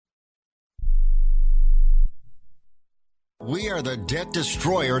We are the Debt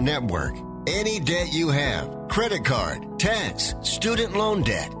Destroyer Network. Any debt you have, credit card, tax, student loan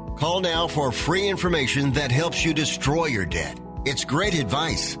debt, call now for free information that helps you destroy your debt. It's great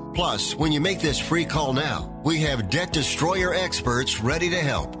advice. Plus, when you make this free call now, we have Debt Destroyer experts ready to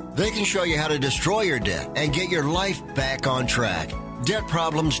help. They can show you how to destroy your debt and get your life back on track. Debt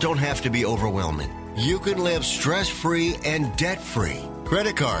problems don't have to be overwhelming. You can live stress-free and debt-free.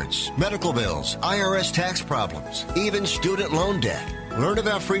 Credit cards, medical bills, IRS tax problems, even student loan debt. Learn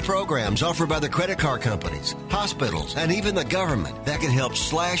about free programs offered by the credit card companies, hospitals, and even the government that can help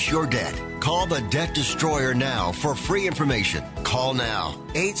slash your debt. Call the Debt Destroyer now for free information. Call now.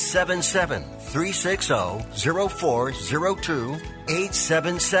 877-360-0402.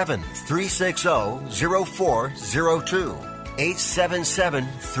 877-360-0402.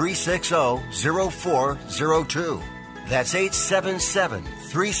 877-360-0402. That's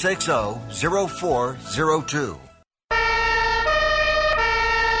 877-360-0402.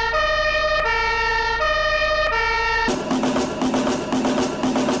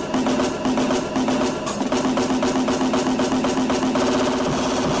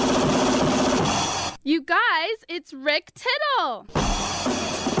 You guys, it's Rick Tittle.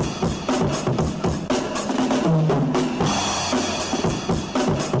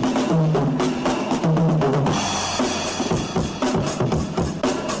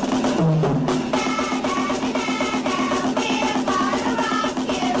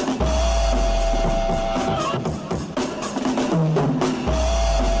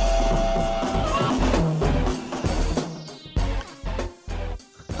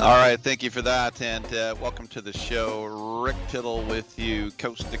 All right, thank you for that, and welcome to the show. Rick Tittle with you,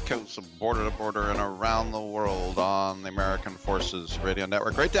 coast to coast, border to border, and around the world on the American Forces Radio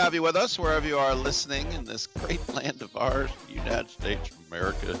Network. Great to have you with us, wherever you are listening in this great land of ours, the United States of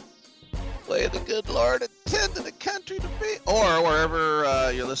America. Play the good Lord, attend to the country to be, or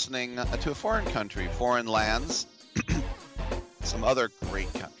wherever you're listening to a foreign country, foreign lands, some other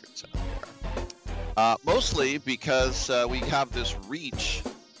great countries out there. Mostly because we have this reach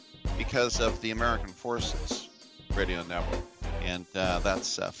because of the American Forces Radio Network. And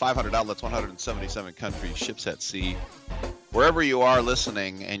that's 500 outlets, 177 countries, ships at sea. Wherever you are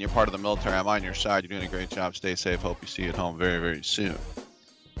listening and you're part of the military, I'm on your side. You're doing a great job. Stay safe. Hope you see you at home very, very soon.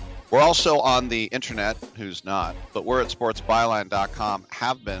 We're also on the internet, who's not, but we're at sportsbyline.com,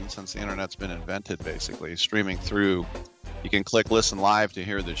 have been since the internet's been invented, basically, streaming through. You can click listen live to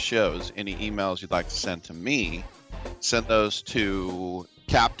hear the shows. Any emails you'd like to send to me, send those to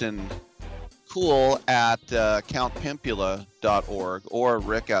Captain Cool at countpimpula.org or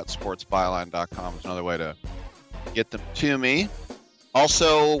Rick at sportsbyline.com is another way to get them to me.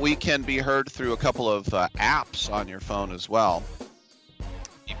 Also, we can be heard through a couple of apps on your phone as well.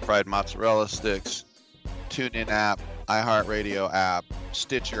 Deep Fried Mozzarella Sticks, TuneIn app, iHeartRadio app,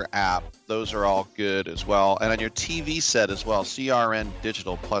 Stitcher app. Those are all good as well. And on your TV set as well, CRN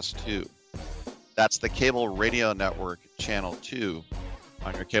Digital Plus 2. That's the cable radio network channel 2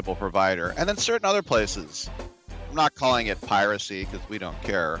 on your cable provider. And then certain other places. I'm not calling it piracy because we don't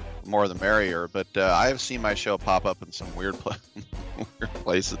care. More the merrier. But I have seen my show pop up in some weird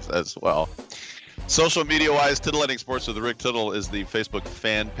places as well. Social media-wise, Titillating Sports with Rick Tittle is the Facebook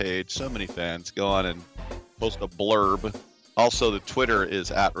fan page. So many fans. Go on and post a blurb. Also, the Twitter is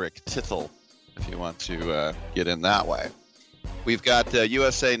at Rick Tittle if you want to get in that way. We've got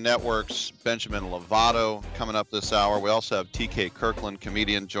USA Network's Benjamin Lovato coming up this hour. We also have TK Kirkland,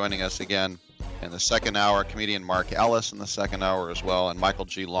 comedian, joining us again in the second hour. Comedian Mark Ellis in the second hour as well. And Michael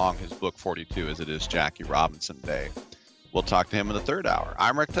G. Long, his book 42, as it is Jackie Robinson Day. We'll talk to him in the third hour.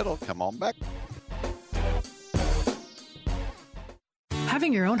 I'm Rick Tittle. Come on back.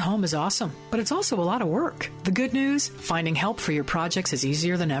 Having your own home is awesome, but it's also a lot of work. The good news? Finding help for your projects is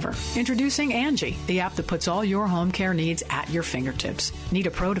easier than ever. Introducing Angie, the app that puts all your home care needs at your fingertips. Need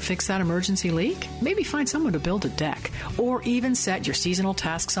a pro to fix that emergency leak? Maybe find someone to build a deck, or even set your seasonal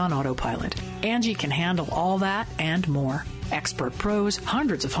tasks on autopilot. Angie can handle all that and more. Expert pros,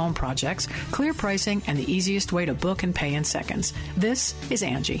 hundreds of home projects, clear pricing, and the easiest way to book and pay in seconds. This is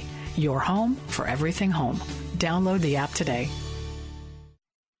Angie, your home for everything home. Download the app today.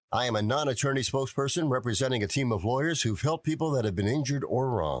 I am a non-attorney spokesperson representing a team of lawyers who've helped people that have been injured or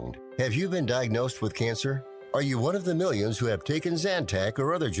wronged. Have you been diagnosed with cancer? Are you one of the millions who have taken Zantac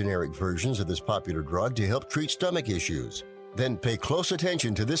or other generic versions of this popular drug to help treat stomach issues? Then pay close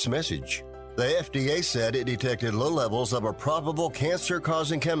attention to this message. The FDA said it detected low levels of a probable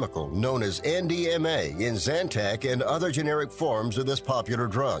cancer-causing chemical known as NDMA in Zantac and other generic forms of this popular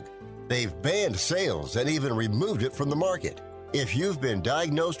drug. They've banned sales and even removed it from the market. If you've been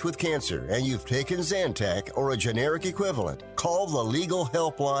diagnosed with cancer and you've taken Zantac or a generic equivalent, call the Legal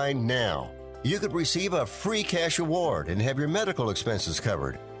Helpline now. You could receive a free cash award and have your medical expenses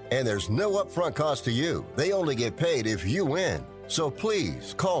covered. And there's no upfront cost to you. They only get paid if you win. So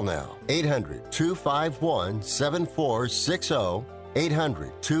please call now. 800-251-7460.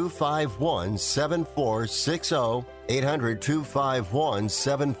 800-251-7460.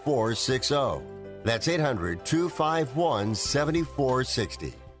 800-251-7460. That's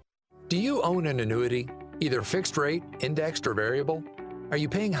 800-251-7460. Do you own an annuity, either fixed rate, indexed, or variable? Are you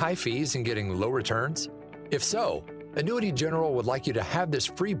paying high fees and getting low returns? If so, Annuity General would like you to have this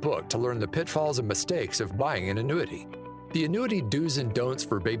free book to learn the pitfalls and mistakes of buying an annuity. The Annuity Do's and Don'ts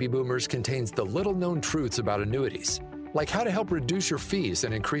for Baby Boomers contains the little-known truths about annuities, like how to help reduce your fees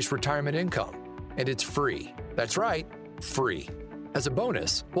and increase retirement income. And it's free. That's right, free. As a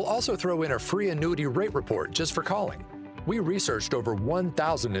bonus, we'll also throw in a free annuity rate report just for calling. We researched over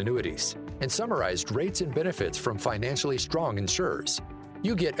 1,000 annuities and summarized rates and benefits from financially strong insurers.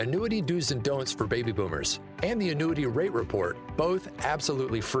 You get Annuity Do's and Don'ts for Baby Boomers and the Annuity Rate Report, both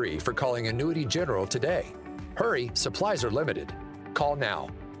absolutely free for calling Annuity General today. Hurry, supplies are limited. Call now.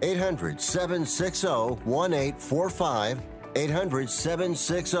 800-760-1845.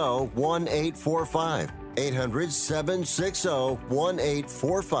 800-760-1845.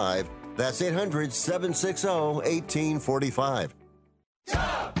 800-760-1845. That's 800-760-1845.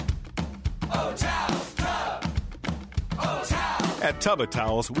 At Tubba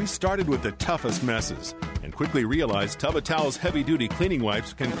Towels, we started with the toughest messes and quickly realized Tubba Towels heavy-duty cleaning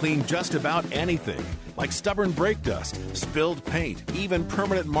wipes can clean just about anything, like stubborn brake dust, spilled paint, even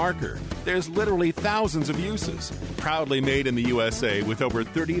permanent marker. There's literally thousands of uses. Proudly made in the USA with over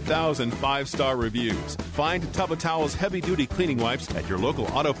 30,000 five-star reviews. Find Tubba Towels heavy-duty cleaning wipes at your local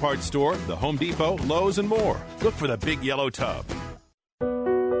auto parts store, the Home Depot, Lowe's, and more. Look for the big yellow tub.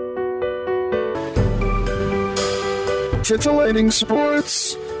 Titillating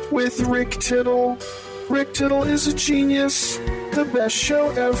Sports with Rick Tittle. Rick Tittle is a genius, the best show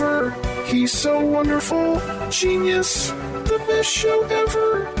ever. He's so wonderful, genius, the best show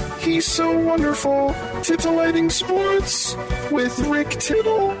ever. He's so wonderful. Titillating Sports with Rick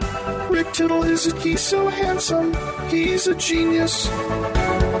Tittle. Rick Tittle he's so handsome, he's a genius.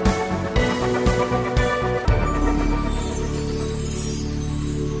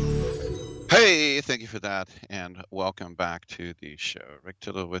 Hey, thank you for that, and welcome back to the show. Rick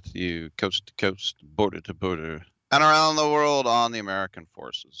Tittle with you, coast to coast, border to border, and around the world on the American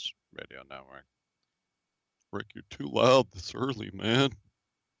Forces Radio Network. Rick, you're too loud this early, man.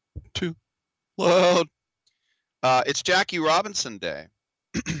 Too loud. It's Jackie Robinson Day,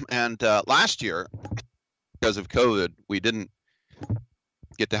 and last year, because of COVID, we didn't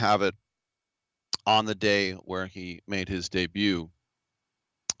get to have it on the day where he made his debut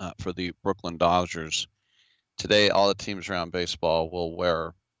for the Brooklyn Dodgers. Today, all the teams around baseball will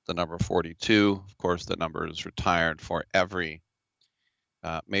wear the number 42. Of course, the number is retired for every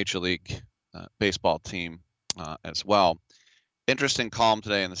Major League Baseball team as well. Interesting column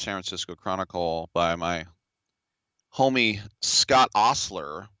today in the San Francisco Chronicle by my homie Scott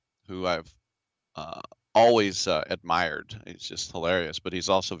Ostler, who I've always admired. He's just hilarious, but he's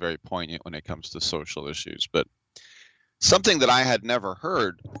also very poignant when it comes to social issues. But something that I had never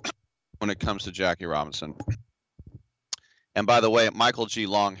heard when it comes to Jackie Robinson. And by the way, Michael G.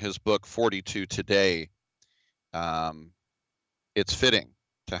 Long, his book 42 Today, it's fitting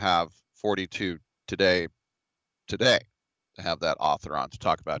to have 42 today, to have that author on to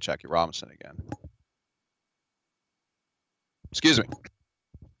talk about Jackie Robinson again. Excuse me.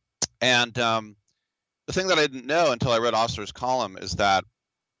 And the thing that I didn't know until I read Ostler's column is that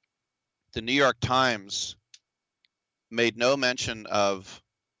the New York Times made no mention of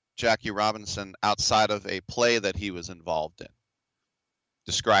Jackie Robinson outside of a play that he was involved in,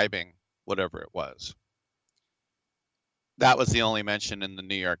 describing whatever it was. That was the only mention in the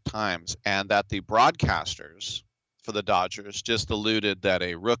New York Times, and that the broadcasters for the Dodgers just alluded that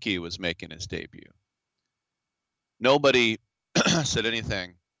a rookie was making his debut. Nobody said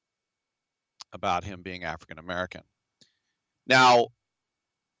anything about him being African American. Now,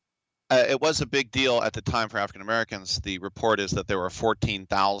 it was a big deal at the time for African Americans. The report is that there were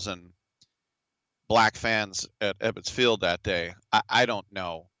 14,000 black fans at Ebbets Field that day. I don't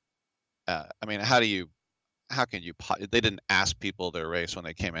know. I mean, how can you? They didn't ask people their race when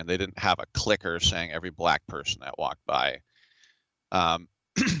they came in. They didn't have a clicker saying every black person that walked by. I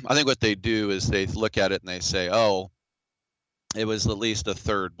think what they do is they look at it and they say, oh, it was at least a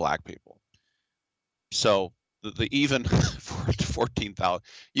third black people. So the even 14,000,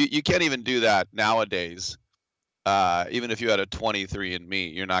 you can't even do that nowadays even if you had a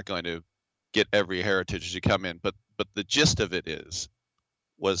 23andMe, you're not going to get every heritage as you come in. But the gist of it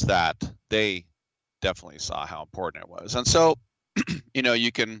was that they definitely saw how important it was. And so,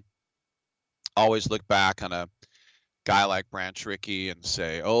 you can always look back on a guy like Branch Rickey and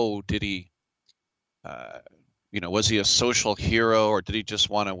say, oh, did he, was he a social hero or did he just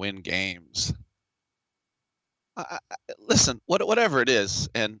want to win games? Listen, whatever it is,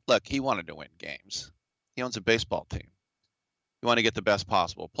 and look, he wanted to win games. He owns a baseball team. You want to get the best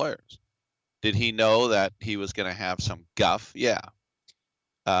possible players. Did he know that he was going to have some guff? Yeah.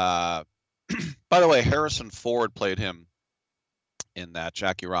 By the way, Harrison Ford played him in that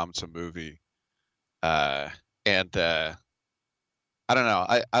Jackie Robinson movie. I don't know.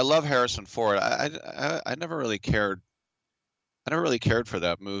 I love Harrison Ford. I never really cared. I never really cared for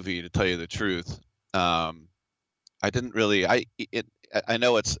that movie, to tell you the truth. I didn't really. I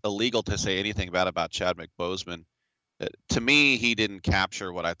know it's illegal to say anything bad about Chadwick Boseman. To me, he didn't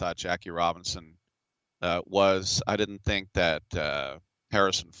capture what I thought Jackie Robinson was. I didn't think that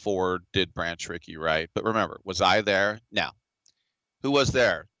Harrison Ford did Branch Rickey right. But remember, was I there? No. Who was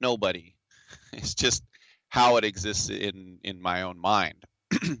there? Nobody. It's just how it exists in my own mind.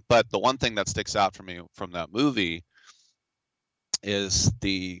 But the one thing that sticks out for me from that movie is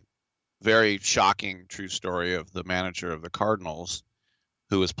the very shocking true story of the manager of the Cardinals,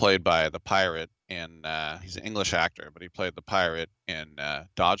 who was played by the Pirate in, he's an English actor, but he played the Pirate in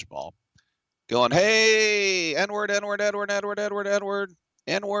Dodgeball, going, hey, N-word, N-word, N-word, N-word, N-word, N-word,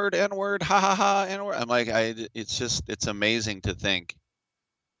 N-word, N-word, ha, ha, ha, N-word. I'm like, it's amazing to think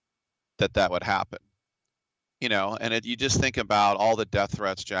that would happen. And you just think about all the death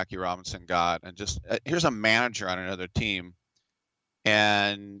threats Jackie Robinson got, and just here's a manager on another team,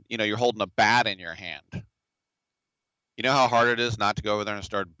 and you're holding a bat in your hand. You know how hard it is not to go over there and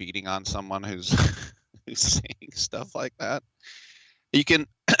start beating on someone who's saying stuff like that. You can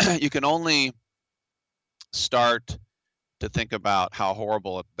only start to think about how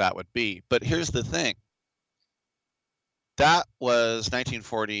horrible that would be. But here's the thing. That was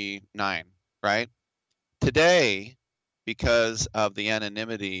 1949, right? Today, because of the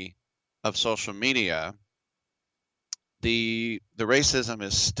anonymity of social media, the racism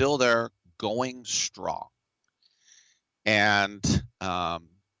is still there, going strong. And Sun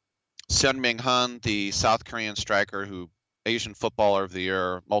Myung-hun, the South Korean striker, who Asian Footballer of the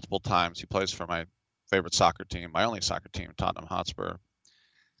Year multiple times, he plays for my favorite soccer team, my only soccer team, Tottenham Hotspur.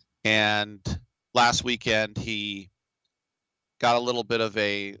 And last weekend, he got a little bit of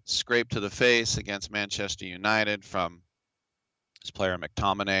a scrape to the face against Manchester United from his player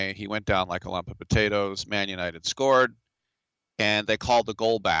McTominay. He went down like a lump of potatoes. Man United scored, and they called the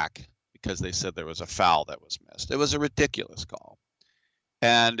goal back because they said there was a foul that was missed. It was a ridiculous call.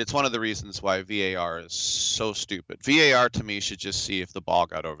 And it's one of the reasons why VAR is so stupid. VAR, to me, should just see if the ball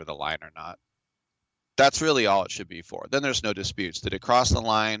got over the line or not. That's really all it should be for. Then there's no disputes. Did it cross the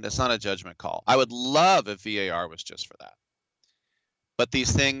line? That's not a judgment call. I would love if VAR was just for that. But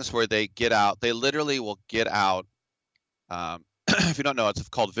these things where they get out, they literally will get out. If you don't know, it's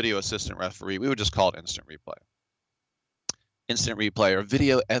called video assistant referee. We would just call it instant replay. Instant replay or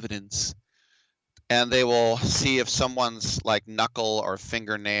video evidence. And they will see if someone's like knuckle or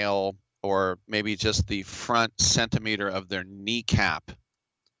fingernail or maybe just the front centimeter of their kneecap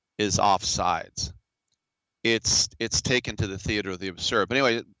is offsides. It's taken to the theater of the absurd. But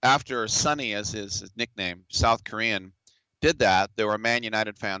anyway, after Sonny, as his nickname, South Korean, did that, there were Man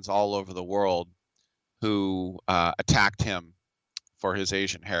United fans all over the world who attacked him for his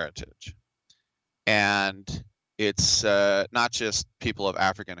Asian heritage. And it's not just people of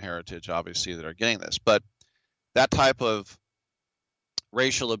African heritage, obviously, that are getting this, but that type of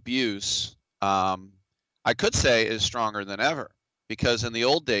racial abuse, I could say, is stronger than ever. Because in the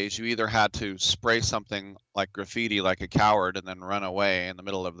old days, you either had to spray something like graffiti like a coward and then run away in the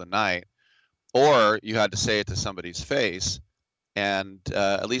middle of the night, or you had to say it to somebody's face, and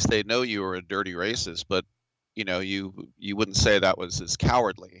at least they'd know you were a dirty racist, but you wouldn't say that was as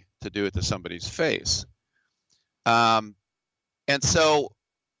cowardly to do it to somebody's face. And so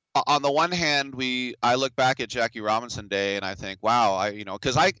on the one hand, I look back at Jackie Robinson Day and I think, wow,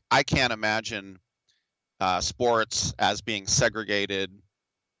 because I can't imagine sports as being segregated.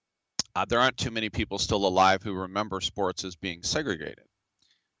 There aren't too many people still alive who remember sports as being segregated.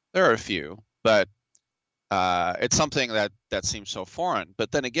 There are a few, but it's something that seems so foreign.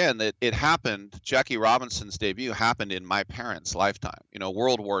 But then again, it happened. Jackie Robinson's debut happened in my parents' lifetime.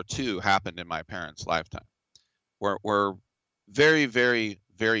 World War II happened in my parents' lifetime. We're very, very,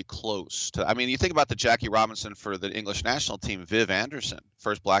 very close to. I mean, you think about the Jackie Robinson for the English national team, Viv Anderson,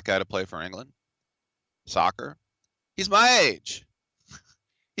 first black guy to play for England, soccer. He's my age.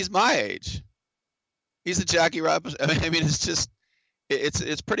 He's my age. He's a Jackie Robinson. I mean, it's just,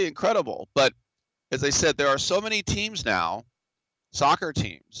 it's pretty incredible. But as I said, there are so many teams now, soccer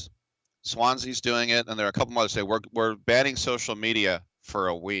teams. Swansea's doing it, and there are a couple more that say we're banning social media for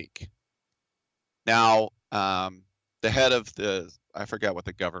a week. Now, the head of I forget what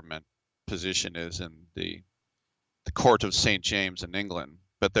the government position is in the Court of St. James in England,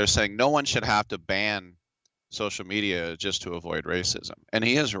 but they're saying no one should have to ban social media just to avoid racism. And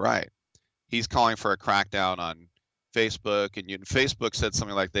he is right. He's calling for a crackdown on Facebook, and Facebook said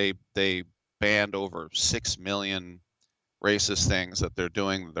something like they banned over 6 million racist things that they're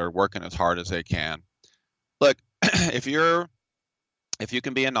doing. They're working as hard as they can. Look, if you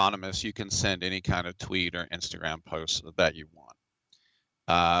can be anonymous, you can send any kind of tweet or Instagram post that you want.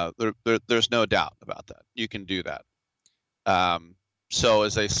 There's no doubt about that. You can do that. So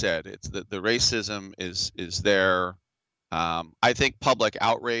as I said, it's the racism is there. I think public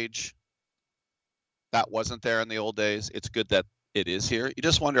outrage, that wasn't there in the old days. It's good that it is here. You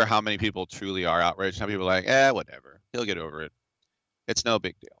just wonder how many people truly are outraged. How people are like, whatever. He'll get over it. It's no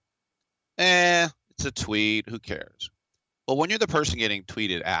big deal. It's a tweet. Who cares? Well, when you're the person getting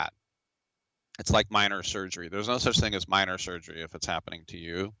tweeted at, it's like minor surgery. There's no such thing as minor surgery if it's happening to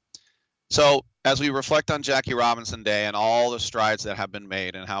you. So as we reflect on Jackie Robinson Day and all the strides that have been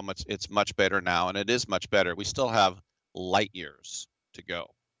made and how much it's much better now, and it is much better, we still have light years to go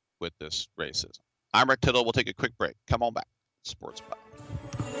with this racism. I'm Rick Tittle. We'll take a quick break. Come on back. Sports Byline.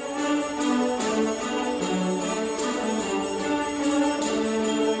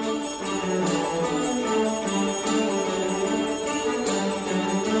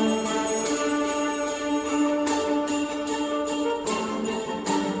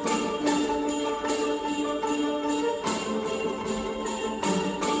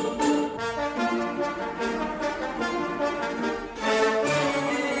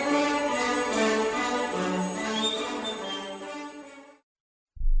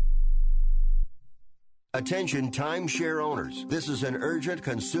 Attention timeshare owners. This is an urgent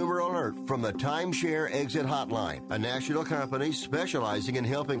consumer alert from the Timeshare Exit Hotline, a national company specializing in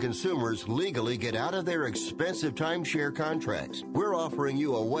helping consumers legally get out of their expensive timeshare contracts. We're offering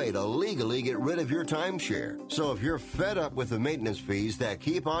you a way to legally get rid of your timeshare. So if you're fed up with the maintenance fees that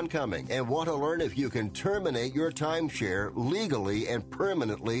keep on coming and want to learn if you can terminate your timeshare legally and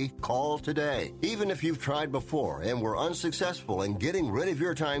permanently, call today. Even if you've tried before and were unsuccessful in getting rid of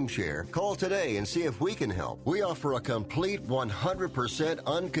your timeshare, call today and see if we can help. We offer a complete 100%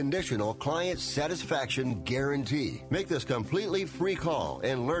 unconditional client satisfaction guarantee. Make this completely free call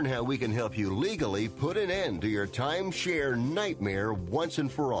and learn how we can help you legally put an end to your timeshare nightmare once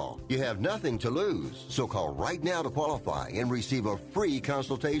and for all. You have nothing to lose, so call right now to qualify and receive a free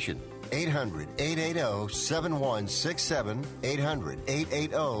consultation. 800-880-7167.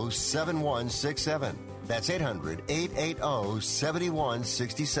 800-880-7167. That's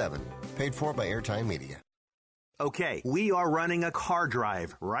 800-880-7167. Paid for by Airtime Media. Okay, we are running a car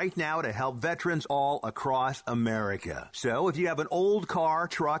drive right now to help veterans all across America. So if you have an old car,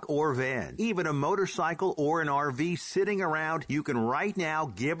 truck, or van, even a motorcycle or an RV sitting around, you can right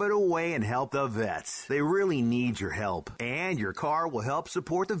now give it away and help the vets. They really need your help. And your car will help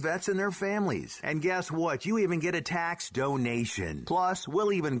support the vets and their families. And guess what? You even get a tax donation. Plus,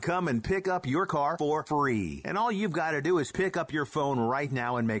 we'll even come and pick up your car for free. And all you've got to do is pick up your phone right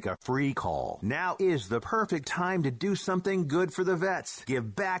now and make a free call. Now is the perfect time to do something good for the vets.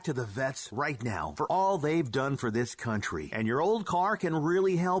 Give back to the vets right now for all they've done for this country. And your old car can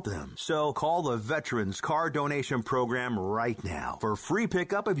really help them. So call the Veterans Car Donation Program right now for free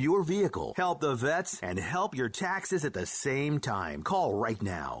pickup of your vehicle. Help the vets and help your taxes at the same time. Call right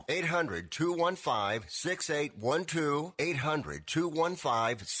now. 800-215-6812.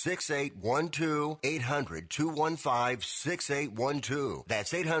 800-215-6812. 800-215-6812.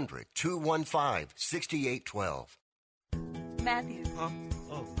 That's 800-215-6812. Matthew. Huh?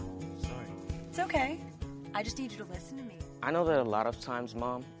 Oh, sorry. It's okay. I just need you to listen to me. I know that a lot of times,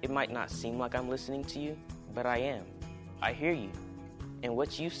 Mom, it might not seem like I'm listening to you, but I am. I hear you. And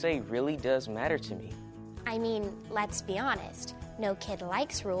what you say really does matter to me. I mean, let's be honest. No kid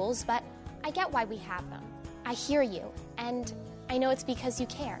likes rules, but I get why we have them. I hear you, and I know it's because you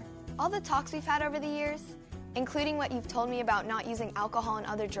care. All the talks we've had over the years, including what you've told me about not using alcohol and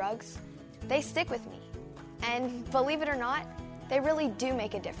other drugs, they stick with me. And believe it or not, they really do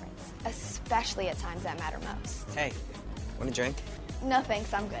make a difference, especially at times that matter most. Hey, want a drink? No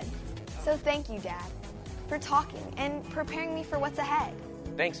thanks, I'm good. So thank you, Dad, for talking and preparing me for what's ahead.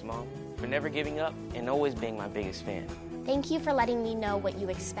 Thanks, Mom, for never giving up and always being my biggest fan. Thank you for letting me know what you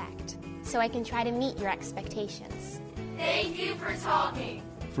expect, so I can try to meet your expectations. Thank you for talking.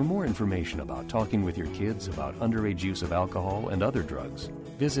 For more information about talking with your kids about underage use of alcohol and other drugs,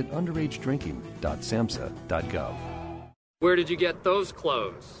 visit underagedrinking.samhsa.gov. Where did you get those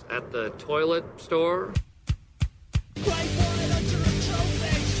clothes? At the toilet store?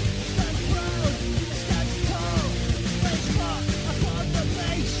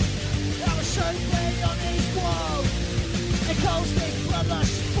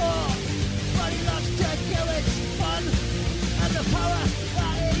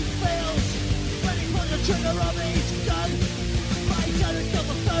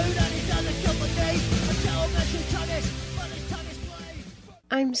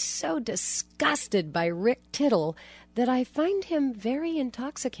 I'm so disgusted by Rick Tittle that I find him very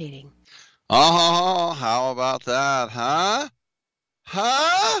intoxicating. Oh, how about that, huh?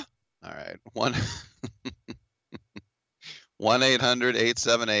 Huh? All right.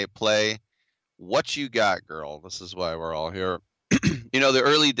 1-800-878-PLAY. What you got, girl? This is why we're all here. You know, the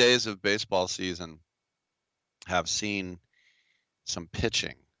early days of baseball season have seen some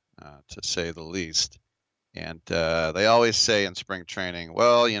pitching, to say the least. And they always say in spring training,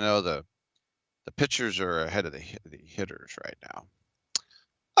 well, you know, the pitchers are ahead of the hitters right now.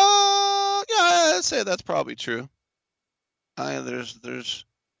 Yeah, I'd say that's probably true. There's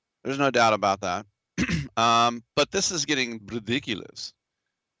no doubt about that. But this is getting ridiculous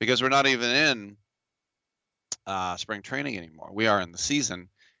because we're not even in spring training anymore. We are in the season.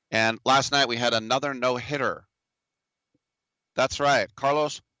 And last night we had another no-hitter. That's right.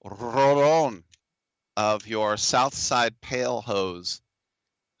 Carlos Rodon of your Southside Pale Hose,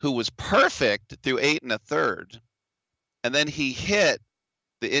 who was perfect through 8 1/3. And then he hit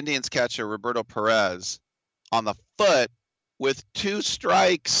the Indians catcher Roberto Perez on the foot with 2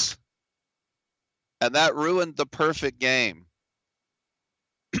 strikes. And that ruined the perfect game.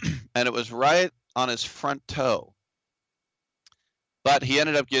 And it was right on his front toe. But he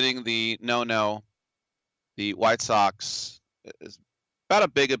ended up getting the no-no. The White Sox is about as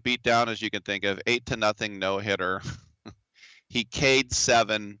big a beatdown as you can think of. 8-0 no-hitter. He K'd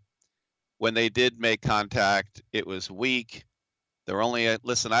 7. When they did make contact, it was weak. There were only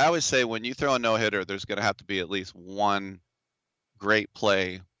listen, I always say when you throw a no-hitter, there's going to have to be at least one great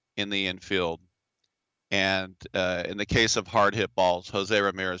play in the infield. And in the case of hard hit balls, Jose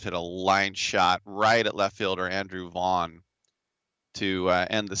Ramirez hit a line shot right at left fielder Andrew Vaughn to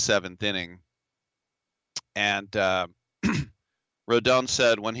end the 7th inning. And Rodon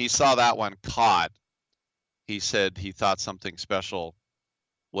said when he saw that one caught, he said he thought something special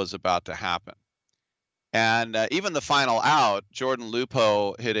was about to happen. And even the final out, Jordan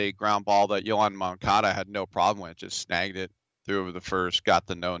Lupo hit a ground ball that Yohan Moncada had no problem with, just snagged it, threw over the first, got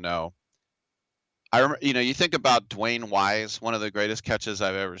the no-no. I remember, you know, you think about Dwayne Wise, one of the greatest catches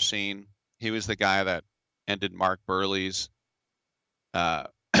I've ever seen. He was the guy that ended Mark Burley's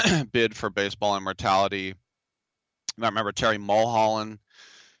bid for baseball immortality. I remember Terry Mulholland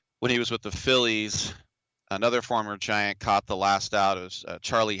when he was with the Phillies. Another former Giant caught the last out. It was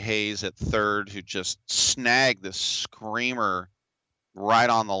Charlie Hayes at third, who just snagged this screamer right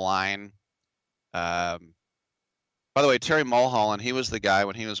on the line. By the way, Terry Mulholland, he was the guy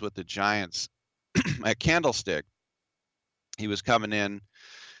when he was with the Giants at Candlestick. He was coming in,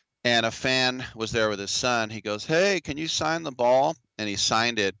 and a fan was there with his son. He goes, "Hey, can you sign the ball?" And he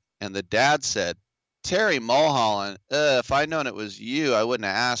signed it, and the dad said, "Terry Mulholland, if I'd known it was you, I wouldn't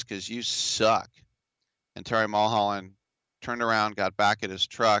have asked because you suck." And Terry Mulholland turned around, got back at his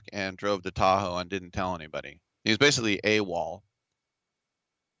truck, and drove to Tahoe and didn't tell anybody. He was basically AWOL.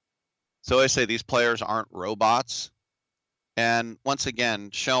 So I say these players aren't robots. And once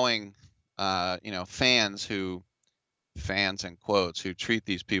again, showing, fans in quotes, who treat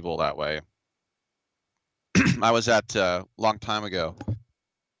these people that way. I was at, a long time ago,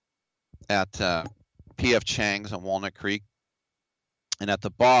 at P.F. Chang's on Walnut Creek. And at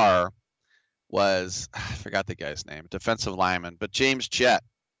the bar was, I forgot the guy's name, defensive lineman, but James Jett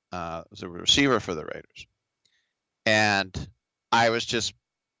was a receiver for the Raiders. And I was just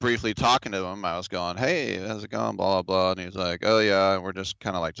briefly talking to him. I was going, "Hey, how's it going?" Blah, blah, blah. And he's like, "Oh, yeah." And we're just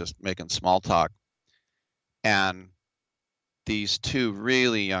kind of like just making small talk. And these 2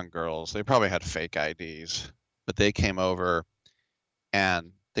 really young girls, they probably had fake IDs, but they came over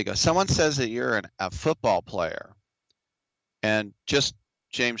and they go, "Someone says that you're a football player." And just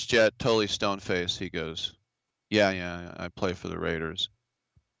James Jett, totally stone-faced, he goes, yeah, I play for the Raiders.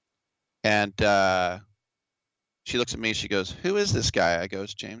 And she looks at me, she goes, "Who is this guy?" I go,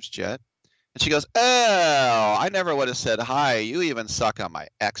 "It's James Jett." And she goes, "Oh, I never would have said hi. You even suck on my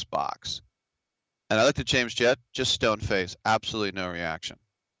Xbox." And I looked at James Jett, just stone-faced, absolutely no reaction.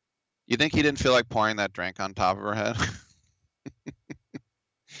 You think he didn't feel like pouring that drink on top of her head?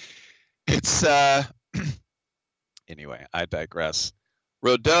 It's anyway, I digress.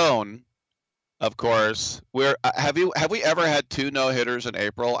 Rodon, of course, have we ever had 2 no-hitters in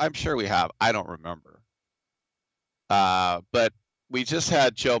April? I'm sure we have. I don't remember. But we just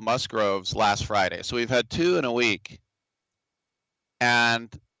had Joe Musgrove's last Friday. So we've had 2 in a week. And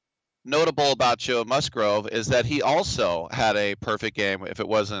notable about Joe Musgrove is that he also had a perfect game if it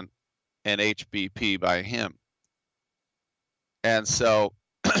wasn't an HBP by him. And so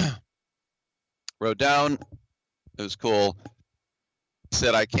Rodon, it was cool,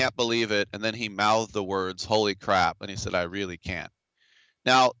 said, "I can't believe it." And then he mouthed the words, "Holy crap." And he said, "I really can't."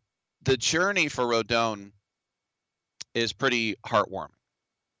 Now, the journey for Rodon is pretty heartwarming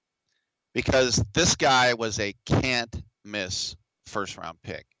because this guy was a can't miss first round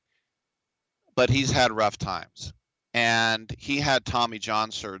pick, but he's had rough times, and he had Tommy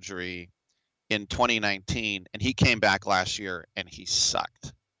John surgery in 2019, and he came back last year and he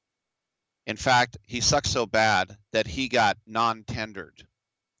sucked. In fact, he sucked so bad that he got non-tendered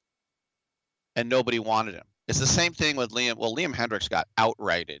and nobody wanted him. It's the same thing with Liam. Well, Liam Hendriks got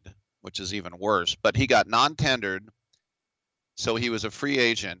outrighted, which is even worse, but he got non-tendered, so he was a free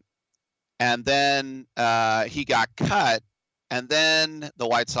agent. And then he got cut, and then the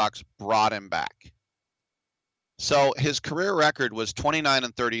White Sox brought him back. So his career record was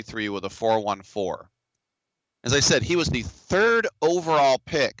 29-33 with a 4.14. As I said, he was the 3rd overall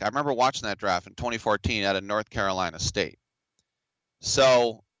pick. I remember watching that draft in 2014 out of North Carolina State.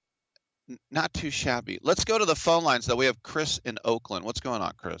 So not too shabby. Let's go to the phone lines, though. We have Chris in Oakland. What's going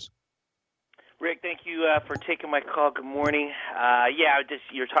on, Chris? Rick, thank you for taking my call. Good morning.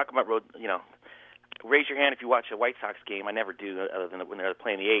 You're talking about raise your hand if you watch a White Sox game. I never do, other than when they're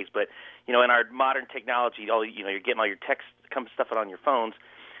playing the A's. But in our modern technology, you're getting all your text stuff on your phones.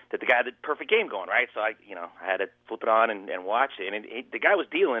 That the guy had the perfect game going, right? So I had to flip it on and watch it, and the guy was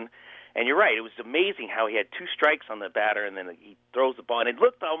dealing. And you're right, it was amazing how he had 2 strikes on the batter, and then he throws the ball, and it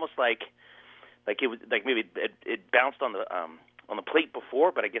looked almost like it was like maybe it bounced on the plate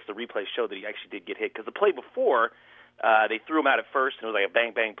before, but I guess the replay showed that he actually did get hit because the play before. They threw him out at first, and it was like a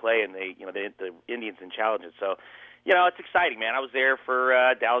bang-bang play, and the Indians didn't challenge it. So, it's exciting, man. I was there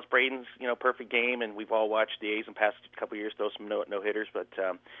for Dallas Braden's, perfect game, and we've all watched the A's in the past couple of years throw some no-hitters. But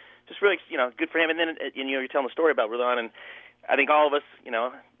just really, good for him. And then, you're telling the story about Rodon, and I think all of us,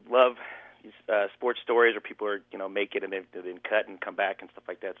 love sports stories where people are, make it and they've been cut and come back and stuff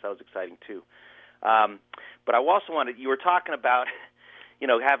like that. So that was exciting, too. But I also wanted, you were talking about...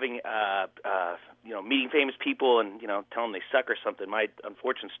 having, meeting famous people and, telling them they suck or something. My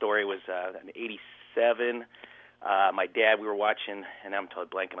unfortunate story was in '87. My dad, we were watching, and I'm totally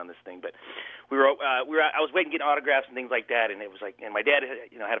blanking on this thing, but I was waiting to get autographs and things like that, and it was like, and my dad,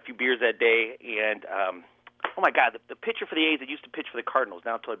 had a few beers that day, and, oh my God, the pitcher for the A's that used to pitch for the Cardinals,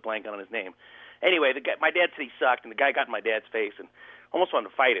 now I'm totally blanking on his name. Anyway, my dad said he sucked, and the guy got in my dad's face and almost wanted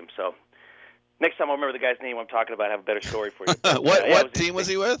to fight him, so. Next time I'll remember the guy's name I'm talking about. I have a better story for you. What team was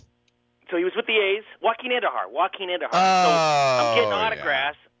he with? So he was with the A's, Joaquin Andújar. So I'm getting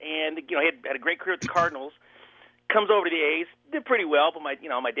autographs, and he had a great career with the Cardinals. Comes over to the A's, did pretty well, but my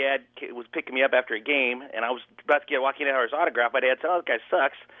dad was picking me up after a game, and I was about to get Joaquin Andújar's autograph. My dad said, "Oh, this guy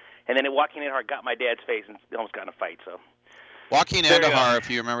sucks," and then Joaquin Andújar got my dad's face and almost got in a fight. So Joaquin Andújar,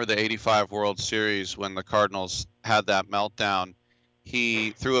 if you remember the '85 World Series when the Cardinals had that meltdown, he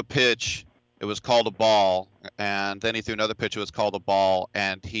threw a pitch. It was called a ball, and then he threw another pitch. It was called a ball,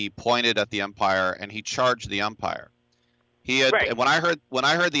 and he pointed at the umpire, and he charged the umpire. He had right. When I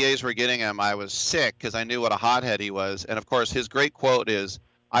heard the A's were getting him, I was sick because I knew what a hothead he was. And of course, his great quote is,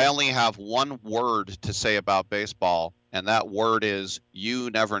 "I only have one word to say about baseball, and that word is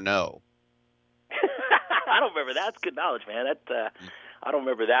you never know." I don't remember that. That's good knowledge, man. I don't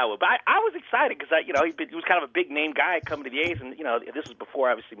remember that one, but I was excited because he was kind of a big name guy coming to the A's, and this was before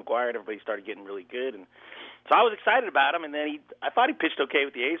obviously McGuire and everybody started getting really good, and so I was excited about him. And then I thought he pitched okay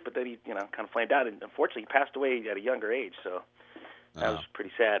with the A's, but then he kind of flamed out, and unfortunately he passed away at a younger age, so that was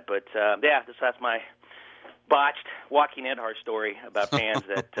pretty sad. But that's my botched Joaquin Andújar story about fans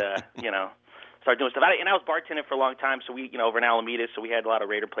that started doing stuff. And I was bartending for a long time, so we over in Alameda, so we had a lot of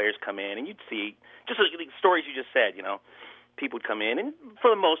Raider players come in, and you'd see just the stories you just said, people would come in, and for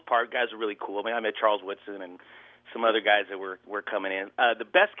the most part, guys are really cool. I mean, I met Charles Woodson and some other guys that were coming in. The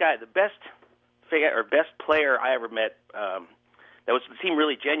best player I ever met that seemed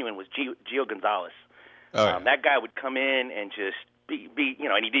really genuine was Gio Gonzalez. Oh, yeah. That guy would come in and just be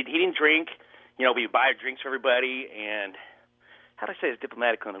and he didn't drink, he would buy drinks for everybody. And how do I say this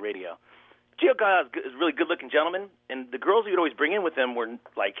diplomatically on the radio? Gio Gonzalez is a really good-looking gentleman, and the girls he would always bring in with him were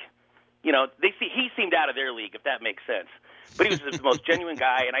like, he seemed out of their league, if that makes sense. But he was the most genuine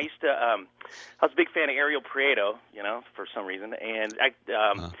guy, and I used to. I was a big fan of Ariel Prieto, for some reason, and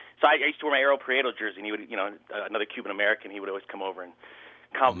so I used to wear my Ariel Prieto jersey, and he would, another Cuban American, he would always come over and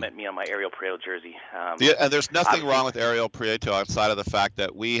compliment me on my Ariel Prieto jersey. And there's nothing wrong with Ariel Prieto outside of the fact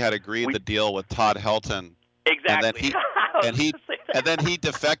that we had agreed the deal with Todd Helton. Exactly. And then he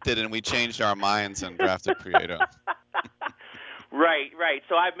defected, and we changed our minds and drafted Prieto. Right.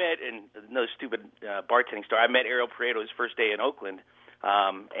 So I met, and another stupid bartending story, I met Ariel Prieto his first day in Oakland,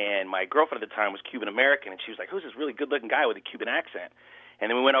 and my girlfriend at the time was Cuban American, and she was like, "Who's this really good-looking guy with a Cuban accent?" And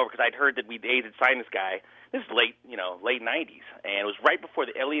then we went over because I'd heard that the A's had signed this guy. This is late 90s, and it was right before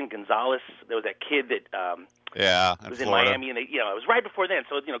the Elian Gonzalez. There was that kid that was in Miami, and it was right before then.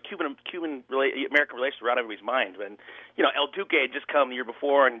 So American relations were out of everybody's mind. And El Duque had just come the year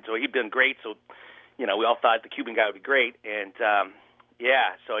before, and so he'd been great. So we all thought the Cuban guy would be great, and so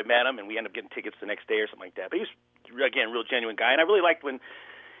I met him, and we ended up getting tickets the next day or something like that. But he was again a real genuine guy, and I really liked when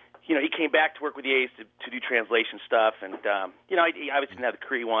he came back to work with the A's to do translation stuff, and he obviously didn't have the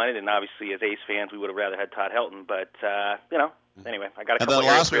career he wanted, and obviously as A's fans we would have rather had Todd Helton, but anyway, I got a couple. And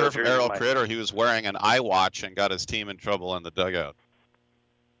then last we heard from Ariel Prieto, he was wearing an iWatch and got his team in trouble in the dugout.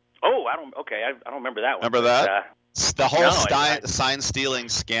 Oh, I don't remember that one. Remember that? The whole sign stealing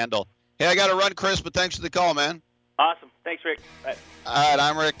scandal. Hey, I got to run, Chris, but thanks for the call, man. Awesome. Thanks, Rick. Bye. All right,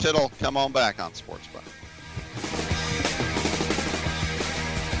 I'm Rick Tittle. Come on back on Sports Bar.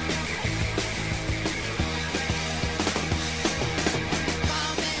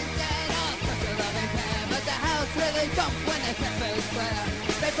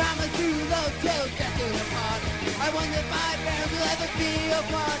 They promise you those till death do them part. I wonder if my parents will ever be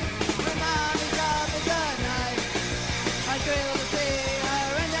apart. My mom is off a good night. I thrill to see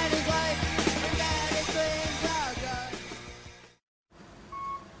her and daddy's life. And daddy's dreams are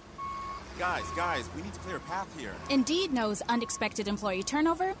good. Guys, we need to clear a path here. Indeed knows unexpected employee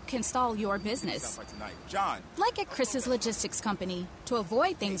turnover can stall your business. John. Like at Chris's Logistics Company. To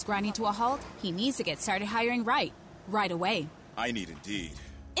avoid things grinding to a halt, he needs to get started hiring right away. I need Indeed.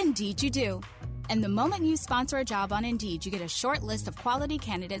 Indeed you do. And the moment you sponsor a job on Indeed, you get a short list of quality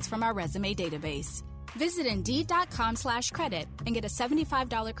candidates from our resume database. Visit Indeed.com/credit and get a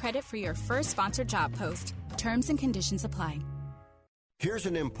 $75 credit for your first sponsored job post. Terms and conditions apply. Here's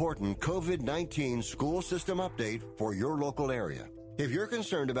an important COVID-19 school system update for your local area. If you're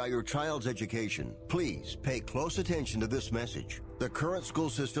concerned about your child's education, please pay close attention to this message. The current school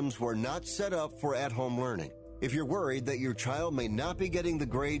systems were not set up for at-home learning. If you're worried that your child may not be getting the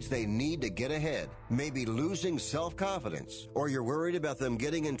grades they need to get ahead, may be losing self-confidence, or you're worried about them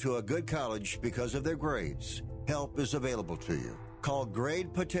getting into a good college because of their grades, help is available to you. Call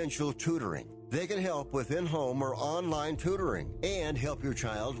Grade Potential Tutoring. They can help with in-home or online tutoring and help your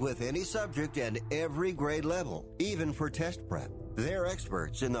child with any subject and every grade level, even for test prep. They're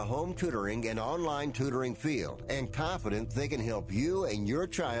experts in the home tutoring and online tutoring field and confident they can help you and your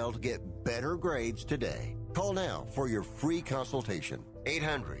child get better grades today. Call now for your free consultation.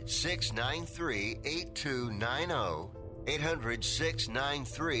 800-693-8290.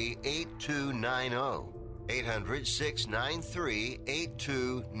 800-693-8290.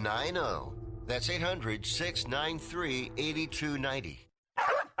 800-693-8290. That's 800-693-8290.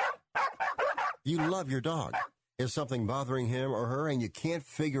 You love your dog. Is something bothering him or her and you can't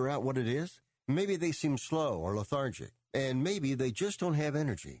figure out what it is? Maybe they seem slow or lethargic, and maybe they just don't have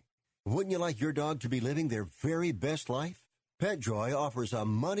energy. Wouldn't you like your dog to be living their very best life? PetJoy offers a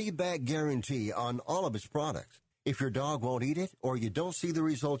money-back guarantee on all of its products. If your dog won't eat it or you don't see the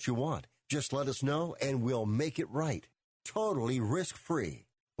results you want, just let us know and we'll make it right. Totally risk-free.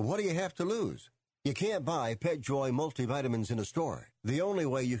 What do you have to lose? You can't buy PetJoy multivitamins in a store. The only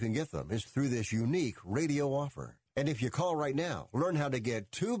way you can get them is through this unique radio offer. And if you call right now, learn how to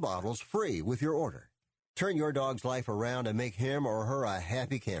get 2 bottles free with your order. Turn your dog's life around and make him or her a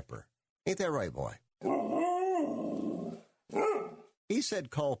happy camper. Ain't that right, boy? He said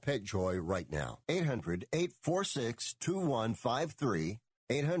call PetJoy right now. 800-846-2153.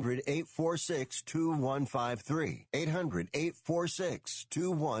 800-846-2153.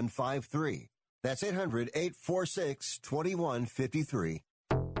 800-846-2153. That's 800-846-2153.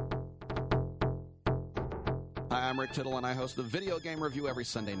 Hi, I'm Rick Tittle, and I host the Video Game Review every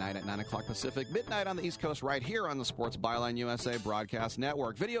Sunday night at 9 o'clock Pacific, midnight on the East Coast, right here on the Sports Byline USA Broadcast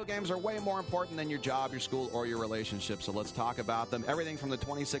Network. Video games are way more important than your job, your school, or your relationship, so let's talk about them. Everything from the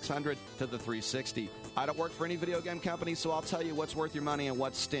 2600 to the 360. I don't work for any video game company, so I'll tell you what's worth your money and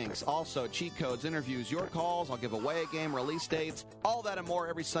what stinks. Also, cheat codes, interviews, your calls. I'll give away a game, release dates, all that and more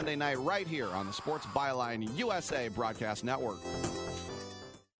every Sunday night right here on the Sports Byline USA Broadcast Network.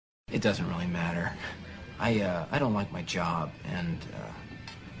 It doesn't really matter. I don't like my job, and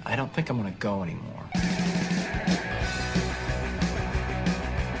I don't think I'm going to go anymore.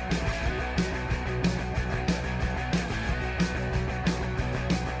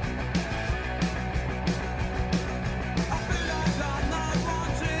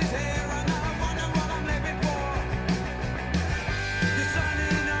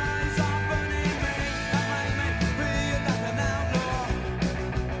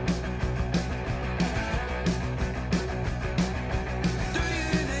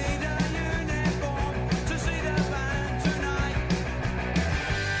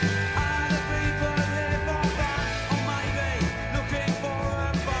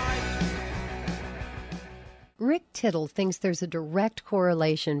 Rick Tittle thinks there's a direct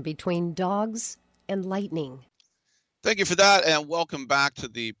correlation between dogs and lightning. Thank you for that, and welcome back to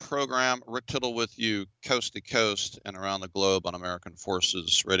the program. Rick Tittle with you coast to coast and around the globe on American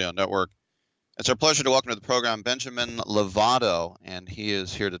Forces Radio Network. It's our pleasure to welcome to the program Benjamin Lovato, and he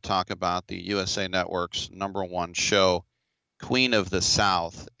is here to talk about the USA Network's #1 show, Queen of the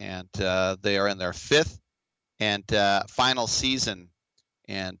South. And they are in their 5th and final season.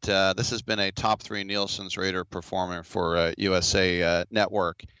 And this has been a top 3 Nielsen's Rater performer for USA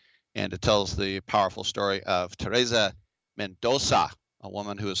Network. And it tells the powerful story of Teresa Mendoza, a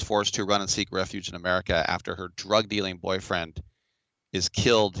woman who is forced to run and seek refuge in America after her drug-dealing boyfriend is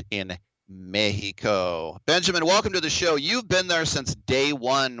killed in Mexico. Benjamin, welcome to the show. You've been there since day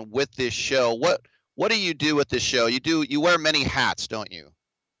one with this show. What do you do with this show? You wear many hats, don't you?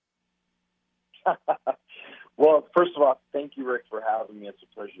 Well, first of all, thank you, Rick, for having me. It's a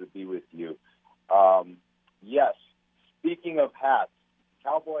pleasure to be with you. Yes, speaking of hats,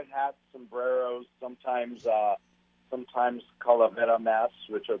 cowboy hats, sombreros, sometimes calavera masks,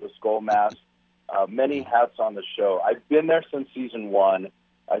 which are the skull masks, many hats on the show. I've been there since season 1.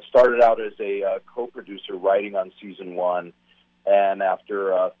 I started out as a co-producer writing on season 1, and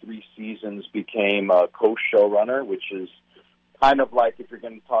after 3 seasons became a co-showrunner, which is kind of like, if you're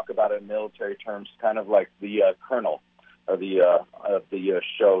going to talk about it in military terms, kind of like the colonel of the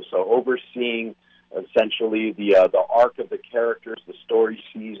show. So overseeing essentially the arc of the characters, the story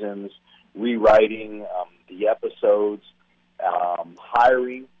seasons, rewriting the episodes,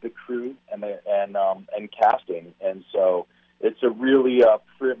 hiring the crew and casting. And so it's a really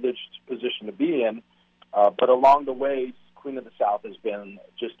privileged position to be in. But along the way, Queen of the South has been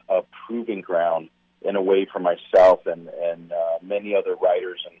just a proving ground in a way for myself and many other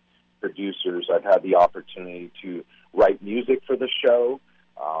writers and producers. I've had the opportunity to write music for the show.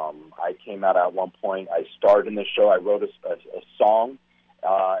 I came out at one point, I starred in the show, I wrote a song,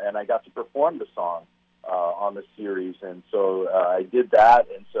 and I got to perform the song on the series. And so I did that,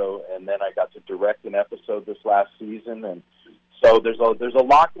 and then I got to direct an episode this last season. And so there's a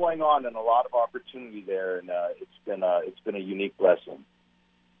lot going on and a lot of opportunity there, and it's been a unique blessing.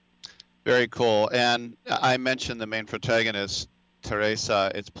 Very cool. And I mentioned the main protagonist,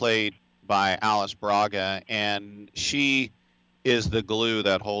 Teresa. It's played by Alice Braga, and she is the glue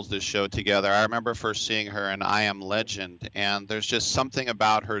that holds this show together. I remember first seeing her in I Am Legend, and there's just something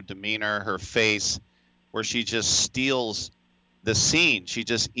about her demeanor, her face, where she just steals the scene. She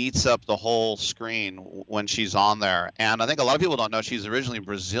just eats up the whole screen when she's on there. And I think a lot of people don't know she's originally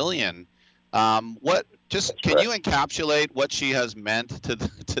Brazilian. Can you encapsulate what she has meant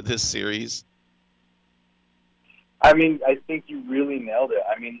to this series? I mean, I think you really nailed it.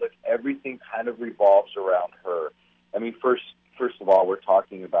 I mean, look, everything kind of revolves around her. I mean, first of all, we're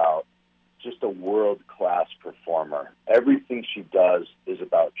talking about just a world-class performer. Everything she does is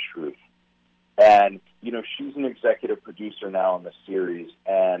about truth. And, she's an executive producer now in the series,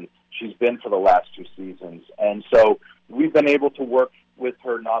 and she's been for the last 2 seasons. And so we've been able to work with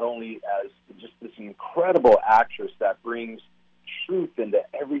her not only as just this incredible actress that brings truth into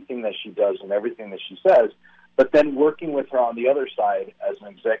everything that she does and everything that she says, but then working with her on the other side as an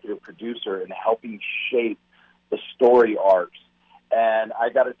executive producer and helping shape the story arcs. And I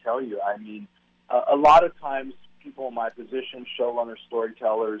got to tell you, I mean, a lot of times people in my position, showrunners,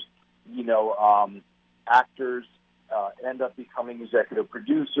 storytellers, actors end up becoming executive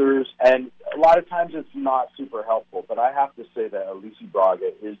producers, and a lot of times it's not super helpful. But I have to say that Alice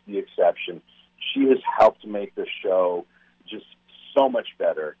Braga is the exception. She has helped make the show just so much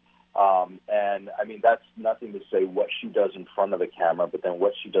better. And, I mean, that's nothing to say what she does in front of the camera, but then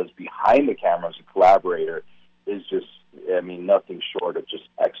what she does behind the camera as a collaborator is just, I mean, nothing short of just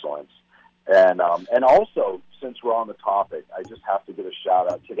excellence. And also, since we're on the topic, I just have to give a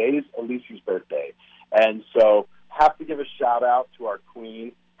shout-out. Today is Alice's birthday, and so have to give a shout-out to our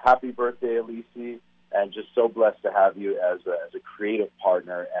queen. Happy birthday, Alice, and just so blessed to have you as a creative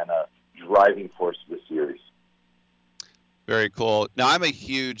partner and a driving force of the series. Very cool. Now, I'm a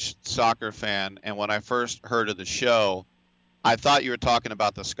huge soccer fan, and when I first heard of the show, I thought you were talking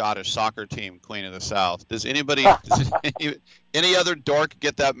about the Scottish soccer team, Queen of the South. Does anybody, any other dork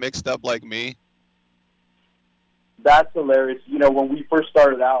get that mixed up like me? That's hilarious. You know, when we first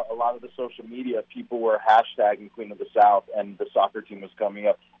started out, a lot of the social media, people were hashtagging Queen of the South, and the soccer team was coming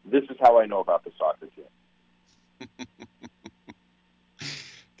up. This is how I know about the soccer team.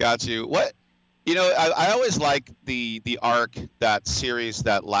 Got you. What? You know, I always like the arc, that series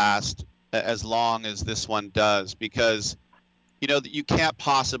that lasts as long as this one does, because, you know, you can't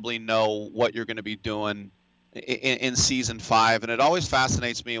possibly know what you're going to be doing in season 5, and it always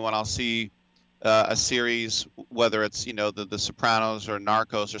fascinates me when I'll see a series, whether it's, you know, the Sopranos or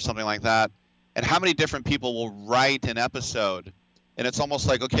Narcos or something like that, and how many different people will write an episode, and it's almost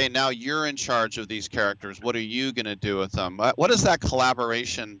like, okay, now you're in charge of these characters. What are you going to do with them? What is that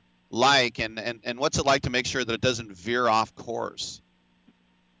collaboration like, and what's it like to make sure that it doesn't veer off course?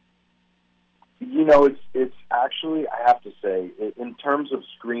 You know, it's actually, I have to say, in terms of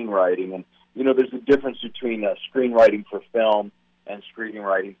screenwriting, and, you know, there's a difference between screenwriting for film and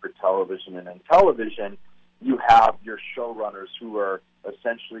screenwriting for television. And in television, you have your showrunners who are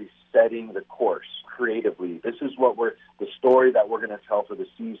essentially setting the course creatively. This is the story that we're going to tell for the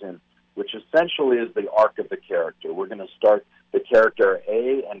season, which essentially is the arc of the character. We're going to start the character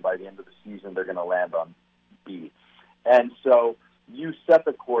A, and by the end of the season, they're going to land on B. And so you set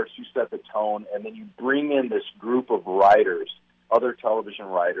the course, you set the tone, and then you bring in this group of writers, other television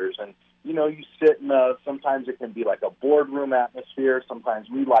writers, and you know, you sit in sometimes it can be like a boardroom atmosphere. Sometimes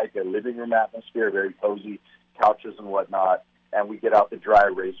we like a living room atmosphere, very cozy, couches and whatnot. And we get out the dry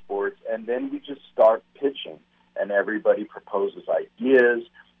erase boards, and then we just start pitching. And everybody proposes ideas.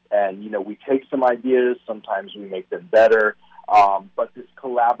 And, you know, we take some ideas. Sometimes we make them better. But this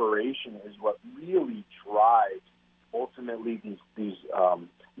collaboration is what really drives, ultimately, these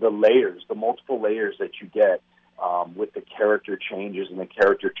the layers, the multiple layers that you get. With the character changes and the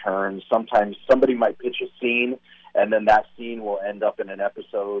character turns. Sometimes somebody might pitch a scene, and then that scene will end up in an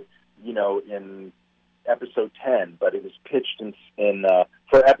episode, you know, in episode 10, but it was pitched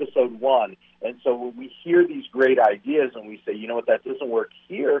for episode 1. And so when we hear these great ideas and we say, you know what, that doesn't work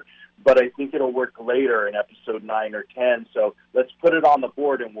here, but I think it'll work later in episode 9 or 10, so let's put it on the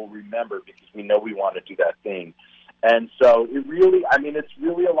board and we'll remember because we know we want to do that thing. And so it really, I mean, it's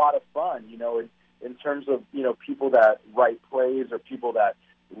really a lot of fun, you know, in terms of, you know, people that write plays or people that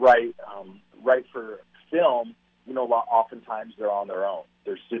write for film, you know, oftentimes they're on their own.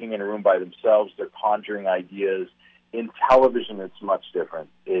 They're sitting in a room by themselves. They're conjuring ideas. In television, it's much different.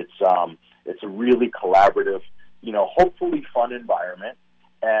 It's a really collaborative, you know, hopefully fun environment,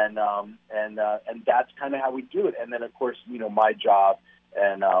 and that's kind of how we do it. And then, of course, you know, my job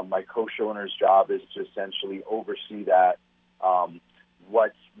and my co-showrunner's job is to essentially oversee that.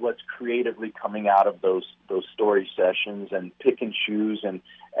 What's creatively coming out of those story sessions, and pick and choose and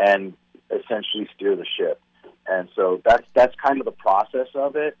essentially steer the ship. And so that's kind of the process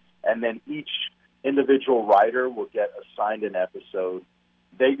of it. And then each individual writer will get assigned an episode.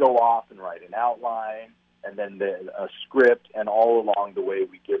 They go off and write an outline, and then a script, and all along the way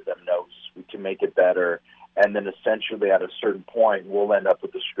we give them notes. We can make it better. And then essentially at a certain point, we'll end up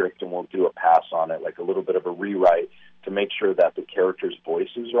with the script and we'll do a pass on it, like a little bit of a rewrite to make sure that the characters'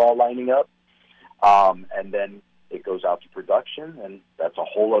 voices are all lining up. And then it goes out to production, and that's a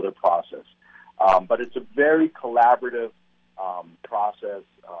whole other process. But it's a very collaborative process.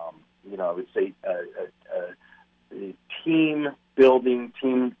 You know, I would say a team building,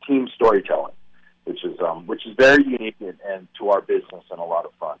 team storytelling, which is very unique and to our business and a lot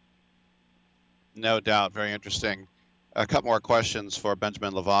of fun. No doubt. Very interesting. A couple more questions for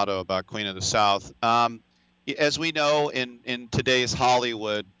Benjamin Lovato about Queen of the South. As we know, in today's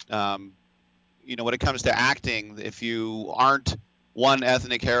Hollywood, you know, when it comes to acting, if you aren't one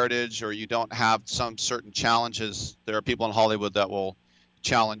ethnic heritage or you don't have some certain challenges, there are people in Hollywood that will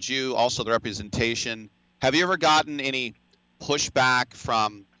challenge you. Also, the representation. Have you ever gotten any pushback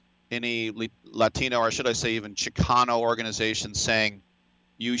from any Latino, or should I say even Chicano organizations saying,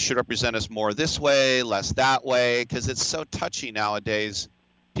 you should represent us more this way, less that way, because it's so touchy nowadays,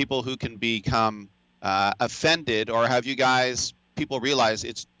 people who can become offended? Or have you guys, people realize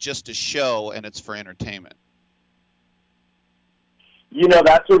it's just a show and it's for entertainment? You know,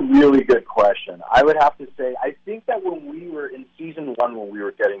 that's a really good question. I would have to say, I think that when we were in season 1, when we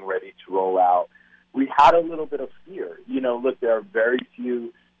were getting ready to roll out, we had a little bit of fear. You know, look, there are very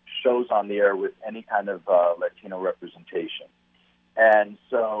few shows on the air with any kind of Latino representation. And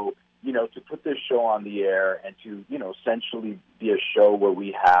so, you know, to put this show on the air and to, you know, essentially be a show where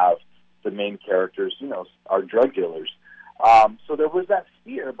we have the main characters, are drug dealers. So there was that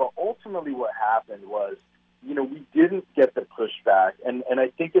fear, but ultimately what happened was, we didn't get the pushback, and I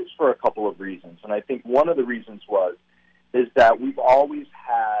think it's for a couple of reasons. And I think one of the reasons is that we've always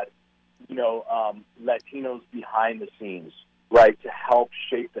had, Latinos behind the scenes, right, to help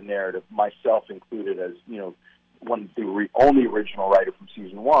shape the narrative, myself included as, the only original writer from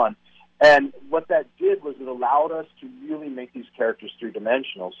season 1. And what that did was it allowed us to really make these characters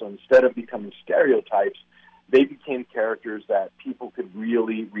three-dimensional. So instead of becoming stereotypes, they became characters that people could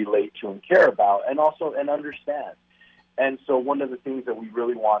really relate to and care about and understand. And so one of the things that we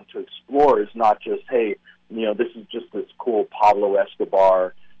really want to explore is not just, hey, this is just this cool Pablo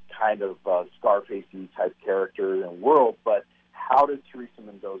Escobar kind of Scarface-y type character and world, but how did Teresa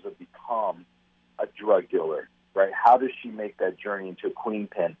Mendoza become a drug dealer, right? How does she make that journey into a queen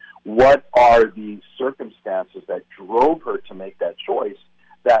pin? What are the circumstances that drove her to make that choice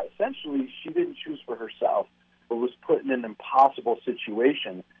that essentially she didn't choose for herself, but was put in an impossible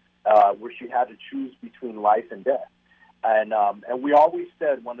situation where she had to choose between life and death? And we always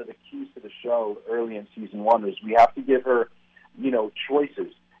said one of the keys to the show early in season 1 was we have to give her,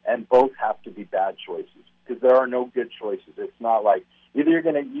 choices, and both have to be bad choices because there are no good choices. It's not like either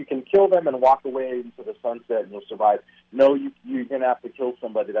you can kill them and walk away into the sunset and you'll survive. No, you're going to have to kill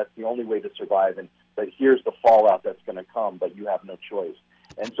somebody. That's the only way to survive. But here's the fallout that's going to come, but you have no choice.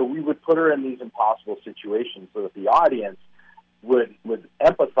 And so we would put her in these impossible situations so that the audience would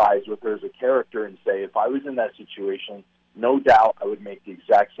empathize with her as a character and say, if I was in that situation, no doubt I would make the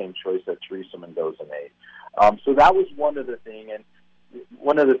exact same choice that Teresa Mendoza made. So that was one of the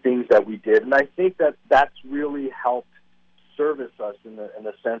things that we did, and I think that's really helped service us in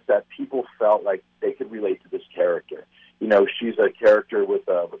the sense that people felt like they could relate to this character. She's a character with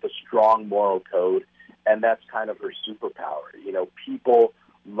a strong moral code, and that's kind of her superpower. People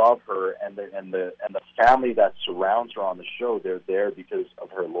love her, and the family that surrounds her on the show, they're there because of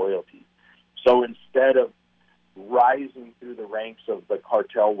her loyalty. So instead of rising through the ranks of the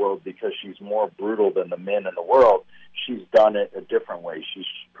cartel world because she's more brutal than the men in the world, she's done it a different way. She's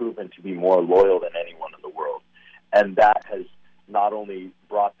proven to be more loyal than anyone in the world. And that has not only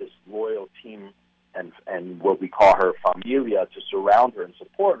brought this loyal team and what we call her familia to surround her and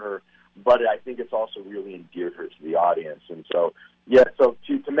support her, but I think it's also really endeared her to the audience. And so, so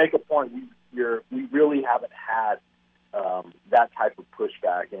to make a point, we really haven't had that type of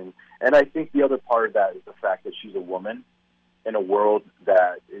pushback. And I think the other part of that is the fact that she's a woman in a world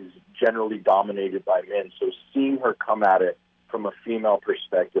that is generally dominated by men. So seeing her come at it from a female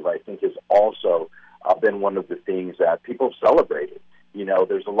perspective, I think, has also been one of the things that people have celebrated.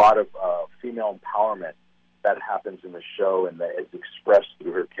 There's a lot of female empowerment that happens in the show and that is expressed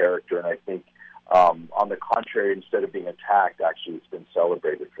through her character. And I think, on the contrary, instead of being attacked, actually it's been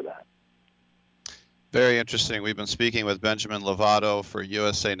celebrated for that. Very interesting. We've been speaking with Benjamin Lovato for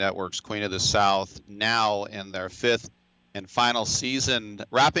USA Network's Queen of the South, now in their 5th and final season.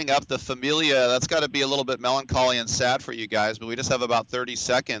 Wrapping up the Familia, that's got to be a little bit melancholy and sad for you guys, but we just have about 30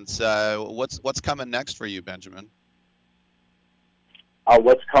 seconds. What's coming next for you, Benjamin?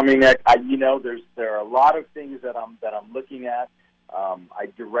 What's coming next? There are a lot of things that I'm looking at. I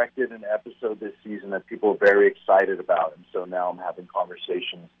directed an episode this season that people are very excited about, and so now I'm having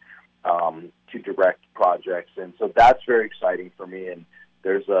conversations to direct projects, and so that's very exciting for me. And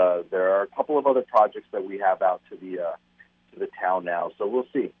there are a couple of other projects that we have out to the town now, so we'll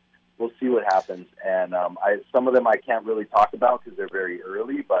see what happens. And some of them I can't really talk about because they're very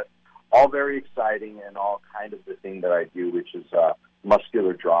early, but all very exciting and all kind of the thing that I do, which is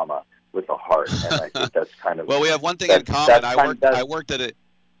muscular drama with a heart. And I think that's kind of well, we have one thing in common. I worked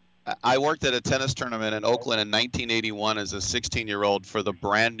at a tennis tournament in Oakland in 1981 as a 16-year-old for the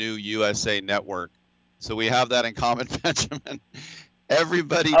brand new USA Network. So we have that in common, Benjamin.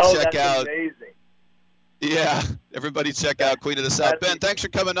 Everybody check out. Amazing. Yeah, everybody check out Queen of the South. Ben, thanks for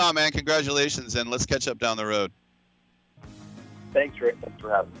coming on, man. Congratulations, and let's catch up down the road. Thanks, Rick. Thanks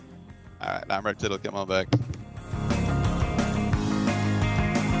for having me. All right, I'm Rick Tittle. Come on back.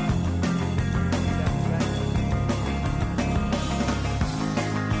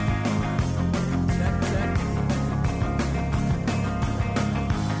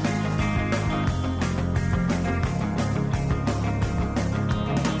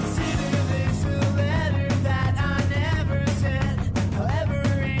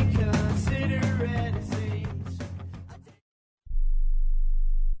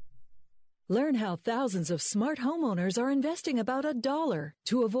 Learn how thousands of smart homeowners are investing about $1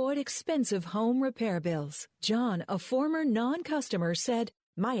 to avoid expensive home repair bills. John, a former non-customer, said,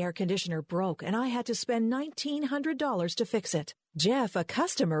 "My air conditioner broke and I had to spend $1,900 to fix it." Jeff, a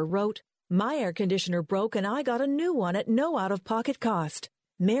customer, wrote, My air conditioner broke and I got a new one at no out-of-pocket cost.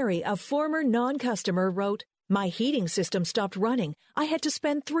 Mary, a former non-customer, wrote, my heating system stopped running. I had to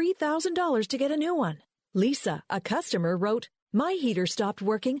spend $3,000 to get a new one. Lisa, a customer, wrote, my heater stopped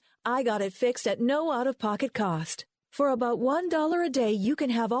working. I got it fixed at no out-of-pocket cost. For about $1 a day, you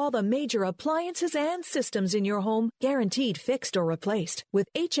can have all the major appliances and systems in your home guaranteed fixed or replaced with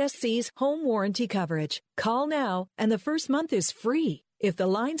HSC's home warranty coverage. Call now, and the first month is free. If the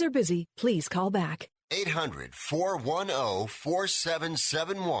lines are busy, please call back.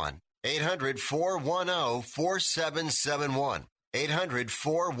 800-410-4771. 800-410-4771.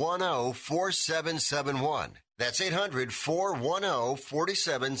 800-410-4771. That's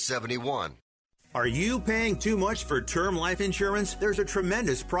 800-410-4771. Are you paying too much for term life insurance? There's a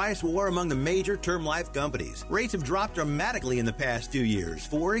tremendous price war among the major term life companies. Rates have dropped dramatically in the past 2 years.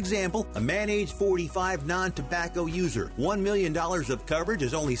 For example, a man age 45 non-tobacco user, $1 million of coverage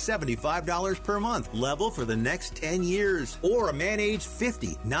is only $75 per month, level for the next 10 years. Or a man age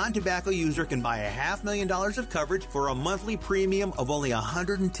 50 non-tobacco user can buy $500,000 of coverage for a monthly premium of only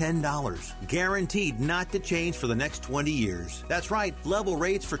 $110, guaranteed not to change for the next 20 years. That's right, level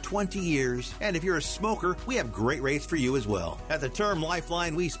rates for 20 years. And if you're a smoker, we have great rates for you as well. At the Term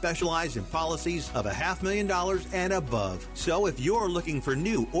Lifeline, we specialize in policies of $500,000 and above. So if you're looking for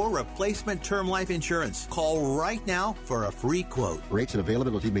new or replacement term life insurance, call right now for a free quote. Rates and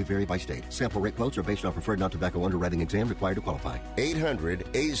availability may vary by state. Sample rate quotes are based on preferred non-tobacco underwriting exam required to qualify.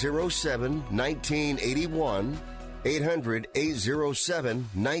 800-807-1981.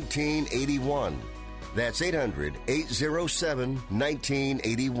 800-807-1981. That's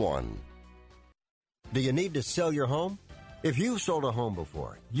 800-807-1981. Do you need to sell your home? If you've sold a home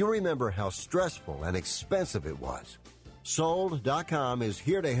before, you remember how stressful and expensive it was. Sold.com is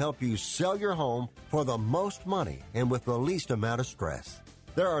here to help you sell your home for the most money and with the least amount of stress.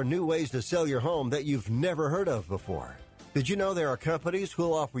 There are new ways to sell your home that you've never heard of before. Did you know there are companies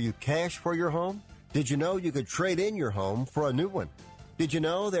who'll offer you cash for your home? Did you know you could trade in your home for a new one? Did you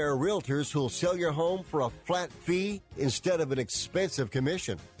know there are realtors who'll sell your home for a flat fee instead of an expensive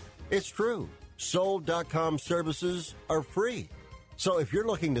commission? It's true. Sold.com services are free. So if you're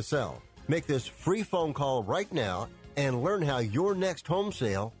looking to sell, make this free phone call right now and learn how your next home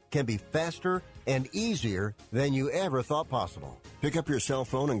sale can be faster and easier than you ever thought possible. Pick up your cell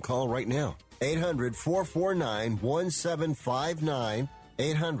phone and call right now. 800-449-1759.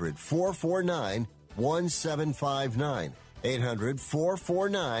 800-449-1759.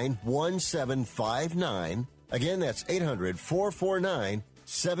 800-449-1759. Again, that's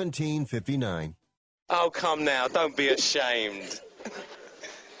 800-449-1759. Oh, come now, don't be ashamed.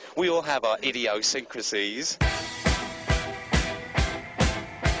 We all have our idiosyncrasies.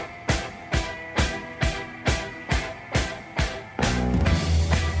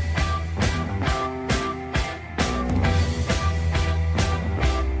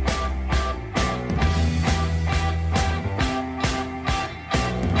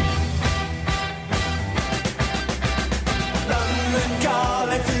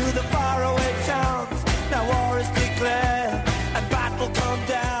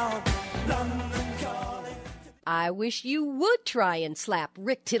 I wish you would try and slap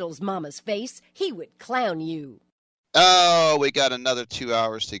Rick Tittle's mama's face. He would clown you. Oh, we got another 2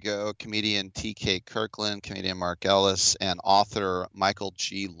 hours to go. Comedian T.K. Kirkland, comedian Mark Ellis, and author Michael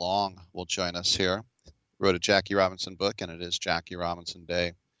G. Long will join us here. Wrote a Jackie Robinson book, and it is Jackie Robinson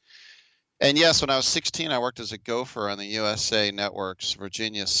Day. And yes, when I was 16, I worked as a gopher on the USA Network's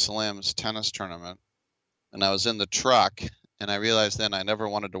Virginia Slims tennis tournament. And I was in the truck. And I realized then I never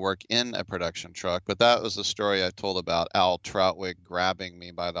wanted to work in a production truck, but that was the story I told about Al Troutwig grabbing me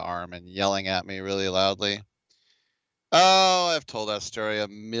by the arm and yelling at me really loudly. Oh, I've told that story a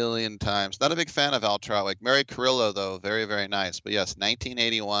million times. Not a big fan of Al Troutwig. Mary Carrillo, though, very, very nice. But yes,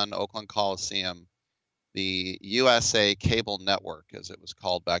 1981, Oakland Coliseum, the USA Cable Network, as it was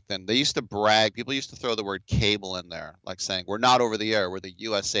called back then. They used to brag. People used to throw the word cable in there, like saying, we're not over the air. We're the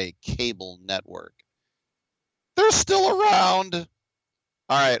USA Cable Network. They're still around. All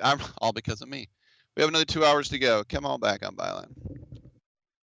right, I'm all because of me. We have another 2 hours to go. Come on back on Byline.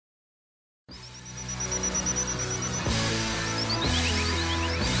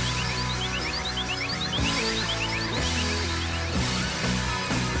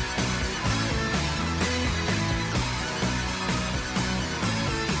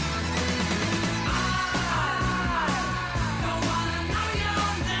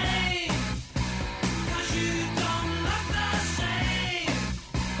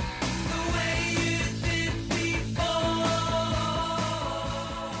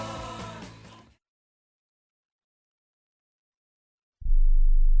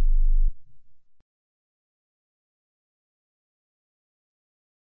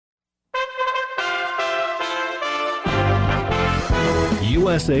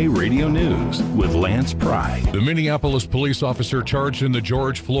 USA Radio News with Lance Pry. The Minneapolis police officer charged in the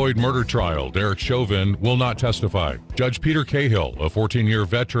George Floyd murder trial, Derek Chauvin, will not testify. Judge Peter Cahill, a 14-year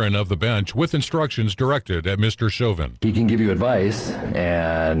veteran of the bench, with instructions directed at Mr. Chauvin. He can give you advice,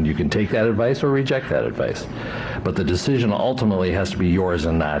 and you can take that advice or reject that advice. But the decision ultimately has to be yours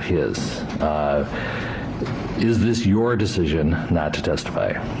and not his. Is this your decision not to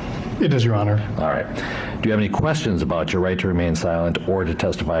testify? It is, Your Honor. All right. Do you have any questions about your right to remain silent or to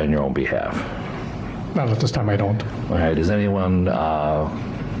testify on your own behalf? Not at this time, I don't. All right. Has anyone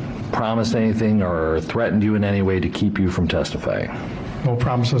promised anything or threatened you in any way to keep you from testifying? No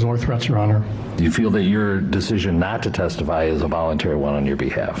promises or threats, Your Honor. Do you feel that your decision not to testify is a voluntary one on your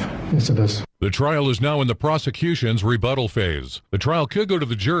behalf? Yes, it is. The trial is now in the prosecution's rebuttal phase. The trial could go to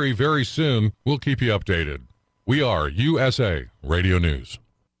the jury very soon. We'll keep you updated. We are USA Radio News.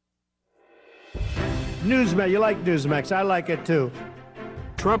 Newsmax, you like Newsmax. I like it too.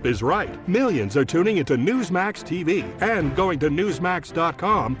 Trump is right. Millions are tuning into Newsmax TV and going to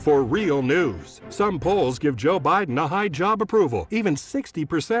Newsmax.com for real news. Some polls give Joe Biden a high job approval, even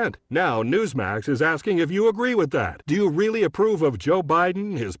 60%. Now Newsmax is asking if you agree with that. Do you really approve of Joe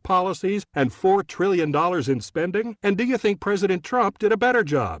Biden, his policies, and $4 trillion in spending? And do you think President Trump did a better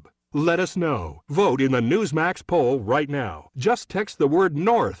job? Let us know. Vote in the Newsmax poll right now. Just text the word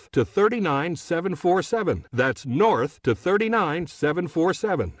NORTH to 39747. That's NORTH to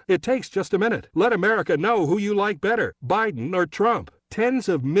 39747. It takes just a minute. Let America know who you like better, Biden or Trump. Tens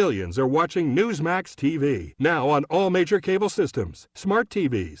of millions are watching Newsmax TV, now on all major cable systems, smart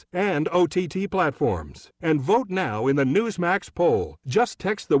TVs, and OTT platforms. And vote now in the Newsmax poll. Just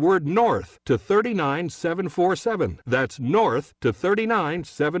text the word NORTH to 39747. That's NORTH to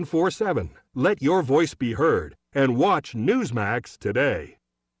 39747. Let your voice be heard, and watch Newsmax today.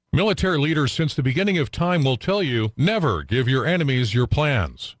 Military leaders since the beginning of time will tell you, never give your enemies your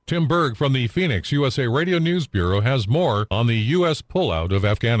plans. Tim Berg from the Phoenix USA Radio News Bureau has more on the U.S. pullout of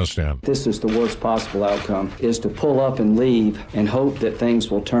Afghanistan. This is the worst possible outcome, is to pull up and leave and hope that things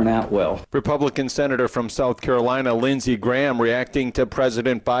will turn out well. Republican Senator from South Carolina, Lindsey Graham, reacting to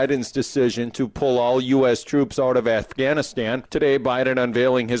President Biden's decision to pull all U.S. troops out of Afghanistan. Today, Biden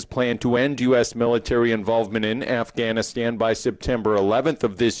unveiling his plan to end U.S. military involvement in Afghanistan by September 11th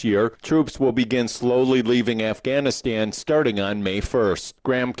of this year. Troops will begin slowly leaving Afghanistan starting on May 1st.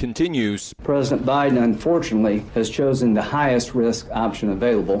 Graham continues. President Biden, unfortunately, has chosen the highest risk option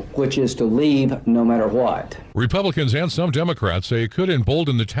available, which is to leave no matter what. Republicans and some Democrats say it could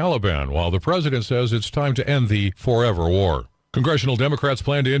embolden the Taliban, while the president says it's time to end the forever war. Congressional Democrats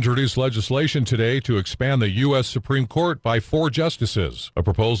plan to introduce legislation today to expand the U.S. Supreme Court by 4 justices, a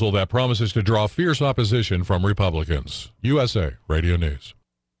proposal that promises to draw fierce opposition from Republicans. USA Radio News.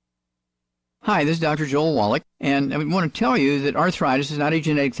 Hi, this is Dr. Joel Wallach, and I want to tell you that arthritis is not a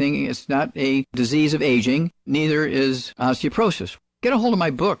genetic thing. It's not a disease of aging. Neither is osteoporosis. Get a hold of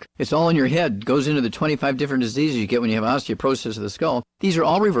my book. It's all in your head. It goes into the 25 different diseases you get when you have osteoporosis of the skull. These are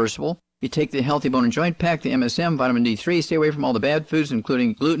all reversible. You take the Healthy Bone and Joint Pack, the MSM, vitamin D3, stay away from all the bad foods,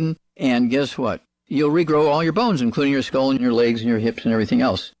 including gluten, and guess what? You'll regrow all your bones, including your skull and your legs and your hips and everything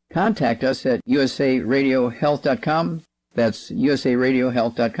else. Contact us at usaradiohealth.com. That's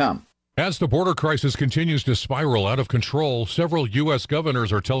usaradiohealth.com. As the border crisis continues to spiral out of control, several U.S.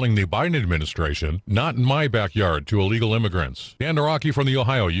 governors are telling the Biden administration, not in my backyard to illegal immigrants. Dan Naraki from the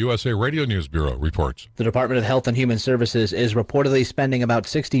Ohio USA Radio News Bureau reports. The Department of Health and Human Services is reportedly spending about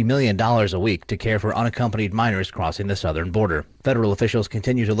 $60 million a week to care for unaccompanied minors crossing the southern border. Federal officials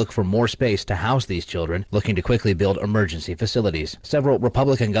continue to look for more space to house these children, looking to quickly build emergency facilities. Several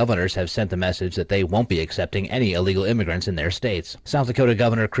Republican governors have sent the message that they won't be accepting any illegal immigrants in their states. South Dakota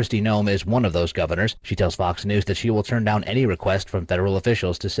Governor Kristi Noem is one of those governors. She tells Fox News that she will turn down any request from federal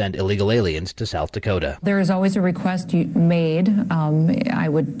officials to send illegal aliens to South Dakota. There is always a request made,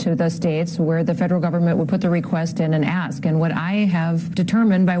 to the states where the federal government would put the request in and ask. And what I have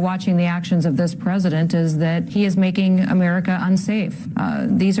determined by watching the actions of this president is that he is making America unsafe.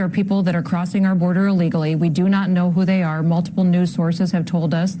 These are people that are crossing our border illegally. We do not know who they are. Multiple news sources have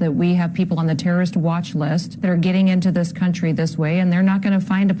told us that we have people on the terrorist watch list that are getting into this country this way, and they're not going to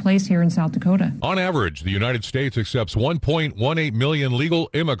find a place here in South Dakota. On average, the United States accepts 1.18 million legal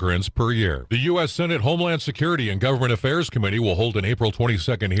immigrants per year. The U.S. Senate Homeland Security and Government Affairs Committee will hold an April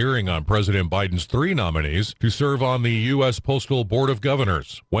 22nd hearing on President Biden's 3 nominees to serve on the U.S. Postal Board of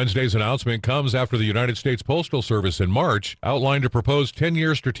Governors. Wednesday's announcement comes after the United States Postal Service in March outlined a proposed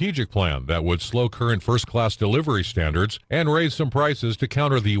 10-year strategic plan that would slow current first-class delivery standards and raise some prices to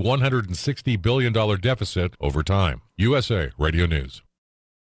counter the $160 billion deficit over time. USA Radio News.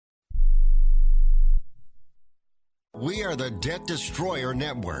 We are the Debt Destroyer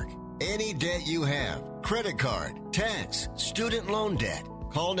Network. Any debt you have, credit card, tax, student loan debt,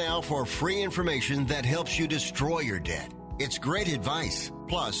 call now for free information that helps you destroy your debt. It's great advice.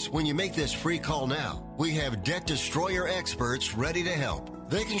 Plus, when you make this free call now, we have Debt Destroyer experts ready to help.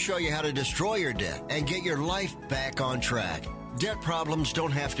 They can show you how to destroy your debt and get your life back on track. Debt problems don't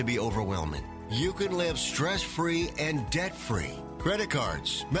have to be overwhelming. You can live stress-free and debt-free. Credit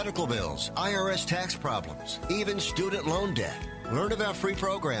cards, medical bills, IRS tax problems, even student loan debt. Learn about free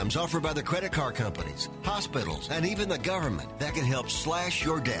programs offered by the credit card companies, hospitals, and even the government that can help slash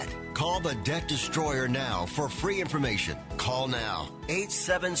your debt. Call the Debt Destroyer now for free information. Call now.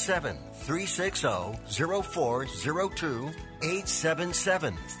 877-360-0402.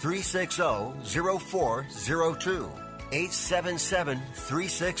 877-360-0402.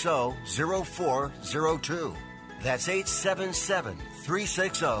 877-360-0402. That's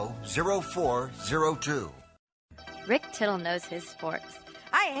 877-360-0402. Rick Tittle knows his sports.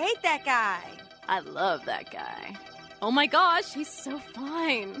 I hate that guy. I love that guy. Oh my gosh, he's so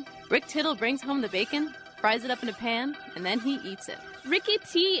fine. Rick Tittle brings home the bacon, fries it up in a pan, and then he eats it. Ricky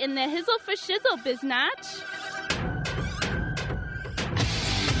T in the hizzle for shizzle, biznatch.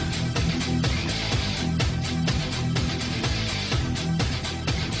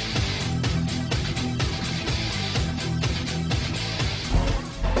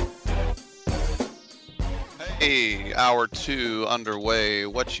 Hey, hour 2 underway.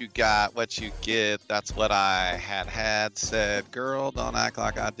 What you got, what you get. That's what I had said. Girl, don't act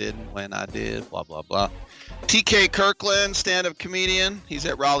like I didn't when I did. Blah, blah, blah. TK Kirkland, stand-up comedian. He's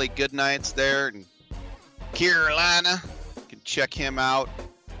at Raleigh Goodnights there in Carolina. You can check him out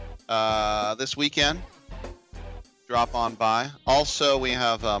this weekend. Drop on by. Also, we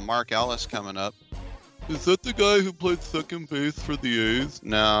have Mark Ellis coming up. Is that the guy who played second base for the A's?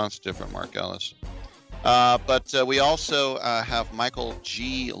 No, it's different Mark Ellis. But we also have Michael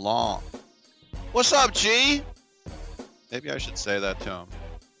G. Long. What's up, G? Maybe I should say that to him.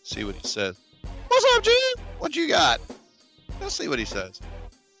 See what he says. What's up, G? What you got? Let's see what he says.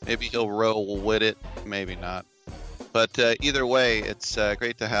 Maybe he'll roll with it. Maybe not. But either way, it's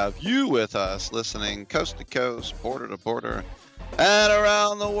great to have you with us, listening coast to coast, border to border, and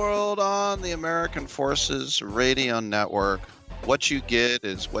around the world on the American Forces Radio Network. What you get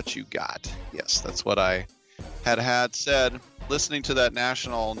is what you got. Yes, that's what I had said. Listening to that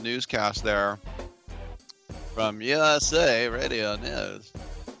national newscast there from USA Radio News.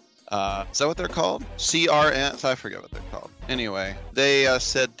 Is that what they're called? CRN? I forget what they're called. Anyway, they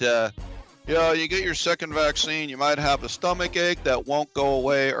said, you get your second vaccine, you might have a stomach ache that won't go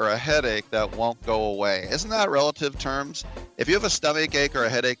away or a headache that won't go away. Isn't that relative terms? If you have a stomach ache or a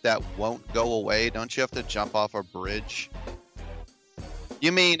headache that won't go away, don't you have to jump off a bridge?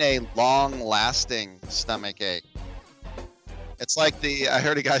 You mean a long-lasting stomach ache. It's like I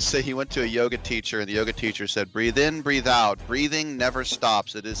heard a guy say he went to a yoga teacher, and the yoga teacher said, breathe in, breathe out. Breathing never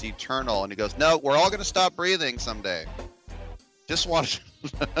stops. It is eternal. And he goes, no, we're all going to stop breathing someday. Just wanted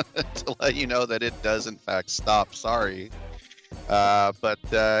to let you know that it does, in fact, stop. Sorry. But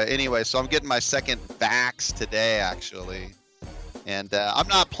anyway, so I'm getting my second vax today, actually. And I'm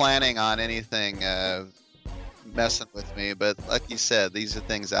not planning on anything messing with me, but like you said, these are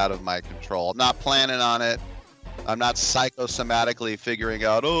things out of my control. I'm not planning on it. I'm not psychosomatically figuring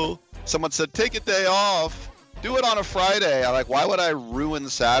out, someone said take a day off, do it on a Friday. I'm like, why would I ruin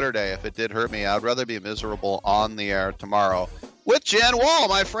Saturday if it did hurt me? I'd rather be miserable on the air tomorrow with Jan Wall,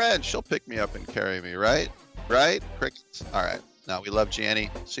 my friend. She'll pick me up and carry me, right Crickets. All right, now we love Janny.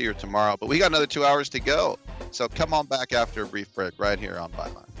 See her tomorrow, but we got another 2 hours to go, so come on back after a brief break right here on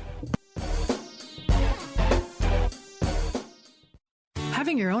Byline.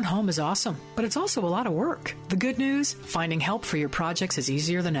 Having your own home is awesome, but it's also a lot of work. The good news? Finding help for your projects is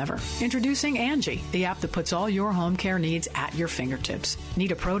easier than ever. Introducing Angie, the app that puts all your home care needs at your fingertips.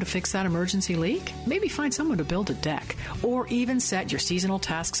 Need a pro to fix that emergency leak? Maybe find someone to build a deck, or even set your seasonal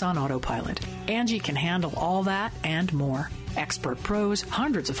tasks on autopilot. Angie can handle all that and more. Expert pros,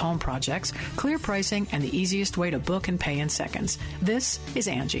 hundreds of home projects, clear pricing, and the easiest way to book and pay in seconds. This is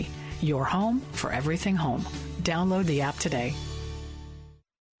Angie, your home for everything home. Download the app today.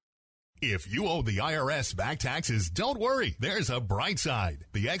 If you owe the IRS back taxes, don't worry. There's a bright side.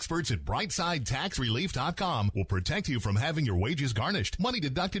 The experts at BrightSideTaxRelief.com will protect you from having your wages garnished, money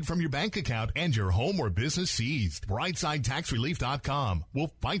deducted from your bank account, and your home or business seized. BrightSideTaxRelief.com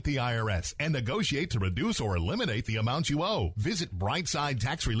will fight the IRS and negotiate to reduce or eliminate the amount you owe. Visit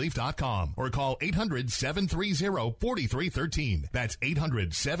BrightSideTaxRelief.com or call 800-730-4313. That's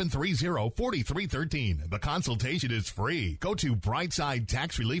 800-730-4313. The consultation is free. Go to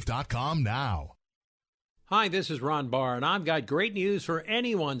BrightSideTaxRelief.com now. Hi, this is Ron Barr, and I've got great news for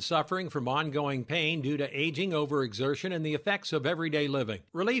anyone suffering from ongoing pain due to aging, overexertion, and the effects of everyday living.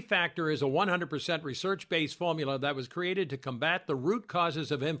 Relief Factor is a 100% research-based formula that was created to combat the root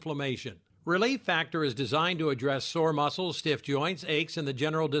causes of inflammation. Relief Factor is designed to address sore muscles, stiff joints, aches, and the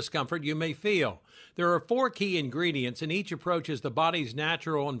general discomfort you may feel. There are 4 key ingredients, and each approaches the body's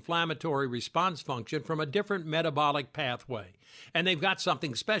natural inflammatory response function from a different metabolic pathway. And they've got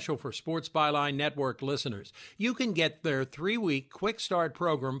something special for Sports Byline Network listeners. You can get their 3-week quick start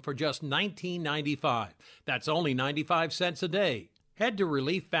program for just $19.95. That's only 95 cents a day. Head to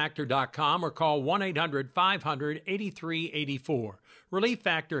ReliefFactor.com or call 1-800-500-8384. Relief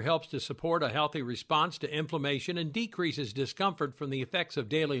Factor helps to support a healthy response to inflammation and decreases discomfort from the effects of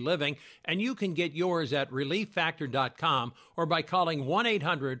daily living, and you can get yours at ReliefFactor.com or by calling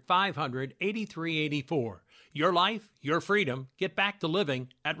 1-800-500-8384. Your life, your freedom. Get back to living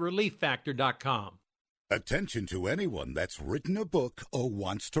at ReliefFactor.com. Attention to anyone that's written a book or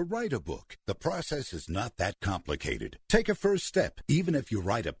wants to write a book. The process is not that complicated. Take a first step. Even if you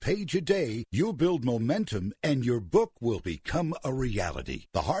write a page a day, you'll build momentum and your book will become a reality.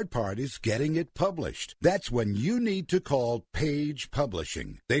 The hard part is getting it published. That's when you need to call Page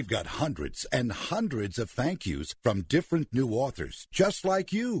Publishing. They've got hundreds and hundreds of thank yous from different new authors, just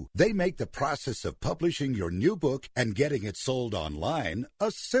like you. They make the process of publishing your new book and getting it sold online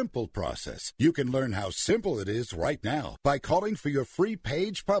a simple process. You can learn how simple it is right now by calling for your free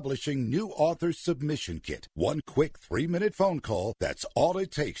Page Publishing New Author Submission Kit. One quick 3-minute phone call, that's all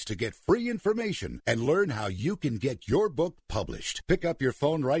it takes to get free information and learn how you can get your book published. Pick up your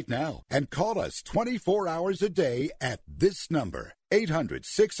phone right now and call us 24 hours a day at this number.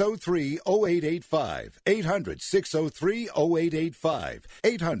 800-603-0885. 800-603-0885.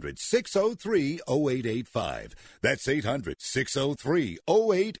 800-603-0885. That's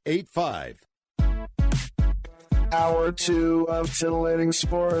 800-603-0885. Hour 2 of titillating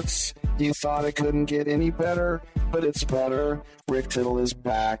sports. You thought it couldn't get any better, but it's better. Rick Tittle is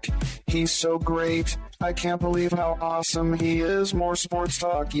back. He's so great. I can't believe how awesome he is. More sports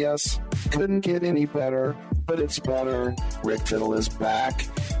talk, yes. Couldn't get any better, but it's better. Rick Tittle is back.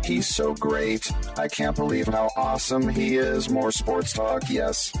 He's so great. I can't believe how awesome he is. More sports talk,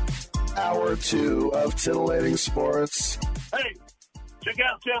 yes. Hour 2 of titillating sports. Hey, check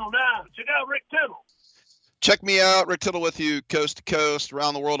out Channel 9. Check out Rick Tittle. Check me out, Rick Tittle with you, coast to coast,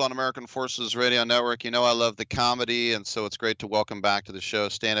 around the world on American Forces Radio Network. You know I love the comedy, and so it's great to welcome back to the show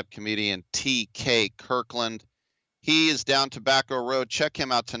stand-up comedian T.K. Kirkland. He is down Tobacco Road. Check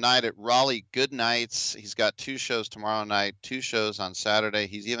him out tonight at Raleigh Goodnights. He's got 2 shows tomorrow night, 2 shows on Saturday.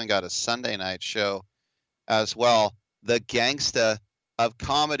 He's even got a Sunday night show as well. The gangsta of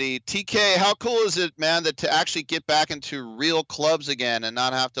comedy. TK, how cool is it, man, that to actually get back into real clubs again and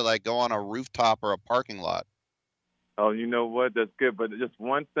not have to like go on a rooftop or a parking lot? Oh, you know what? That's good. But just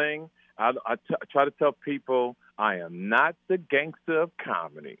one thing, I try to tell people I am not the gangster of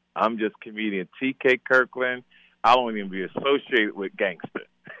comedy. I'm just comedian T.K. Kirkland. I don't even be associated with gangster.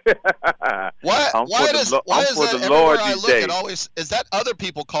 Why is that everywhere I look, it always is that other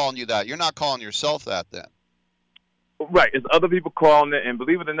people calling you that? You're not calling yourself that then. Right. It's other people calling it. And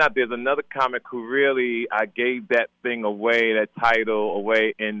believe it or not, there's another comic who really, I gave that thing away, that title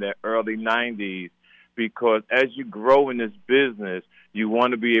away in the early 90s. Because as you grow in this business, you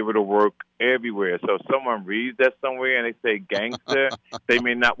want to be able to work everywhere. So if someone reads that somewhere and they say gangster, they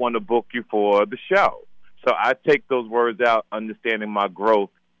may not want to book you for the show. So I take those words out, understanding my growth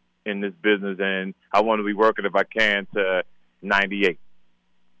in this business, and I want to be working, if I can, to 98.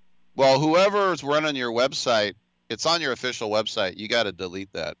 Well, whoever's running your website, it's on your official website. You got to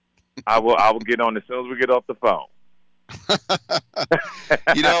delete that. I will get on as soon as we get off the phone.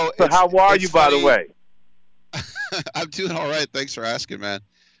 You know, so how are you, by the way? I'm doing all right. Thanks for asking, man.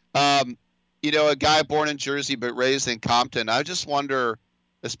 You know, a guy born in Jersey but raised in Compton. I just wonder,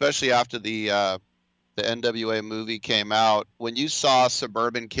 especially after the NWA movie came out, when you saw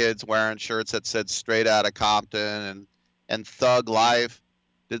suburban kids wearing shirts that said "Straight Outta Compton" and "Thug Life,"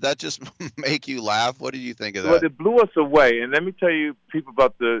 did that just make you laugh? What did you think of that? Well, it blew us away. And let me tell you, people,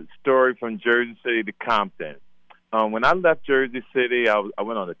 about the story from Jersey City to Compton. When I left Jersey City, I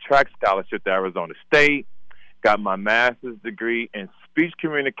went on a track scholarship to Arizona State. Got my master's degree in speech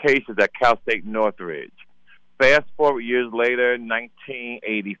communications at Cal State Northridge. Fast forward years later,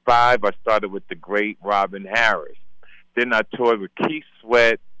 1985, I started with the great Robin Harris. Then I toured with Keith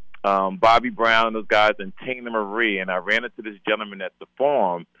Sweat, Bobby Brown, those guys, and Tina Marie. And I ran into this gentleman at the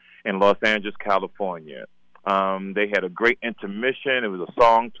Forum in Los Angeles, California. They had a great intermission. It was a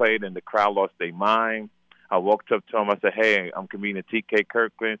song played, and the crowd lost their mind. I walked up to him. I said, "Hey, I'm comedian T.K.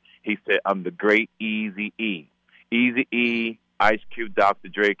 Kirkland." He said, "I'm the great Eazy-E." Eazy-E, Ice Cube, Dr.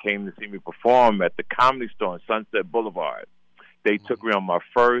 Dre came to see me perform at the Comedy Store on Sunset Boulevard. They took me on my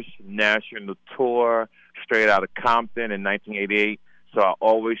first national tour straight out of Compton in 1988. So I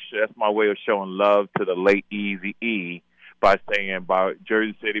always, that's my way of showing love to the late Eazy-E by saying by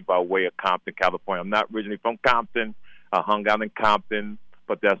Jersey City by way of Compton, California. I'm not originally from Compton. I hung out in Compton,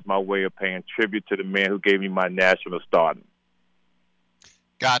 but that's my way of paying tribute to the man who gave me my national stardom.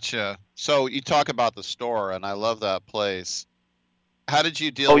 Gotcha. So you talk about the store, and I love that place. How did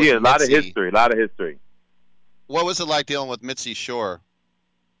you deal with Mitzi? a lot of history. What was it like dealing with Mitzi Shore?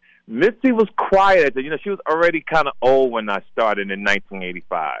 Mitzi was quiet. You know, she was already kind of old when I started in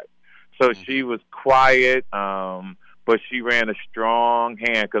 1985. So she was quiet, but she ran a strong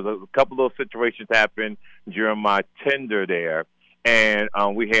hand because a couple of situations happened during my tenure there, and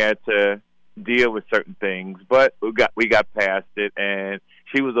we had to deal with certain things, but we got past it, and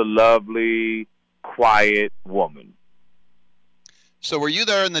she was a lovely, quiet woman. So were you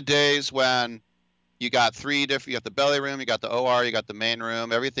there in the days when you got three different, you got the belly room, you got the OR, you got the main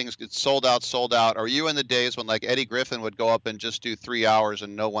room, everything's sold out? Or are you in the days when like Eddie Griffin would go up and just do 3 hours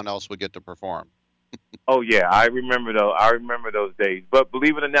and no one else would get to perform? Oh yeah, I remember those days. But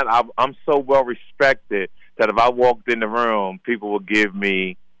believe it or not, I'm so well respected that if I walked in the room, people would give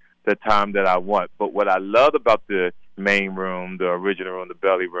me the time that I want. But what I loved about the main room, the original room, the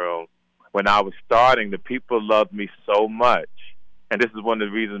belly room, when I was starting, the people loved me so much. And this is one of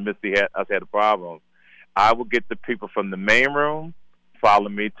the reasons Misty had a problem. I would get the people from the main room follow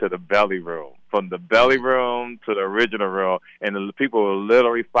me to the belly room, from the belly room to the original room, and the people will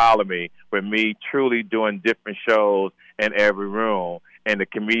literally follow me with me truly doing different shows in every room. And the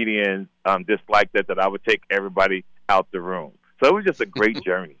comedians disliked that I would take everybody out the room. So it was just a great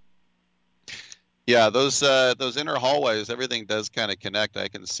journey. Yeah, those inner hallways, everything does kind of connect. I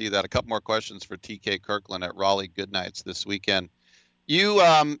can see that. A couple more questions for T.K. Kirkland at Raleigh Goodnights this weekend. You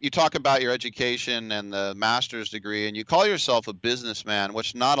talk about your education and the master's degree, and you call yourself a businessman,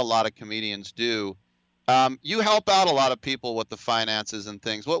 which not a lot of comedians do. You help out a lot of people with the finances and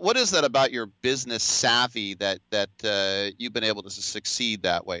things. What is that about your business savvy that you've been able to succeed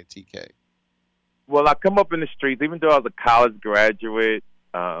that way, TK? Well, I come up in the streets. Even though I was a college graduate,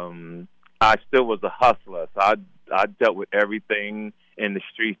 I still was a hustler. So I dealt with everything in the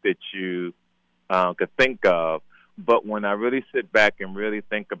streets that you could think of. But when I really sit back and really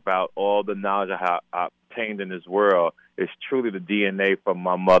think about all the knowledge I obtained in this world, it's truly the DNA from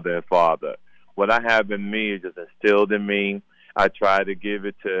my mother and father. What I have in me is just instilled in me. I try to give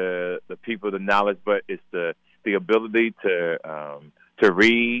it to the people, the knowledge, but it's the ability to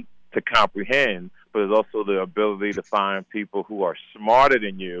read, to comprehend, but it's also the ability to find people who are smarter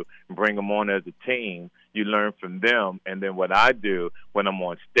than you and bring them on as a team. You learn from them. And then what I do when I'm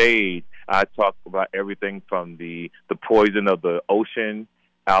on stage, I talk about everything from the poison of the ocean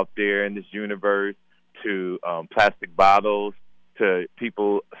out there in this universe to plastic bottles, to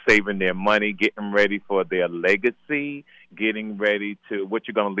people saving their money, getting ready for their legacy, getting ready to what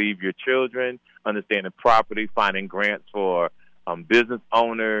you're going to leave your children, understanding property, finding grants for business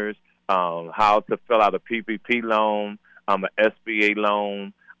owners, how to fill out a PPP loan, an SBA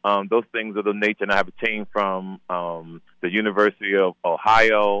loan. Those things of the nature. And I have a team from the University of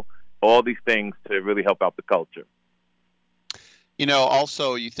Ohio, all these things to really help out the culture. You know,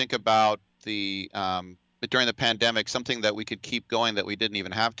 also you think about during the pandemic, something that we could keep going that we didn't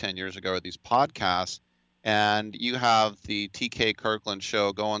even have 10 years ago are these podcasts. And you have the TK Kirkland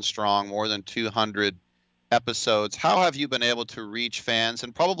Show going strong, more than 200 episodes. How have you been able to reach fans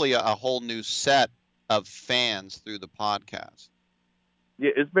and probably a whole new set of fans through the podcast?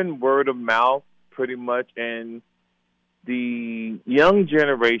 Yeah, it's been word of mouth pretty much. And the young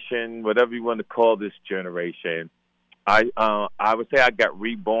generation, whatever you want to call this generation, I would say I got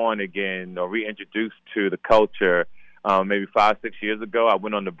reborn again or reintroduced to the culture maybe 5-6 years ago. I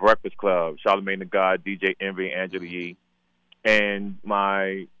went on the Breakfast Club, Charlamagne the God, DJ Envy, Angela Yee, and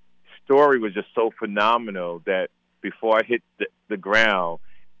my story was just so phenomenal that before I hit the ground,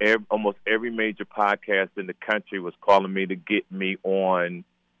 almost every major podcast in the country was calling me to get me on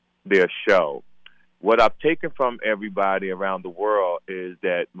their show. What I've taken from everybody around the world is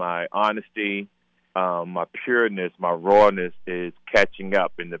that my honesty, my pureness, my rawness is catching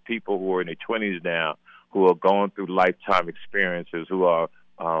up. And the people who are in their 20s now, who are going through lifetime experiences, who are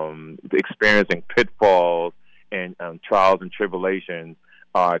experiencing pitfalls and trials and tribulations,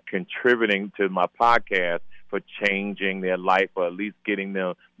 are contributing to my podcast for changing their life, or at least getting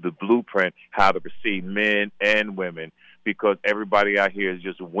them the blueprint how to proceed, men and women, because everybody out here is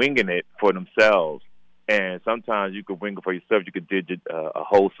just winging it for themselves. And sometimes you could wing it for yourself. You could dig a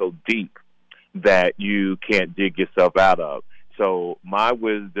hole so deep that you can't dig yourself out of. So my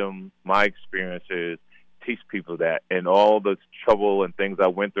wisdom, my experiences teach people that. And all the trouble and things I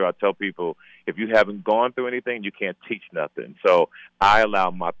went through, I tell people, if you haven't gone through anything, you can't teach nothing. So I allow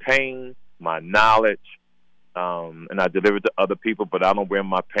my pain, my knowledge, and I deliver it to other people, but I don't wear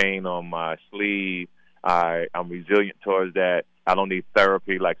my pain on my sleeve. I'm resilient towards that. I don't need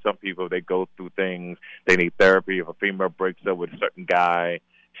therapy. Like some people, they go through things. They need therapy. If a female breaks up with a certain guy,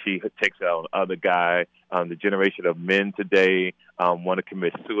 she takes it out on other guy. The generation of men today want to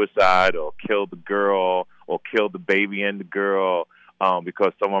commit suicide or kill the girl or kill the baby and the girl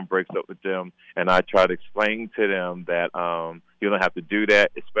because someone breaks up with them. And I try to explain to them that you don't have to do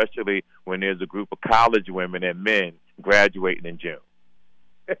that, especially when there's a group of college women and men graduating in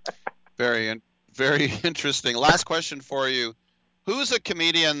June. Very interesting. Last question for you. Who's a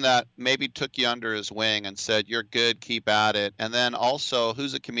comedian that maybe took you under his wing and said, you're good, keep at it? And then also,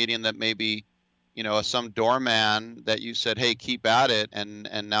 who's a comedian that maybe, some doorman that you said, hey, keep at it,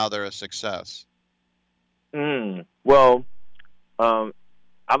 and now they're a success? Well, I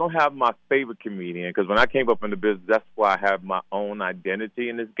don't have my favorite comedian because when I came up in the business, that's why I have my own identity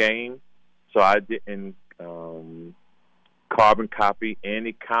in this game. So I didn't carbon copy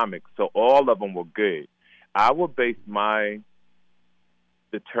any comics. So all of them were good. I would base my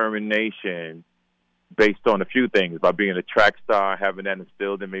determination based on a few things, by being a track star, having that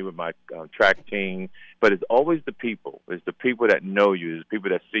instilled in me with my track team. But it's always the people. It's the people that know you. It's the people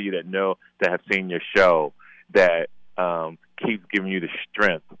that see you, that know, that have seen your show, that keeps giving you the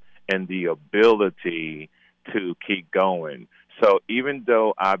strength and the ability to keep going. So even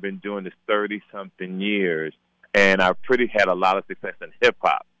though I've been doing this 30-something years, and I've pretty had a lot of success in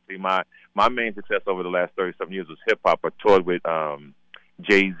hip-hop. See, my main success over the last 30-something years was hip-hop. I toured with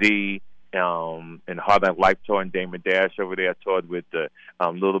Jay-Z and Hard Knock Life tour and Damon Dash over there. I toured with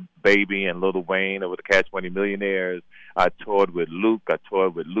Lil Baby and Lil Wayne over the Cash Money Millionaires. I toured with Luke. I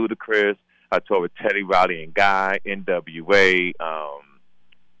toured with Ludacris. I toured with Teddy Riley and Guy, NWA,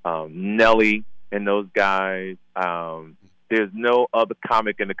 Nelly and those guys. There's no other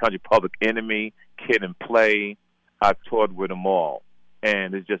comic in the country. Public Enemy, Kid and Play. I've toured with them all.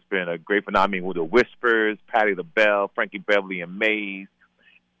 And it's just been a great phenomenon. I mean, with the Whispers, Patti LaBelle, Frankie Beverly and Maze.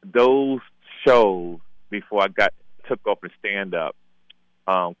 Those shows, before I took off in stand-up,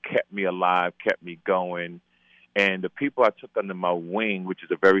 kept me alive, kept me going. And the people I took under my wing, which is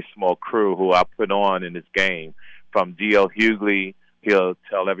a very small crew who I put on in this game, from D.L. Hughley, he'll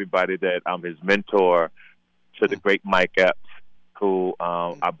tell everybody that I'm his mentor, to the great Mike Epps, who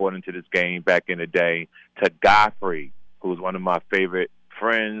I brought into this game back in the day, to Godfrey, who's one of my favorite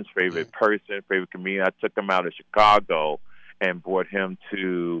friends, favorite person, favorite comedian. I took him out of Chicago and brought him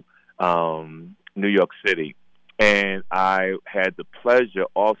to New York City. And I had the pleasure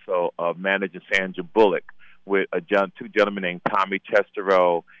also of managing Sandra Bullock with two gentlemen named Tommy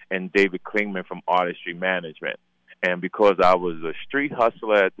Chesterow and David Klingman from Artistry Management. And because I was a street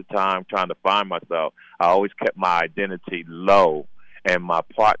hustler at the time trying to find myself, I always kept my identity low. And my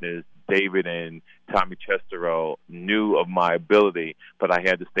partners, David and Tommy Chesterow, knew of my ability, but I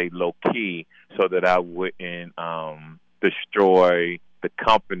had to stay low-key so that I wouldn't destroy the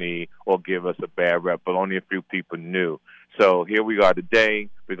company or give us a bad rep, but only a few people knew. So here we are today.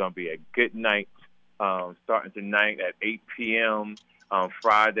 We're going to be at Good Night, starting tonight at 8 p.m.,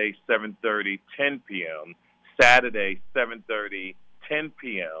 Friday, 7:30, 10 p.m., Saturday, 7:30, 10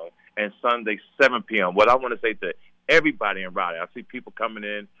 p.m., and Sunday, 7 p.m. What I want to say to everybody in Raleigh, I see people coming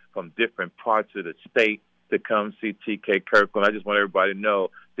in from different parts of the state to come see T.K. Kirkland. I just want everybody to know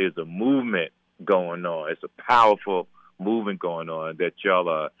there's a movement going on. It's a powerful movement going on that y'all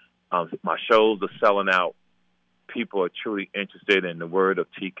are. My shows are selling out. People are truly interested in the word of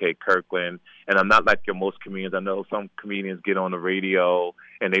T.K. Kirkland. And I'm not like your most comedians. I know some comedians get on the radio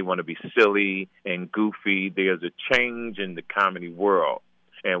and they want to be silly and goofy. There's a change in the comedy world,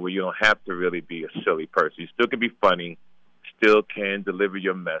 and where you don't have to really be a silly person. You still can be funny, still can deliver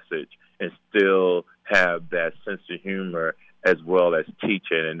your message, and still have that sense of humor as well as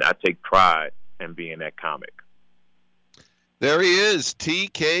teaching. And I take pride in being that comic. There he is,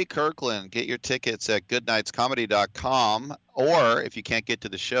 T.K. Kirkland. Get your tickets at goodnightscomedy.com, or if you can't get to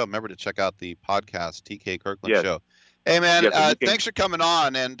the show, remember to check out the podcast, T.K. Kirkland Show. Hey, man, thanks for coming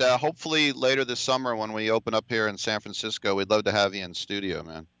on, and hopefully later this summer when we open up here in San Francisco, we'd love to have you in studio,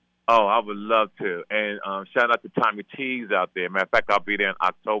 man. Oh, I would love to. And shout out to Tommy T's out there. Matter of fact, I'll be there in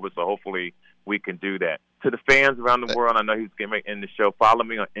October, so hopefully we can do that. To the fans around the world, I know he's going to end the show. Follow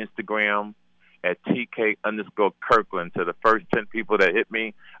me on Instagram. at TK_Kirkland. To the first 10 people that hit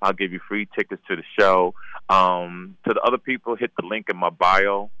me, I'll give you free tickets to the show. To the other people, hit the link in my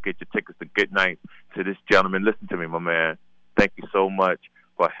bio. Get your tickets to Good Night. To this gentleman, listen to me, my man. Thank you so much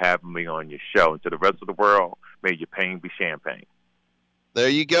for having me on your show. And to the rest of the world, may your pain be champagne. There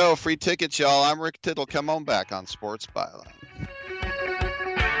you go. Free tickets, y'all. I'm Rick Tittle. Come on back on Sports Byline.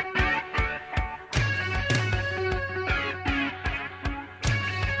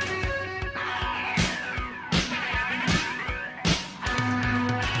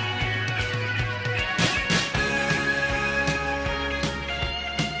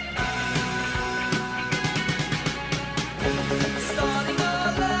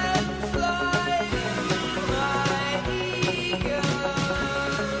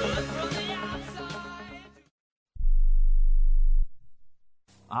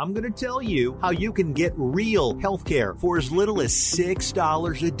 I'm going to tell you how you can get real health care for as little as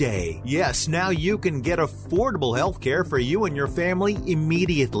 $6 a day. Yes, now you can get affordable health care for you and your family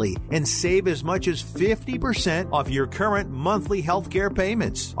immediately and save as much as 50% off your current monthly health care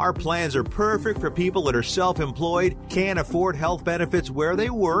payments. Our plans are perfect for people that are self-employed, can't afford health benefits where they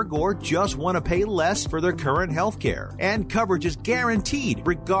work, or just want to pay less for their current health care. And coverage is guaranteed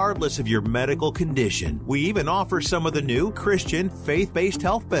regardless of your medical condition. We even offer some of the new Christian faith-based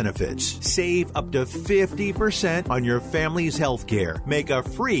health benefits. Save up to 50% on your family's health care. Make a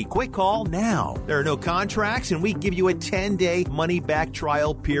free quick call now. There are no contracts, and we give you a 10-day money-back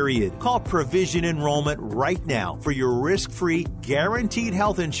trial period. Call Provision Enrollment right now for your risk-free, guaranteed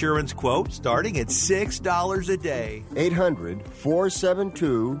health insurance quote starting at $6 a day.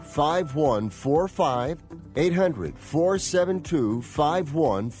 800-472-5145.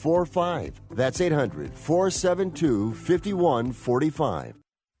 800-472-5145. That's 800-472-5145.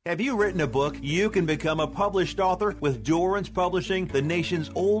 Have you written a book? You can become a published author with Dorrance Publishing, the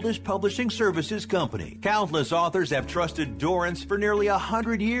nation's oldest publishing services company. Countless authors have trusted Dorrance for nearly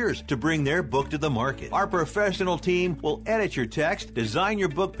 100 years to bring their book to the market. Our professional team will edit your text, design your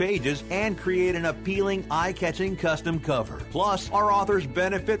book pages, and create an appealing, eye-catching custom cover. Plus, our authors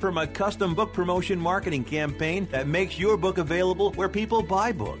benefit from a custom book promotion marketing campaign that makes your book available where people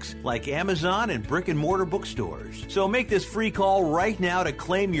buy books, like Amazon and brick-and-mortar bookstores. So make this free call right now to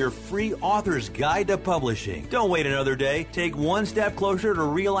claim your free author's guide to publishing. Don't wait another day. Take one step closer to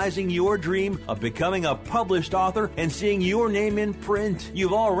realizing your dream of becoming a published author and seeing your name in print.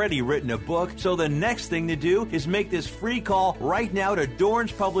 You've already written a book, so the next thing to do is make this free call right now to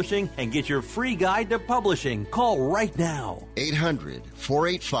Dorrance Publishing and get your free guide to publishing. Call right now.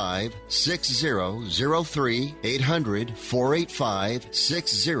 800-485-6003.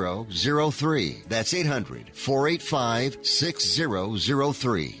 800-485-6003. That's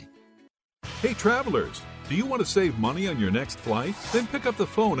 800-485-6003. Hey travelers, do you want to save money on your next flight? Then pick up the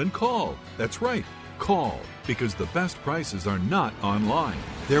phone and call. That's right, call, because the best prices are not online.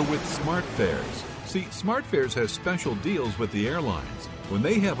 They're with SmartFares. See, SmartFares has special deals with the airlines. When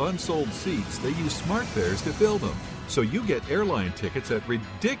they have unsold seats, they use SmartFares to fill them. So you get airline tickets at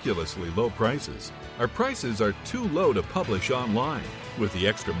ridiculously low prices. Our prices are too low to publish online. With the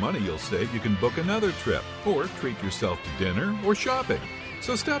extra money you'll save, you can book another trip or treat yourself to dinner or shopping.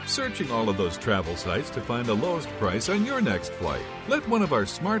 So stop searching all of those travel sites to find the lowest price on your next flight. Let one of our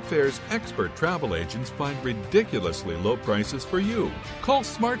SmartFares expert travel agents find ridiculously low prices for you. Call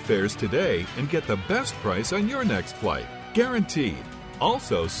SmartFares today and get the best price on your next flight. Guaranteed.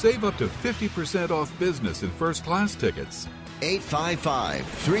 Also, save up to 50% off business and first class tickets.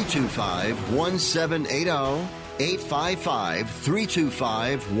 855-325-1780.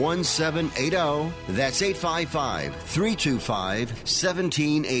 855-325-1780. That's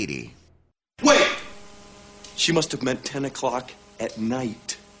 855-325-1780. Wait! She must have meant 10 o'clock at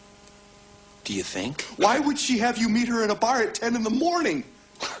night. Do you think? Why would she have you meet her in a bar at 10 in the morning?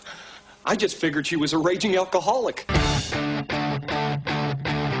 I just figured she was a raging alcoholic.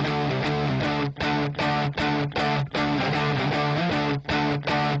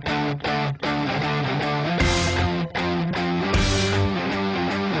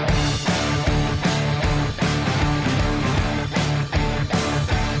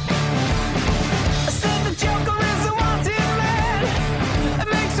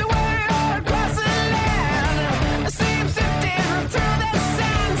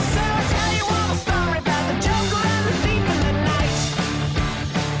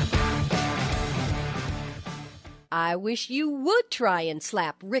 I wish you would try and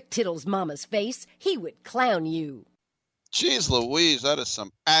slap Rick Tittle's mama's face. He would clown you. Jeez Louise, that is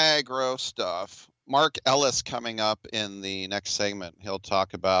some aggro stuff. Mark Ellis coming up in the next segment. He'll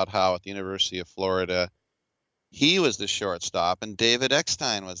talk about how at the University of Florida, he was the shortstop and David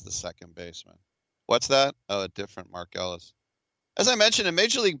Eckstein was the second baseman. What's that? Oh, a different Mark Ellis. As I mentioned, in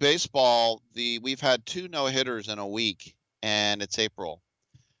Major League Baseball, we've had 2 no-hitters in a week, and it's April.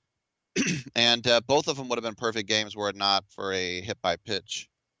 And both of them would have been perfect games were it not for a hit-by-pitch.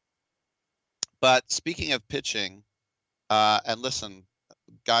 But speaking of pitching, and listen,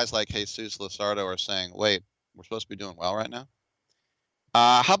 guys like Jesus Luzardo are saying, wait, we're supposed to be doing well right now?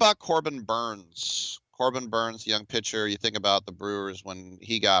 How about Corbin Burns? Corbin Burns, young pitcher. You think about the Brewers when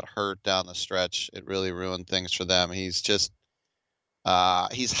he got hurt down the stretch. It really ruined things for them. He's just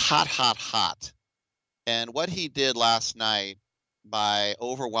he's hot. And what he did last night by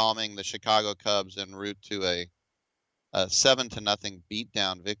overwhelming the Chicago Cubs en route to a 7-0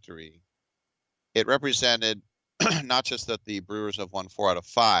 beatdown victory, it represented not just that the Brewers have won 4 out of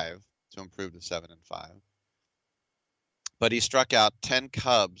 5 to improve to 7-5, but he struck out 10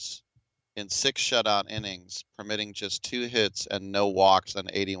 Cubs in 6 shutout innings, permitting just 2 hits and no walks on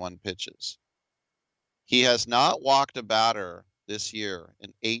 81 pitches. He has not walked a batter this year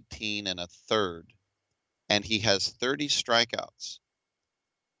in 18 1/3, and he has 30 strikeouts.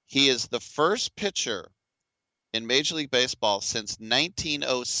 He is the first pitcher in Major League Baseball since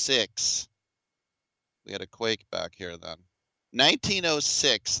 1906. We had a quake back here then.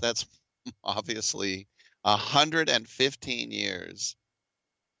 1906, that's obviously 115 years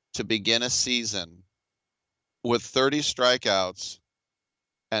to begin a season with 30 strikeouts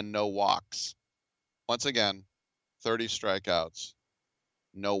and no walks. Once again, 30 strikeouts,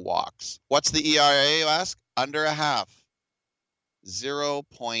 no walks. What's the ERA, you ask? Under a half.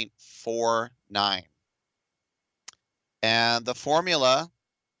 0.49. And the formula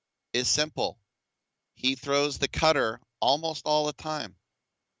is simple. He throws the cutter almost all the time.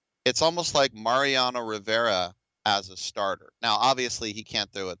 It's almost like Mariano Rivera as a starter. Now, obviously, he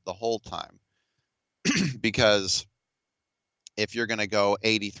can't throw it the whole time because if you're going to go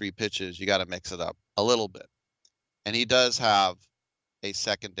 83 pitches, you got to mix it up a little bit. And he does have a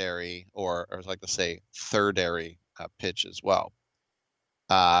secondary or I like to say thirdary pitch as well.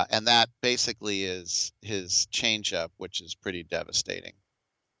 And that basically is his changeup, which is pretty devastating.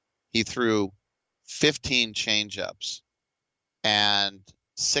 He threw 15 changeups, and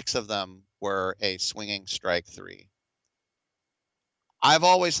 6 of them were a swinging strike 3. I've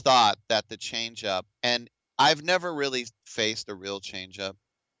always thought that the changeup, and I've never really faced a real changeup,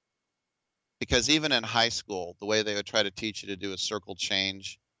 because even in high school, the way they would try to teach you to do a circle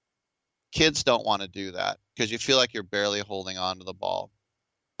change, kids don't want to do that because you feel like you're barely holding on to the ball.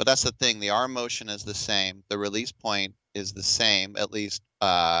 But that's the thing. The arm motion is the same. The release point is the same, at least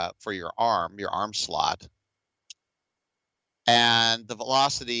for your arm slot. And the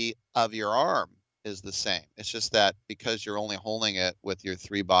velocity of your arm is the same. It's just that because you're only holding it with your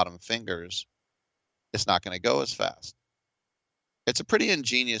 3 bottom fingers, it's not going to go as fast. It's a pretty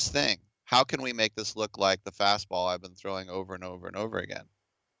ingenious thing. How can we make this look like the fastball I've been throwing over and over and over again?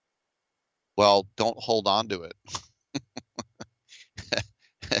 Well, don't hold on to it.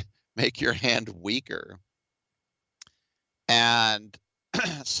 Make your hand weaker. And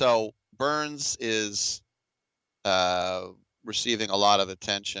so Burns is receiving a lot of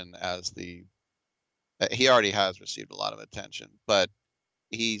attention as he already has received a lot of attention, but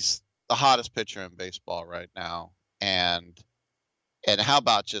he's the hottest pitcher in baseball right now. And how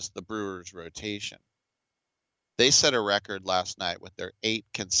about just the Brewers rotation? They set a record last night with their 8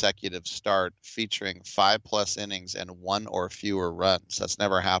 consecutive start featuring 5+ innings and 1 or fewer runs. That's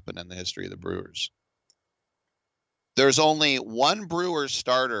never happened in the history of the Brewers. There's only one Brewers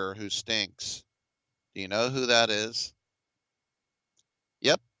starter who stinks. Do you know who that is?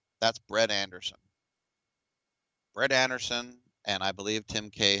 Yep, that's Brett Anderson. Brett Anderson and I believe Tim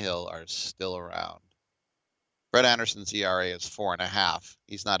Cahill are still around. Brett Anderson's ERA is 4.5.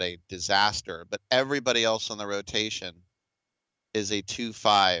 He's not a disaster, but everybody else on the rotation is a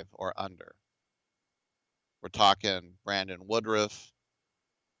 2.5 or under. We're talking Brandon Woodruff.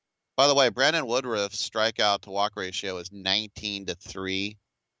 By the way, Brandon Woodruff's strikeout to walk ratio is 19-3.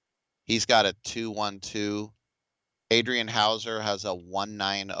 He's got a 2.12. Adrian Hauser has a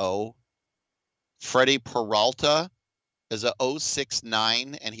 1.90. Freddie Peralta is a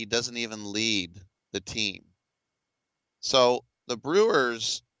 0.69, and he doesn't even lead the team. So the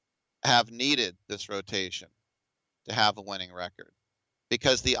Brewers have needed this rotation to have a winning record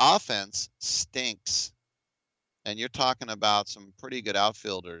because the offense stinks. And you're talking about some pretty good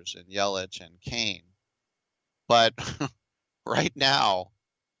outfielders in Yelich and Kane. But right now,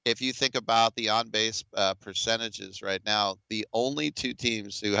 if you think about the on-base percentages right now, the only 2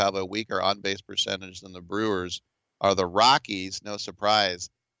 teams who have a weaker on-base percentage than the Brewers are the Rockies, no surprise,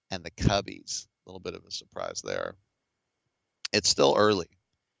 and the Cubbies. A little bit of a surprise there. It's still early.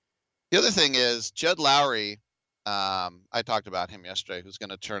 The other thing is Judd Lowry. I talked about him yesterday, who's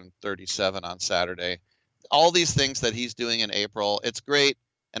going to turn 37 on Saturday. All these things that he's doing in April, it's great.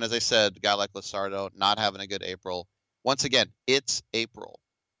 And as I said, a guy like Luzardo not having a good April. Once again, it's April.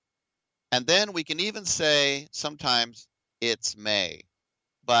 And then we can even say sometimes it's May.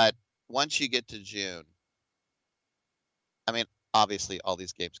 But once you get to June, I mean, obviously all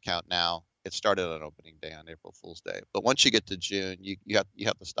these games count now. It started on opening day on April Fool's Day. But once you get to June, you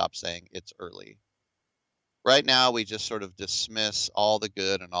have to stop saying it's early. Right now, we just sort of dismiss all the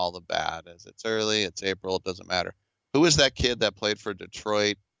good and all the bad as it's early, it's April, it doesn't matter. Who was that kid that played for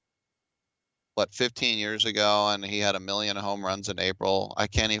Detroit, 15 years ago, and he had 1 million home runs in April? I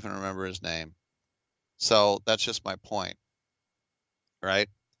can't even remember his name. So that's just my point, right?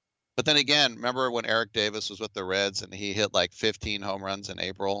 But then again, remember when Eric Davis was with the Reds and he hit like 15 home runs in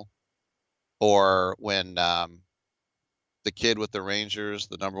April? Or when the kid with the Rangers,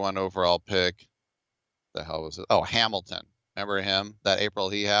 the #1 overall pick, the hell was it? Oh, Hamilton. Remember him? That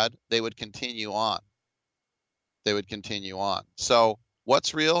April he had? They would continue on. So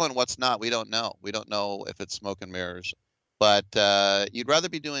what's real and what's not, we don't know. We don't know if it's smoke and mirrors. But you'd rather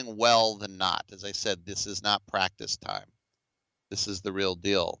be doing well than not. As I said, this is not practice time. This is the real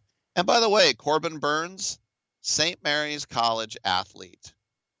deal. And by the way, Corbin Burns, St. Mary's College athlete.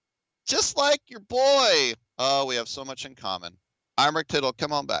 Just like your boy. Oh, we have so much in common. I'm Rick Tittle.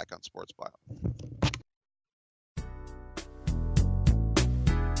 Come on back on Sports Byline.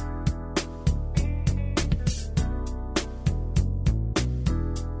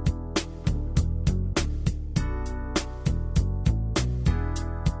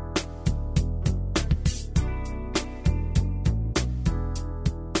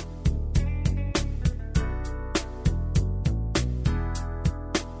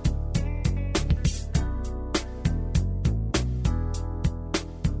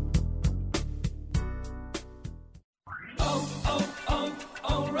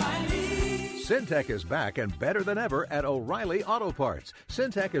 Syntec is back and better than ever at O'Reilly Auto Parts.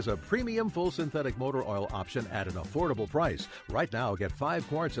 Syntec is a premium full synthetic motor oil option at an affordable price. Right now, get 5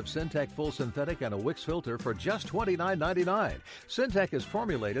 quarts of Syntec full synthetic and a Wix filter for just $29.99. Syntec is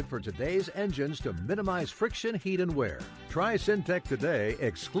formulated for today's engines to minimize friction, heat, and wear. Try Syntec today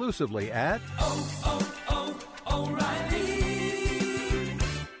exclusively at O'Reilly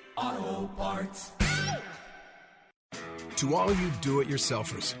Auto Parts. To all you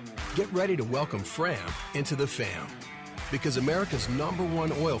do-it-yourselfers, get ready to welcome Fram into the fam. Because America's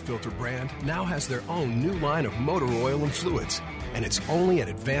 #1 oil filter brand now has their own new line of motor oil and fluids. And it's only at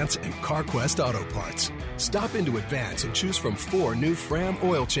Advance and CarQuest Auto Parts. Stop into Advance and choose from 4 new Fram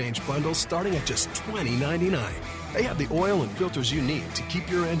oil change bundles starting at just $20.99. They have the oil and filters you need to keep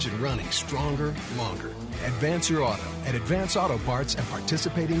your engine running stronger, longer. Advance your auto at Advance Auto Parts and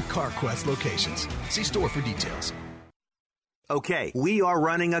participating CarQuest locations. See store for details. Okay, we are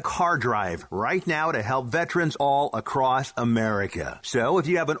running a car drive right now to help veterans all across America. So if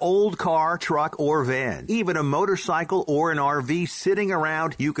you have an old car, truck, or van, even a motorcycle or an RV sitting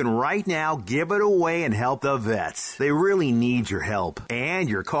around, you can right now give it away and help the vets. They really need your help. And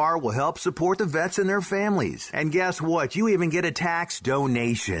your car will help support the vets and their families. And guess what? You even get a tax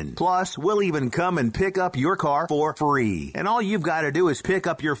donation. Plus, we'll even come and pick up your car for free. And all you've got to do is pick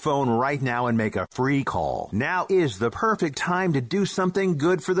up your phone right now and make a free call. Now is the perfect time to do something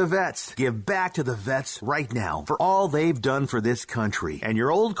good for the vets. Give back to the vets right now for all they've done for this country. And your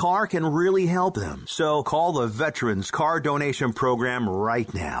old car can really help them. So call the Veterans Car Donation Program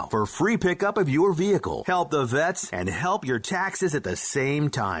right now for free pickup of your vehicle. Help the vets and help your taxes at the same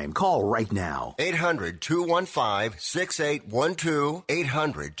time. Call right now. 800-215-6812.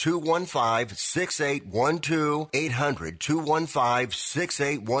 800-215-6812.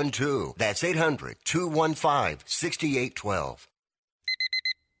 800-215-6812. That's 800-215-6812.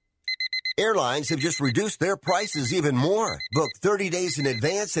 Airlines have just reduced their prices even more. Book 30 days in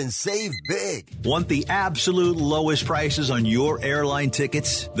advance and save big. Want the absolute lowest prices on your airline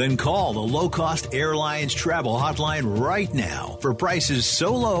tickets? Then call the Low Cost Airlines Travel Hotline right now for prices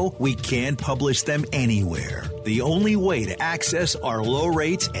so low we can't publish them anywhere. The only way to access our low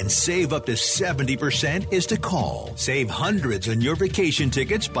rates and save up to 70% is to call. Save hundreds on your vacation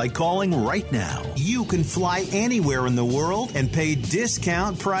tickets by calling right now. You can fly anywhere in the world and pay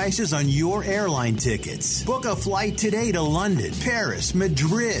discount prices on your your airline tickets. Book a flight today to London, Paris,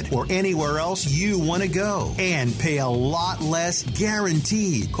 Madrid, or anywhere else you want to go. And pay a lot less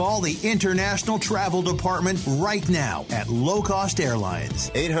guaranteed. Call the International Travel Department right now at Low Cost Airlines.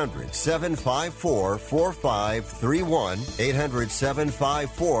 800-754-4531.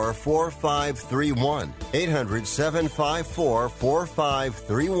 800-754-4531.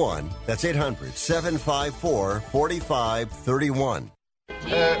 800-754-4531. That's 800-754-4531.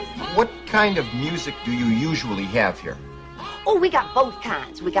 What kind of music do you usually have here? Oh, we got both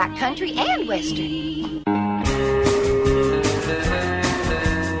kinds. We got country and western.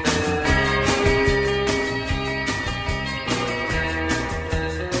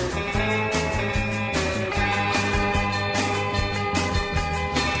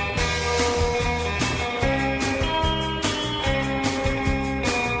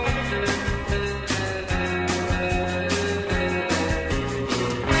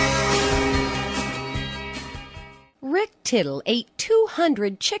 Rick Tittle ate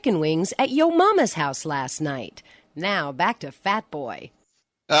 200 chicken wings at Yo Mama's house last night. Now back to Fat Boy.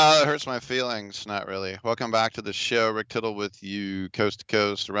 That hurts my feelings. Not really. Welcome back to the show. Rick Tittle with you coast to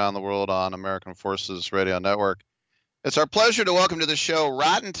coast around the world on American Forces Radio Network. It's our pleasure to welcome to the show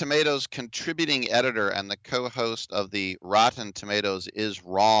Rotten Tomatoes contributing editor and the co-host of the Rotten Tomatoes Is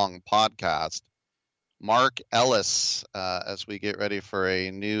Wrong podcast, Mark Ellis, as we get ready for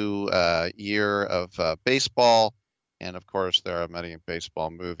a new year of baseball. And, of course, there are many baseball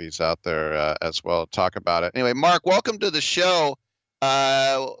movies out there as well to talk about it. Anyway, Mark, welcome to the show.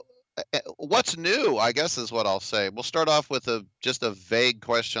 What's new, I guess is what I'll say. We'll start off with just a vague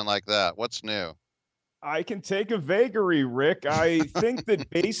question like that. What's new? I can take a vagary, Rick. I think that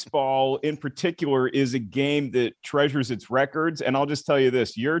baseball in particular is a game that treasures its records. And I'll just tell you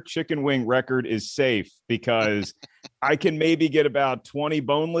this, your chicken wing record is safe because I can maybe get about 20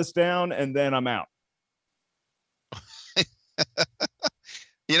 boneless down and then I'm out.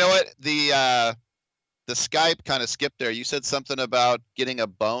 You know what? The Skype kind of skipped there. You said something about getting a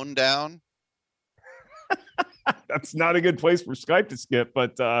bone down. That's not a good place for Skype to skip,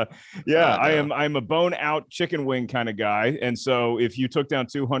 but yeah, I'm a bone out chicken wing kind of guy. And so if you took down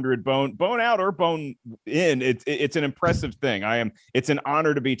 200 bone out or bone in, it's an impressive thing. It's an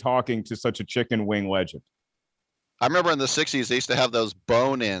honor to be talking to such a chicken wing legend. I remember in the 60s, they used to have those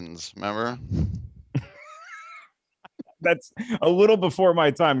bone ins. Remember? That's a little before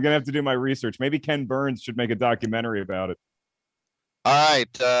my time. I'm going to have to do my research. Maybe Ken Burns should make a documentary about it. All right.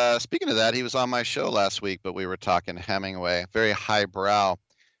 Speaking of that, he was on my show last week, but we were talking Hemingway, very highbrow.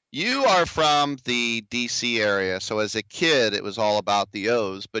 You are from the D.C. area, so as a kid, it was all about the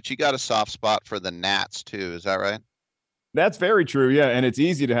O's, but you got a soft spot for the Nats, too. Is that right? That's very true, yeah, and it's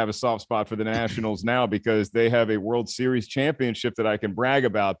easy to have a soft spot for the Nationals now because they have a World Series championship that I can brag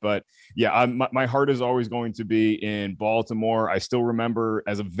about. But yeah, my heart is always going to be in Baltimore. I still remember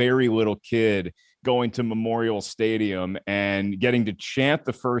as a very little kid going to Memorial Stadium and getting to chant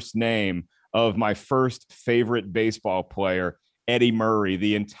the first name of my first favorite baseball player, Eddie Murray.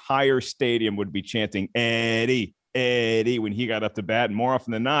 The entire stadium would be chanting Eddie, Eddie when he got up to bat, and more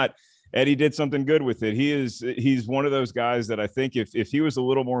often than not, Eddie did something good with it. He's one of those guys that I think if he was a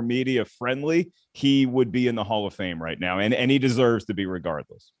little more media friendly, he would be in the Hall of Fame right now. And he deserves to be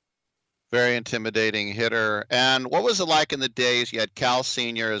regardless. Very intimidating hitter. And what was it like in the days? You had Cal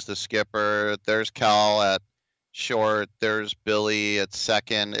Sr. as the skipper. There's Cal at short. There's Billy at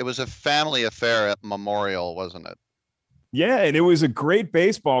second. It was a family affair at Memorial, wasn't it? Yeah, and it was a great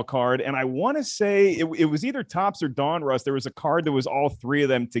baseball card. And I want to say it was either Topps or Donruss. There was a card that was all three of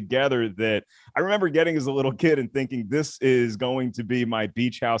them together that I remember getting as a little kid and thinking this is going to be my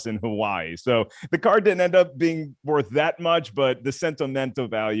beach house in Hawaii. So the card didn't end up being worth that much, but the sentimental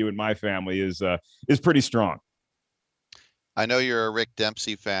value in my family is pretty strong. I know you're a Rick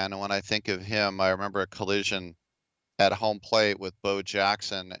Dempsey fan, and when I think of him, I remember a collision at home plate with Bo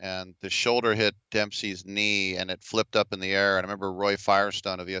Jackson, and the shoulder hit Dempsey's knee and it flipped up in the air. And I remember Roy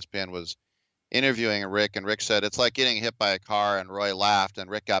Firestone of ESPN was interviewing Rick, and Rick said, "It's like getting hit by a car." And Roy laughed, and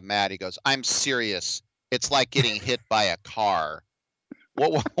Rick got mad. He goes, "I'm serious. It's like getting hit by a car."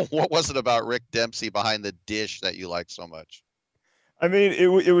 What was it about Rick Dempsey behind the dish that you like so much? I mean,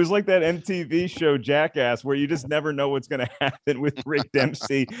 it was like that MTV show Jackass, where you just never know what's going to happen with Rick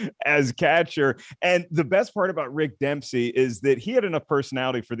Dempsey as catcher. And the best part about Rick Dempsey is that he had enough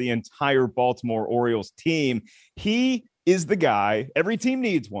personality for the entire Baltimore Orioles team. He is the guy, every team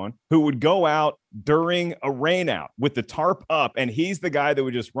needs one, who would go out during a rain out with the tarp up, and he's the guy that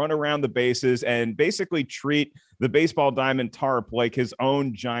would just run around the bases and basically treat the baseball diamond tarp like his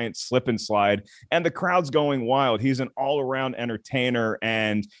own giant slip and slide, and the crowd's going wild. He's an all-around entertainer,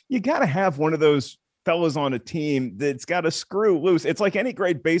 and you got to have one of those fellas on a team that's got a screw loose. It's like any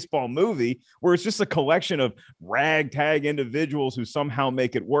great baseball movie where it's just a collection of ragtag individuals who somehow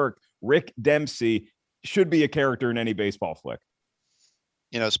make it work. Rick Dempsey should be a character in any baseball flick.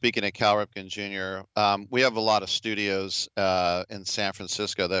 You know, speaking of Cal Ripken Jr., we have a lot of studios in San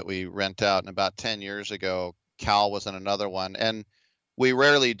Francisco that we rent out. And about 10 years ago, Cal was in another one. And we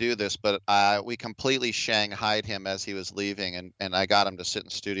rarely do this, but we completely shanghaied him as he was leaving. And I got him to sit in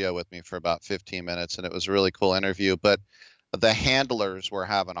studio with me for about 15 minutes. And it was a really cool interview. But the handlers were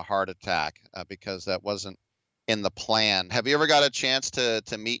having a heart attack because that wasn't in the plan. Have you ever got a chance to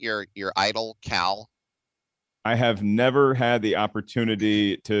meet your idol, Cal? I have never had the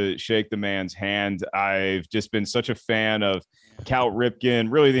opportunity to shake the man's hand. I've just been such a fan of Cal Ripken,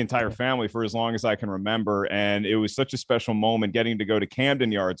 really the entire family, for as long as I can remember. And it was such a special moment getting to go to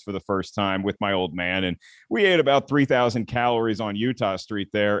Camden Yards for the first time with my old man. And we ate about 3,000 calories on Utah Street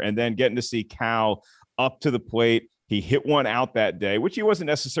there, and then getting to see Cal up to the plate. He hit one out that day, which he wasn't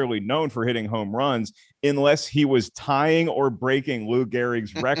necessarily known for hitting home runs unless he was tying or breaking Lou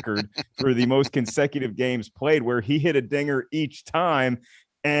Gehrig's record for the most consecutive games played, where he hit a dinger each time.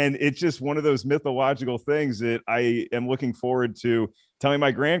 And it's just one of those mythological things that I am looking forward to telling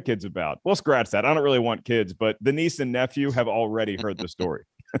my grandkids about. Well, scratch that. I don't really want kids, but the niece and nephew have already heard the story.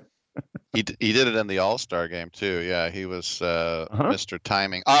 He did it in the All-Star game too. Yeah, he was Mr.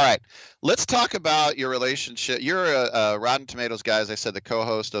 Timing. All right, let's talk about your relationship. You're a Rotten Tomatoes guy, as I said, the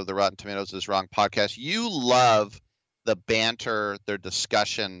co-host of the Rotten Tomatoes is Wrong podcast. You love the banter, their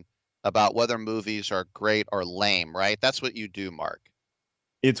discussion about whether movies are great or lame, right? That's what you do, Mark.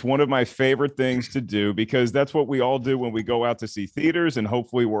 It's one of my favorite things to do because that's what we all do when we go out to see theaters. And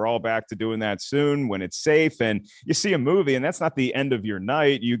hopefully we're all back to doing that soon when it's safe. And you see a movie and that's not the end of your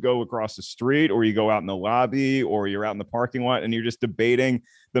night. You go across the street or you go out in the lobby or you're out in the parking lot and you're just debating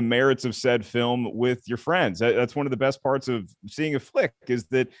the merits of said film with your friends. That's one of the best parts of seeing a flick, is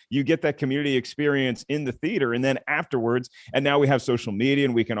that you get that community experience in the theater and then afterwards. And now we have social media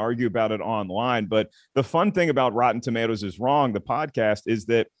and we can argue about it online. But the fun thing about Rotten Tomatoes is Wrong, the podcast, is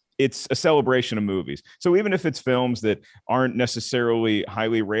that it's a celebration of movies. So even if it's films that aren't necessarily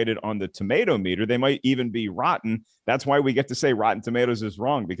highly rated on the tomato meter, they might even be rotten. That's why we get to say Rotten Tomatoes is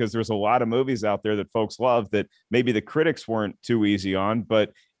wrong, because there's a lot of movies out there that folks love that maybe the critics weren't too easy on,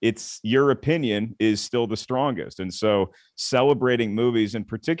 but it's your opinion is still the strongest. And so celebrating movies, and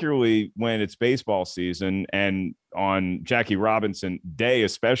particularly when it's baseball season and on Jackie Robinson Day,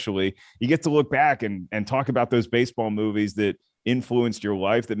 especially, you get to look back and talk about those baseball movies that influenced your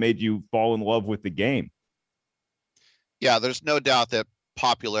life, that made you fall in love with the game. Yeah, there's no doubt that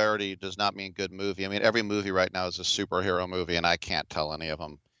popularity does not mean good movie. I mean, every movie right now is a superhero movie, and I can't tell any of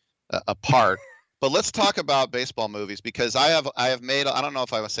them apart. But let's talk about baseball movies, because I have made, I don't know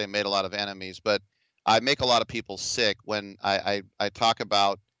if I would say made a lot of enemies, but I make a lot of people sick when I talk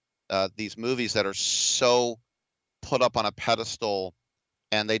about these movies that are so put up on a pedestal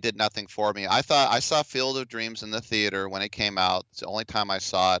and they did nothing for me. I saw Field of Dreams in the theater when it came out. It's the only time I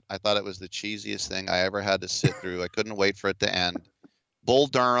saw it. I thought it was the cheesiest thing I ever had to sit through. I couldn't wait for it to end. Bull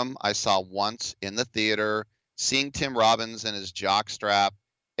Durham, I saw once in the theater. Seeing Tim Robbins in his jockstrap,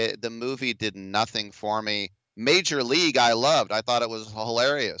 the movie did nothing for me. Major League, I loved. I thought it was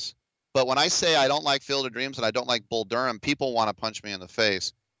hilarious. But when I say I don't like Field of Dreams and I don't like Bull Durham, people want to punch me in the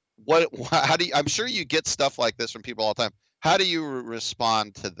face. How do you, I'm sure you get stuff like this from people all the time. How do you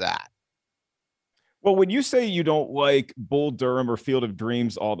respond to that? Well, when you say you don't like Bull Durham or Field of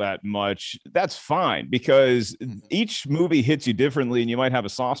Dreams all that much, that's fine, because each movie hits you differently and you might have a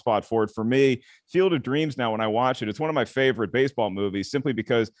soft spot for it. For me, Field of Dreams, now when I watch it, it's one of my favorite baseball movies, simply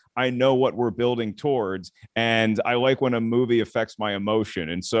because I know what we're building towards, and I like when a movie affects my emotion.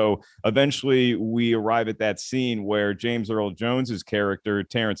 And so eventually we arrive at that scene where James Earl Jones's character,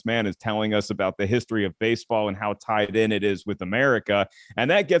 Terrence Mann, is telling us about the history of baseball and how tied in it is with America. And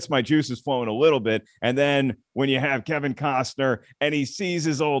that gets my juices flowing a little bit. And then when you have Kevin Costner and he sees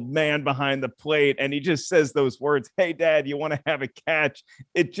his old man behind the plate and he just says those words, "Hey, Dad, you want to have a catch?"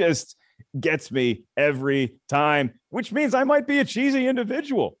 It just gets me every time, which means I might be a cheesy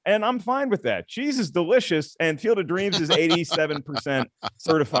individual, and I'm fine with that. Cheese is delicious, and Field of Dreams is 87%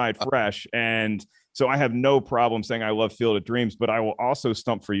 certified fresh. And so I have no problem saying I love Field of Dreams, but I will also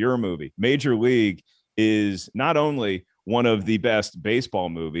stump for your movie. Major League is not only one of the best baseball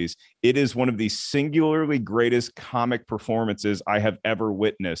movies. It is one of the singularly greatest comic performances I have ever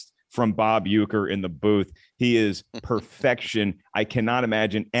witnessed from Bob Uecker in the booth. He is perfection. I cannot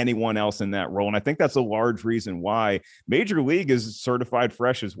imagine anyone else in that role. And I think that's a large reason why Major League is certified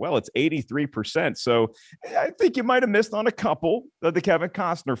fresh as well. It's 83%. So I think you might have missed on a couple of the Kevin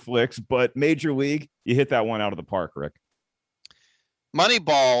Costner flicks, but Major League, you hit that one out of the park, Rick.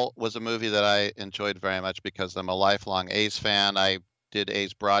 Moneyball was a movie that I enjoyed very much because I'm a lifelong A's fan. I did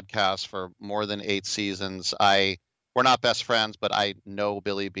A's broadcasts for more than 8 seasons. We're not best friends, but I know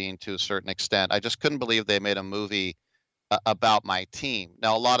Billy Beane to a certain extent. I just couldn't believe they made a movie about my team.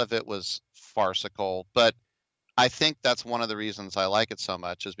 Now, a lot of it was farcical, but I think that's one of the reasons I like it so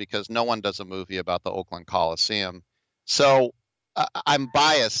much is because no one does a movie about the Oakland Coliseum. So I'm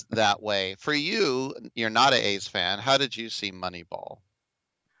biased that way. For you, you're not an A's fan. How did you see Moneyball?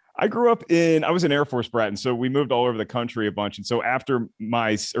 I grew up I was an Air Force brat, and so we moved all over the country a bunch. And so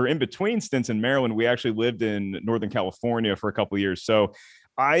in between stints in Maryland, we actually lived in Northern California for a couple of years. So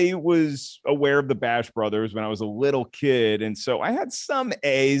I was aware of the Bash Brothers when I was a little kid. And so I had some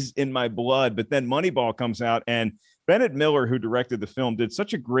A's in my blood, but then Moneyball comes out, and Bennett Miller, who directed the film, did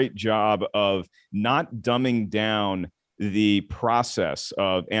such a great job of not dumbing down the process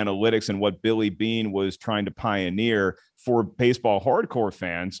of analytics and what Billy Beane was trying to pioneer for baseball hardcore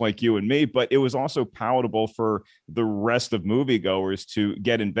fans like you and me, but it was also palatable for the rest of moviegoers to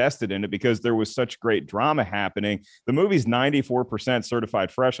get invested in it because there was such great drama happening. The movie's 94%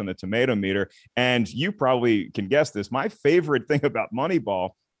 certified fresh on the tomato meter, and you probably can guess this. My favorite thing about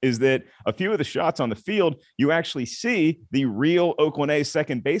Moneyball is that a few of the shots on the field, you actually see the real Oakland A's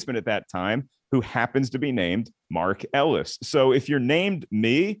second baseman at that time, who happens to be named Mark Ellis. So if you're named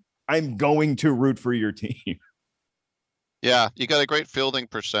me, I'm going to root for your team. Yeah, you got a great fielding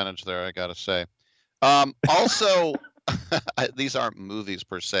percentage there, I got to say. Also, these aren't movies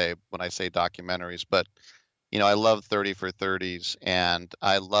per se when I say documentaries, but, I love 30 for 30s, and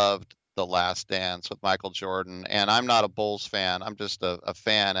I loved The Last Dance with Michael Jordan. And I'm not a Bulls fan. I'm just a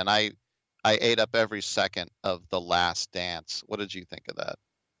fan, and I ate up every second of The Last Dance. What did you think of that?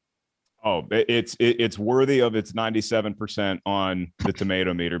 Oh, it's worthy of its 97% on the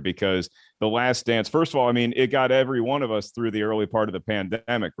tomato meter because The Last Dance, first of all, I mean, it got every one of us through the early part of the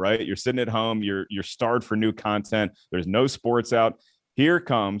pandemic, right? You're sitting at home, you're starved for new content. There's no sports out. Here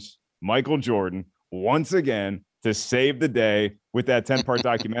comes Michael Jordan once again to save the day with that 10-part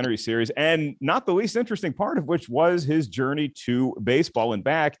documentary series, and not the least interesting part of which was his journey to baseball and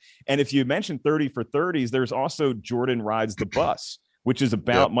back. And if you mentioned 30 for 30s, there's also Jordan Rides the Bus, which is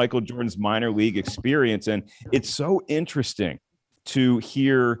about Michael Jordan's minor league experience. And it's so interesting to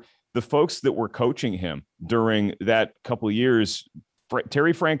hear the folks that were coaching him during that couple of years.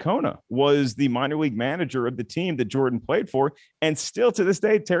 Terry Francona was the minor league manager of the team that Jordan played for. And still to this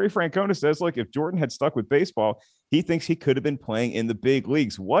day, Terry Francona says, look, if Jordan had stuck with baseball, he thinks he could have been playing in the big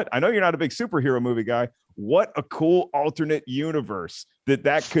leagues. I know you're not a big superhero movie guy. What a cool alternate universe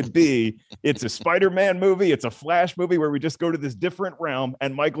that could be. It's a Spider-Man movie. It's a Flash movie where we just go to this different realm,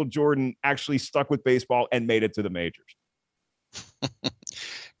 and Michael Jordan actually stuck with baseball and made it to the majors.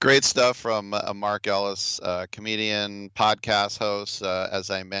 Great stuff from Mark Ellis, comedian, podcast host, as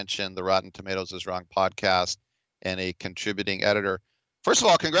I mentioned, the Rotten Tomatoes is Wrong podcast, and a contributing editor. First of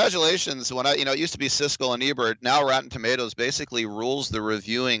all, congratulations. When it used to be Siskel and Ebert, now Rotten Tomatoes basically rules the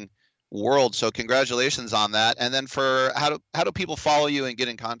reviewing world. So congratulations on that. And then how do people follow you and get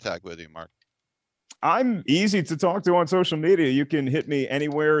in contact with you, Mark? I'm easy to talk to on social media. You can hit me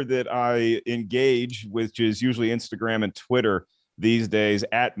anywhere that I engage, which is usually Instagram and Twitter these days,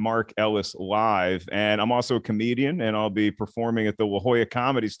 at Mark Ellis Live. And I'm also a comedian, and I'll be performing at the La Jolla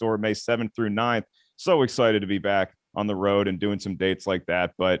Comedy Store May 7th through 9th. So excited to be back on the road and doing some dates like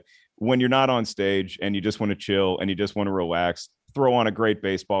that. But when you're not on stage and you just want to chill and you just want to relax, throw on a great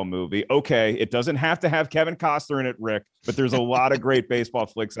baseball movie. Okay, it doesn't have to have Kevin Costner in it, Rick, but there's a lot of great baseball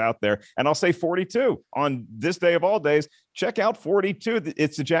flicks out there. And I'll say 42 on this day of all days. Check out 42.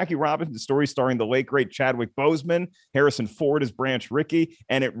 It's the Jackie Robinson story starring the late, great Chadwick Boseman, Harrison Ford as Branch Rickey,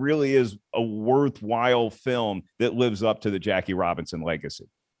 and it really is a worthwhile film that lives up to the Jackie Robinson legacy.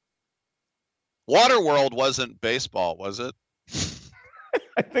 Waterworld wasn't baseball, was it?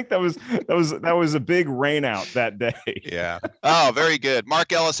 I think that was a big rain out that day. Yeah. Oh, very good.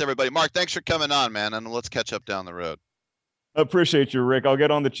 Mark Ellis, everybody. Mark, thanks for coming on, man. And let's catch up down the road. Appreciate you, Rick. I'll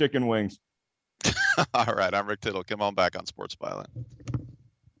get on the chicken wings. All right. I'm Rick Tittle. Come on back on Sports Byline.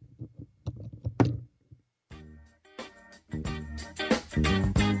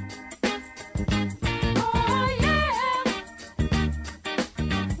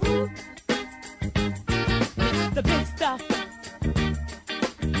 The Mr. Big Stuff.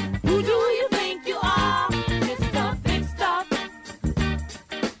 Who do you think you are, Mr. Big Stuff?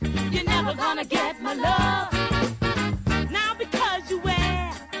 You're never gonna get my love. Now because you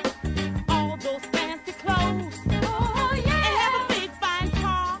wear all those fancy clothes. Oh, yeah. And have a big fine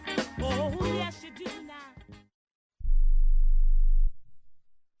car. Oh, yes, you do now.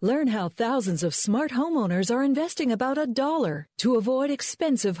 Learn how thousands of smart homeowners are investing about $1 to avoid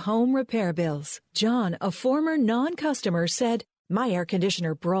expensive home repair bills. John, a former non-customer, said, "My air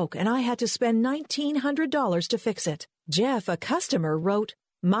conditioner broke and I had to spend $1,900 to fix it." Jeff, a customer, wrote,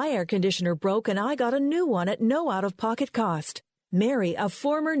 "My air conditioner broke and I got a new one at no out-of-pocket cost." Mary, a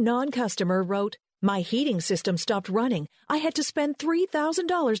former non-customer, wrote, "My heating system stopped running. I had to spend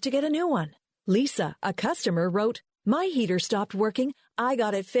 $3,000 to get a new one." Lisa, a customer, wrote, "My heater stopped working. I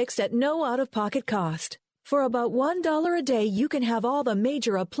got it fixed at no out-of-pocket cost." For about $1 a day, you can have all the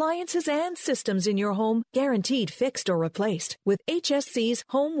major appliances and systems in your home guaranteed fixed or replaced with HSC's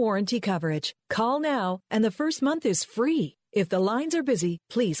home warranty coverage. Call now, and the first month is free. If the lines are busy,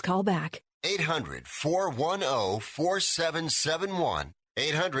 please call back. 800-410-4771.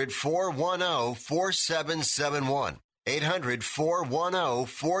 800-410-4771.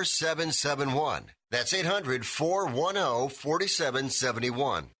 800-410-4771. That's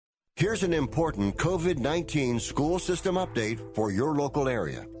 800-410-4771. Here's an important COVID-19 school system update for your local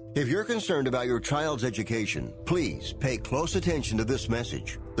area. If you're concerned about your child's education, please pay close attention to this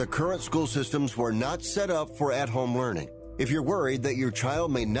message. The current school systems were not set up for at-home learning. If you're worried that your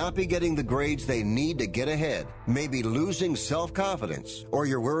child may not be getting the grades they need to get ahead, may be losing self-confidence, or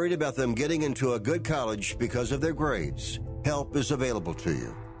you're worried about them getting into a good college because of their grades, help is available to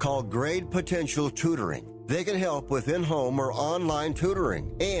you. Call Grade Potential Tutoring. They can help with in-home or online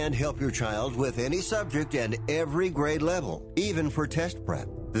tutoring and help your child with any subject and every grade level, even for test prep.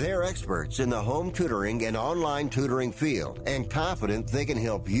 They're experts in the home tutoring and online tutoring field and confident they can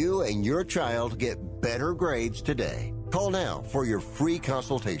help you and your child get better grades today. Call now for your free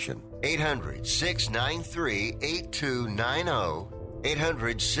consultation. 800-693-8290.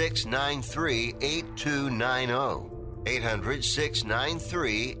 800-693-8290.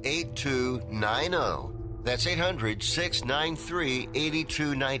 800-693-8290. That's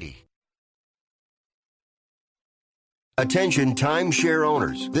 800-693-8290. Attention timeshare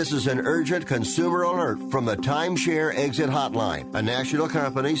owners. This is an urgent consumer alert from the Timeshare Exit Hotline, a national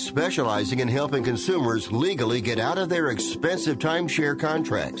company specializing in helping consumers legally get out of their expensive timeshare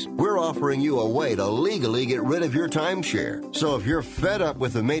contracts. We're offering you a way to legally get rid of your timeshare. So if you're fed up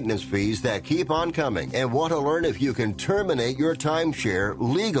with the maintenance fees that keep on coming and want to learn if you can terminate your timeshare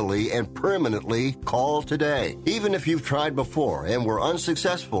legally and permanently, call today. Even if you've tried before and were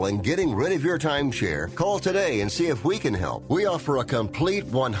unsuccessful in getting rid of your timeshare, call today and see if we can help. We offer a complete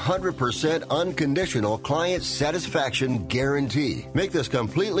 100% unconditional client satisfaction guarantee. Make this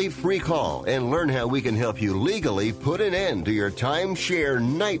completely free call and learn how we can help you legally put an end to your timeshare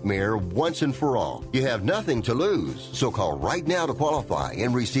nightmare once and for all. You have nothing to lose, so call right now to qualify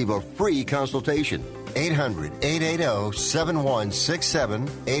and receive a free consultation. 800-880-7167.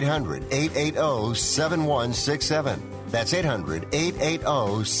 800-880-7167. That's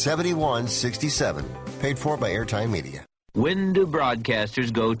 800-880-7167. Paid for by Airtime Media. When do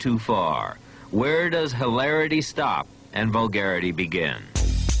broadcasters go too far? Where does hilarity stop and vulgarity begin?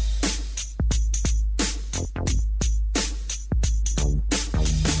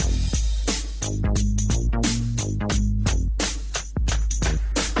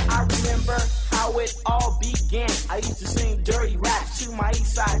 I remember how it all began. I used to sing dirty raps to my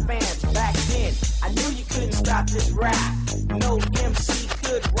East Side fans. Back then, I knew you couldn't stop this rap. No MC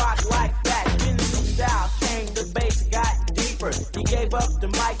could rock like that. Then the new style came, the bass got deeper. He gave up the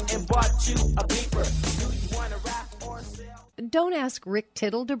mic and bought you a beeper. Do you want to rap or sell? Don't ask Rick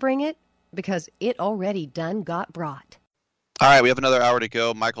Tittle to bring it, because it already done got brought. All right, we have another hour to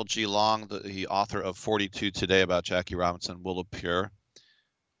go. Michael G. Long, the author of 42 Today about Jackie Robinson, will appear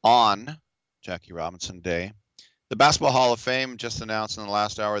on Jackie Robinson Day. The Basketball Hall of Fame just announced in the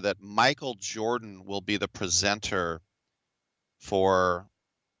last hour that Michael Jordan will be the presenter for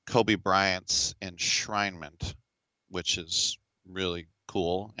Kobe Bryant's enshrinement, which is really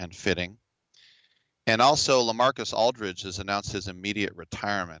cool and fitting. And also, LaMarcus Aldridge has announced his immediate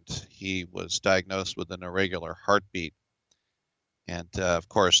retirement. He was diagnosed with an irregular heartbeat and, of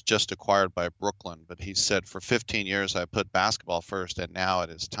course, just acquired by Brooklyn. But he said, for 15 years, I put basketball first, and now it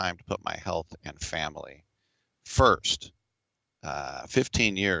is time to put my health and family first.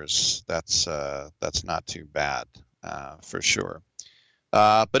 15 years, that's not too bad, for sure.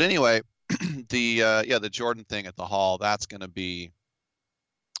 But anyway, the Jordan thing at the Hall, that's going to be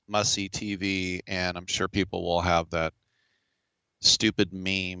must-see TV, and I'm sure people will have that stupid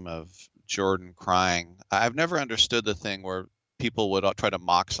meme of Jordan crying. I've never understood the thing where people would try to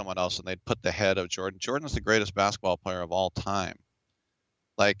mock someone else and they'd put the head of Jordan. Jordan's the greatest basketball player of all time.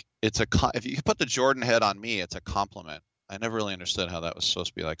 Like, if you put the Jordan head on me, it's a compliment. I never really understood how that was supposed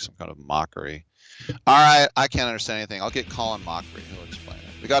to be like some kind of mockery. All right, I can't understand anything. I'll get Colin Mockery. He'll explain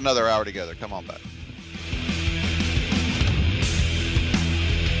it. We got another hour together. Come on back.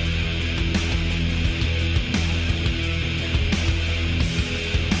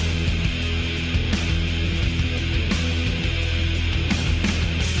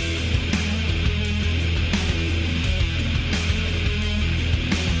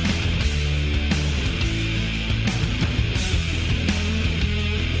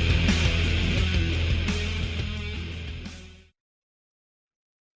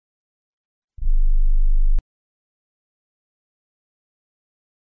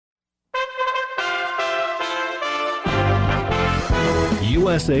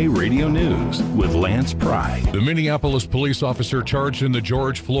 USA Radio News with Lance Pry. The Minneapolis police officer charged in the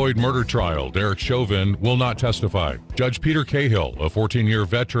George Floyd murder trial, Derek Chauvin, will not testify. Judge Peter Cahill, a 14-year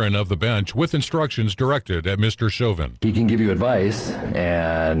veteran of the bench, with instructions directed at Mr. Chauvin. He can give you advice,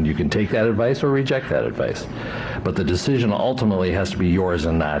 and you can take that advice or reject that advice. But the decision ultimately has to be yours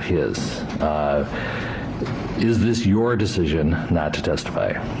and not his. Is this your decision not to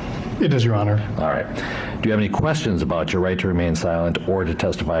testify? It is, Your Honor. All right. Do you have any questions about your right to remain silent or to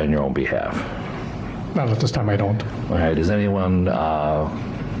testify on your own behalf? Not at this time, I don't. All right. Has anyone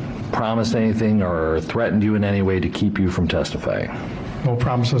promised anything or threatened you in any way to keep you from testifying? No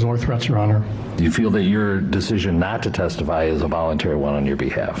promises or threats, Your Honor. Do you feel that your decision not to testify is a voluntary one on your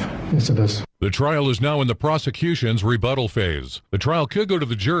behalf? Yes, it is. The trial is now in the prosecution's rebuttal phase. The trial could go to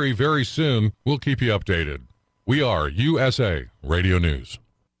the jury very soon. We'll keep you updated. We are USA Radio News.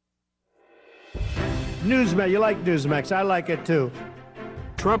 Newsmax, you like Newsmax. I like it too.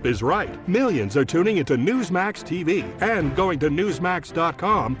 Trump is right. Millions are tuning into Newsmax TV and going to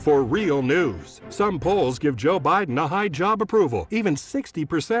Newsmax.com for real news. Some polls give Joe Biden a high job approval, even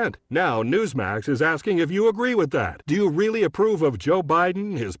 60%. Now Newsmax is asking if you agree with that. Do you really approve of Joe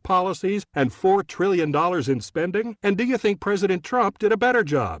Biden, his policies, and $4 trillion in spending? And do you think President Trump did a better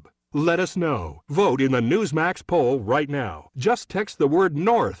job? Let us know. Vote in the Newsmax poll right now. Just text the word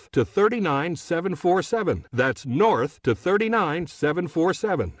NORTH to 39747. That's NORTH to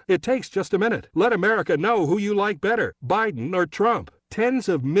 39747. It takes just a minute. Let America know who you like better, Biden or Trump. Tens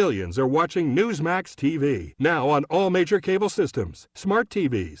of millions are watching Newsmax TV, now on all major cable systems, smart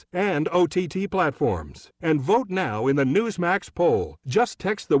TVs, and OTT platforms. And vote now in the Newsmax poll. Just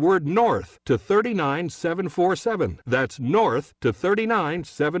text the word NORTH to 39747. That's NORTH to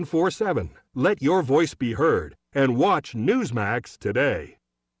 39747. Let your voice be heard, and watch Newsmax today.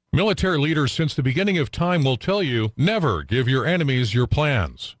 Military leaders since the beginning of time will tell you, never give your enemies your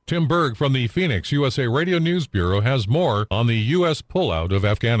plans. Tim Berg from the Phoenix USA Radio News Bureau has more on the U.S. pullout of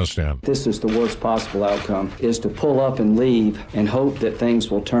Afghanistan. This is the worst possible outcome, is to pull up and leave and hope that things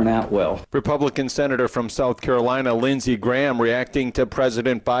will turn out well. Republican Senator from South Carolina, Lindsey Graham, reacting to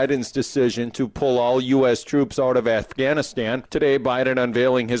President Biden's decision to pull all U.S. troops out of Afghanistan. Today, Biden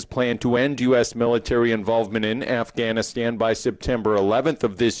unveiling his plan to end U.S. military involvement in Afghanistan by September 11th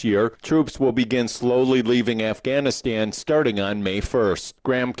of this year. Troops will begin slowly leaving Afghanistan starting on May 1st.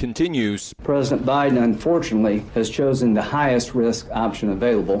 Graham continues. President Biden, unfortunately, has chosen the highest risk option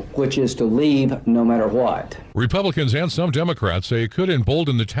available, which is to leave no matter what. Republicans and some Democrats say it could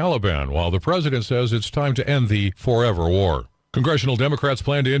embolden the Taliban, while the president says it's time to end the forever war. Congressional Democrats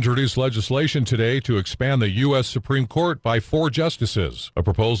plan to introduce legislation today to expand the U.S. Supreme Court by 4 justices, a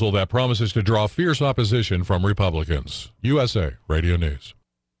proposal that promises to draw fierce opposition from Republicans. USA Radio News.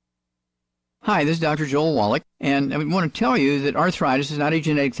 Hi, this is Dr. Joel Wallach, and I want to tell you that arthritis is not a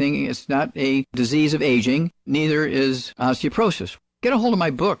genetic thing. It's not a disease of aging. Neither is osteoporosis. Get a hold of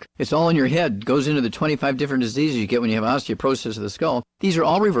my book. It's all in your head. It goes into the 25 different diseases you get when you have osteoporosis of the skull. These are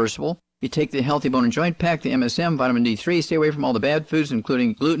all reversible. You take the Healthy Bone and Joint Pack, the MSM, vitamin D3, stay away from all the bad foods,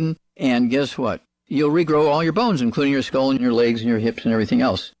 including gluten, and guess what? You'll regrow all your bones, including your skull and your legs and your hips and everything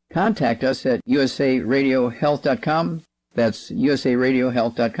else. Contact us at usaradiohealth.com. That's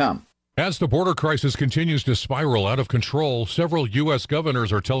usaradiohealth.com. As the border crisis continues to spiral out of control, several U.S.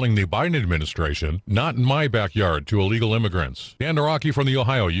 governors are telling the Biden administration, not in my backyard to illegal immigrants. Dan Naraki from the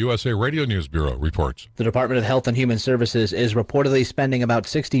Ohio USA Radio News Bureau reports. The Department of Health and Human Services is reportedly spending about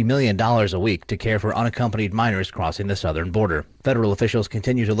 $60 million a week to care for unaccompanied minors crossing the southern border. Federal officials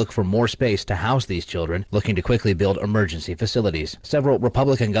continue to look for more space to house these children, looking to quickly build emergency facilities. Several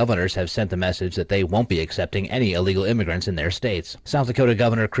Republican governors have sent the message that they won't be accepting any illegal immigrants in their states. South Dakota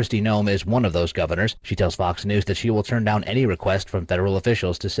Governor Kristi Noem is one of those governors. She tells Fox News that she will turn down any request from federal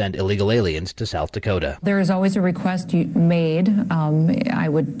officials to send illegal aliens to South Dakota. There is always a request made,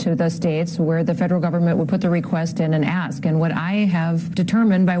 to the states where the federal government would put the request in and ask. And what I have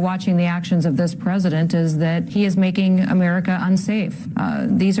determined by watching the actions of this president is that he is making America unsafe.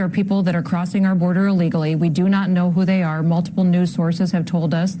 These are people that are crossing our border illegally. We do not know who they are. Multiple news sources have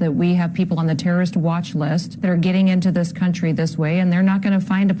told us that we have people on the terrorist watch list that are getting into this country this way, and they're not going to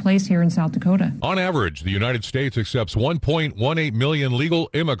find a place here in South Dakota. On average, the United States accepts 1.18 million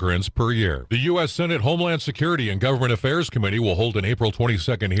legal immigrants per year. The U.S. Senate Homeland Security and Government Affairs Committee will hold an April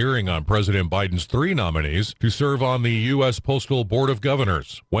 22nd hearing on President Biden's 3 nominees to serve on the U.S. Postal Board of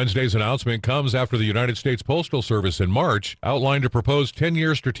Governors. Wednesday's announcement comes after the United States Postal Service in March outlined a proposed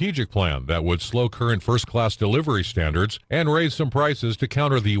 10-year strategic plan that would slow current first-class delivery standards and raise some prices to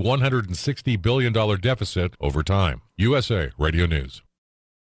counter the $160 billion deficit over time. USA Radio News.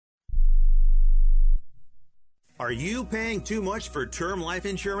 Are you paying too much for term life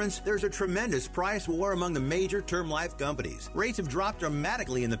insurance? There's a tremendous price war among the major term life companies. Rates have dropped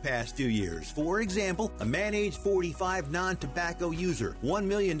dramatically in the past 2 years. For example, a man age 45 non-tobacco user, $1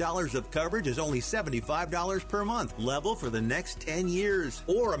 million of coverage is only $75 per month, level for the next 10 years.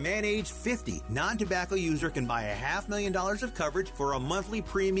 Or a man age 50 non-tobacco user can buy $500,000 of coverage for a monthly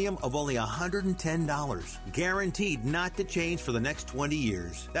premium of only $110, guaranteed not to change for the next 20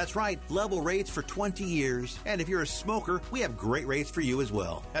 years. That's right, level rates for 20 years. And if you're a smoker, we have great rates for you as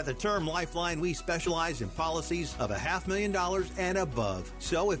well. At the Term Lifeline, we specialize in policies of $500,000 and above.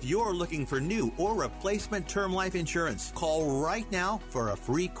 So if you're looking for new or replacement term life insurance, call right now for a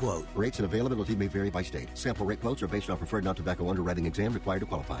free quote. Rates and availability may vary by state. Sample rate quotes are based on preferred non-tobacco underwriting exam required to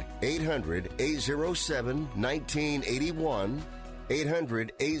qualify. 800-807-1981.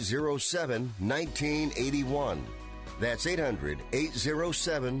 800-807-1981. That's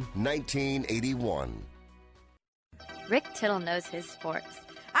 800-807-1981. Rick Tittle knows his sports.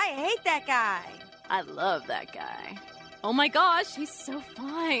 I hate that guy. I love that guy. Oh my gosh, he's so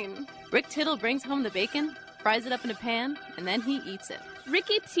fine. Rick Tittle brings home the bacon, fries it up in a pan, and then he eats it.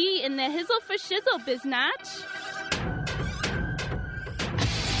 Ricky T in the hizzle for shizzle, biznatch.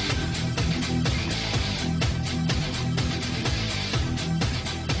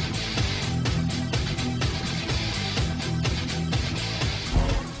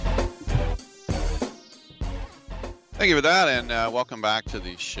 Thank you for that, and welcome back to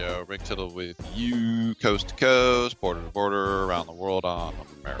the show. Rick Tittle with you, coast to coast, border to border, around the world on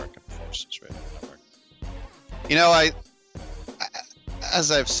American Forces Radio Network. You know, I as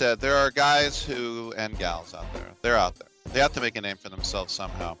I've said, there are guys and gals out there. They're out there. They have to make a name for themselves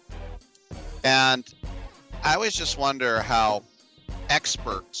somehow. And I always just wonder how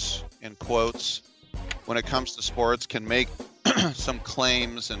experts, in quotes, when it comes to sports, can make some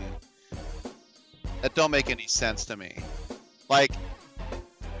claims and that don't make any sense to me. Like,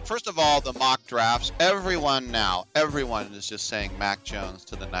 first of all, the mock drafts, everyone is just saying Mac Jones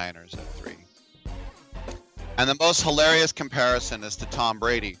to the Niners at 3. And the most hilarious comparison is to Tom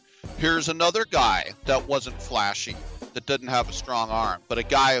Brady. Here's another guy that wasn't flashy, that didn't have a strong arm, but a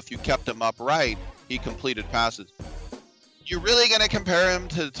guy, if you kept him upright, he completed passes. You're really going to compare him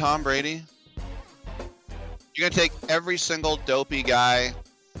to Tom Brady? You're going to take every single dopey guy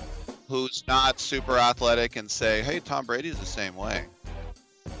who's not super athletic and say, hey, Tom Brady's the same way.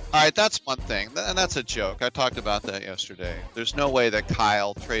 All right, that's one thing, and that's a joke. I talked about that yesterday. There's no way that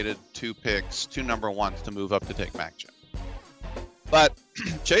Kyle traded 2 picks, 2 number 1s to move up to take Mac Jones. But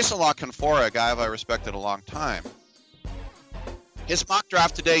Jason La Canfora, a guy I respected a long time, his mock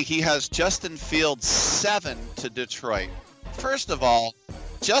draft today, he has Justin Fields 7 to Detroit. First of all,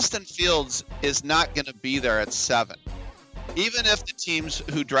 Justin Fields is not going to be there at 7. Even if the teams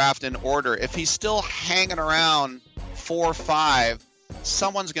who draft in order, if he's still hanging around 4 or 5,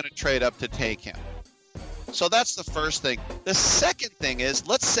 someone's going to trade up to take him. So that's the first thing. The second thing is,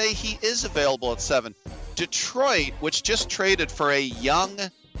 let's say he is available at 7. Detroit, which just traded for a young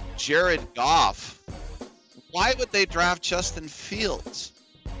Jared Goff, why would they draft Justin Fields?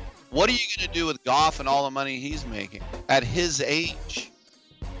 What are you going to do with Goff and all the money he's making at his age?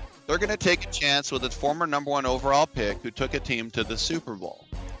 They're going to take a chance with its former number 1 overall pick who took a team to the Super Bowl.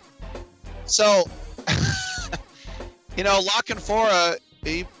 So, La Canfora,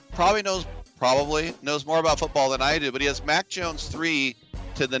 he probably knows more about football than I do, but he has Mac Jones 3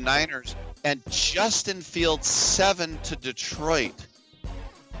 to the Niners and Justin Fields 7 to Detroit.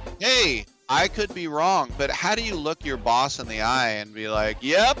 Hey, I could be wrong, but how do you look your boss in the eye and be like,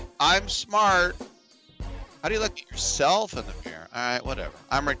 yep, I'm smart? How do you look at yourself in the mirror? All right, whatever.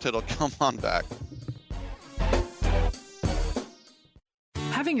 I'm Rick Tittle. Come on back.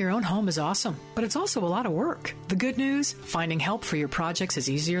 Having your own home is awesome, but it's also a lot of work. The good news? Finding help for your projects is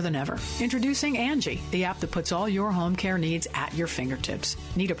easier than ever. Introducing Angie, the app that puts all your home care needs at your fingertips.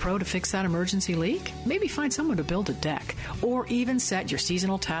 Need a pro to fix that emergency leak? Maybe find someone to build a deck, or even set your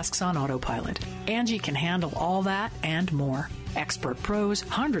seasonal tasks on autopilot. Angie can handle all that and more. Expert pros,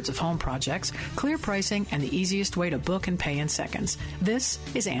 hundreds of home projects, clear pricing, and the easiest way to book and pay in seconds. This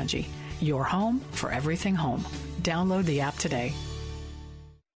is Angie, your home for everything home. Download the app today.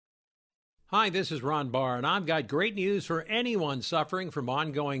 Hi, this is Ron Barr, and I've got great news for anyone suffering from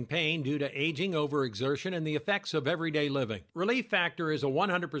ongoing pain due to aging, overexertion, and the effects of everyday living. Relief Factor is a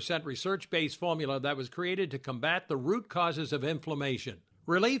 100% research-based formula that was created to combat the root causes of inflammation.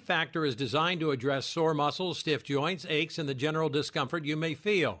 Relief Factor is designed to address sore muscles, stiff joints, aches, and the general discomfort you may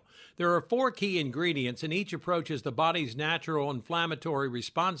feel. There are 4 key ingredients, and each approaches the body's natural inflammatory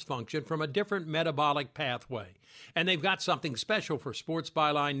response function from a different metabolic pathway. And they've got something special for Sports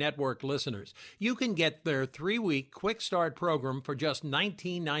Byline Network listeners. You can get their 3-week quick start program for just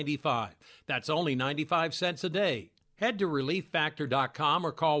 $19.95. That's only 95 cents a day. Head to ReliefFactor.com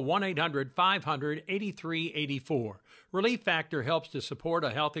or call 1-800-500-8384. Relief Factor helps to support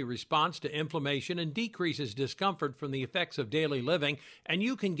a healthy response to inflammation and decreases discomfort from the effects of daily living, and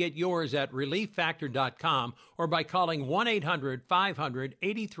you can get yours at ReliefFactor.com or by calling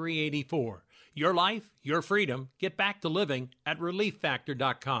 1-800-500-8384. Your life, your freedom. Get back to living at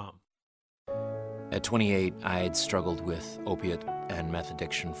ReliefFactor.com. At 28, I had struggled with opiate and meth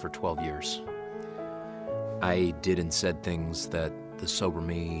addiction for 12 years. I did and said things that the sober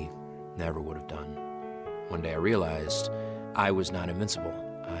me never would have done. One day I realized I was not invincible.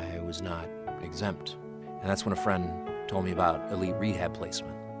 I was not exempt. And that's when a friend told me about Elite Rehab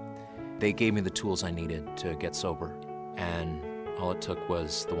Placement. They gave me the tools I needed to get sober, and all it took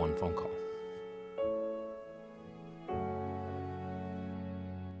was the one phone call.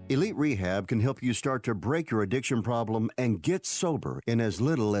 Elite Rehab can help you start to break your addiction problem and get sober in as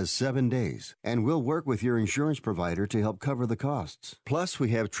little as 7 days. And we'll work with your insurance provider to help cover the costs. Plus, we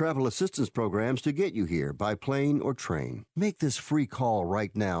have travel assistance programs to get you here by plane or train. Make this free call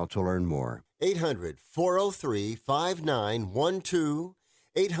right now to learn more. 800-403-5912.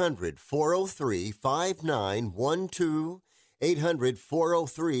 800-403-5912.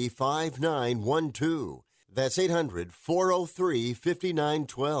 800-403-5912. That's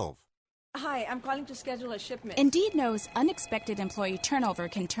 800-403-5912. Hi, I'm calling to schedule a shipment. Indeed knows unexpected employee turnover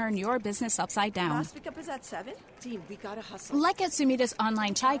can turn your business upside down. Last pickup is at 7. Team, we gotta hustle. Like at Sumita's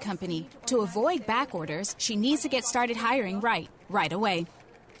online chai company, to avoid back orders, she needs to get started hiring right away.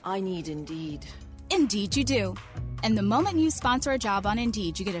 I need Indeed. Indeed you do. And the moment you sponsor a job on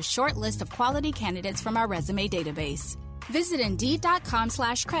Indeed, you get a short list of quality candidates from our resume database. Visit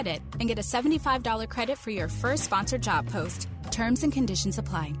Indeed.com/credit and get a $75 credit for your first sponsored job post. Terms and conditions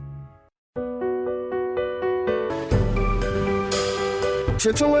apply.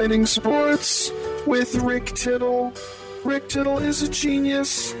 Titillating Sports with Rick Tittle. Rick Tittle is a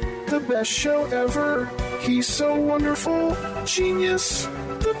genius, the best show ever. He's so wonderful, genius,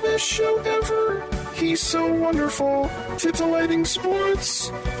 the best show ever. He's so wonderful. Titillating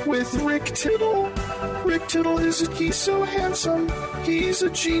Sports with Rick Tittle. Rick Tittle he's so handsome. He's a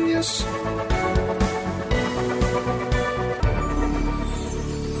genius.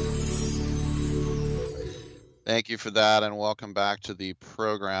 Thank you for that, and welcome back to the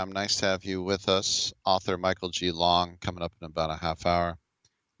program. Nice to have you with us. Author Michael G. Long coming up in about a half hour.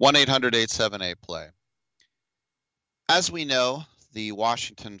 1-800-878-PLAY. As we know, the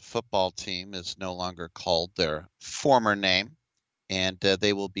Washington football team is no longer called their former name, and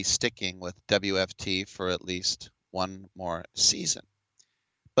they will be sticking with WFT for at least one more season.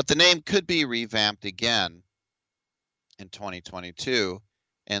 But the name could be revamped again in 2022,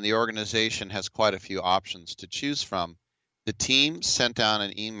 and the organization has quite a few options to choose from. The team sent out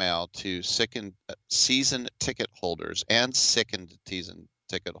an email to season ticket holders and season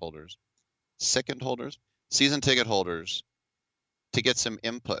ticket holders to get some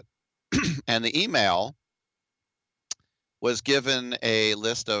input. And the email was given a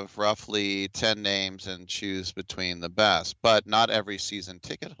list of roughly 10 names and choose between the best, but not every season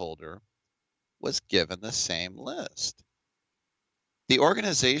ticket holder was given the same list. The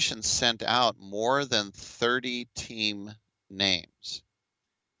organization sent out more than 30 team names.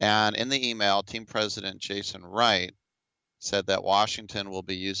 And in the email, team president Jason Wright said that Washington will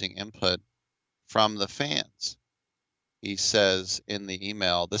be using input from the fans. He says in the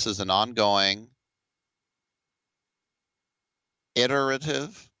email, this is an ongoing,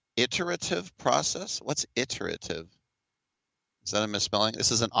 iterative process. What's iterative? Is that a misspelling?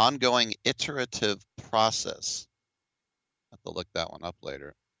 This is an ongoing iterative process. I'll have to look that one up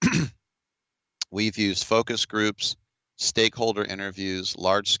later. We've used focus groups, stakeholder interviews,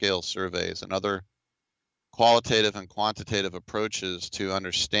 large-scale surveys, and other qualitative and quantitative approaches to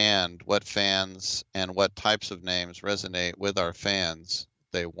understand what fans and what types of names resonate with our fans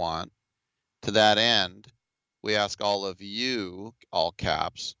they want. To that end, we ask all of you, all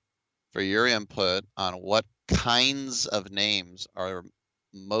caps, for your input on what kinds of names are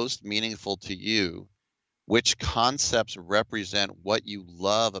most meaningful to you, which concepts represent what you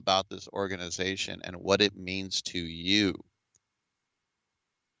love about this organization and what it means to you.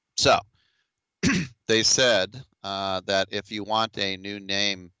 So, they said that if you want a new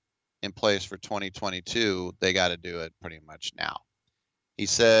name in place for 2022, they got to do it pretty much now. He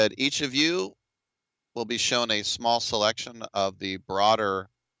said, each of you will be shown a small selection of the broader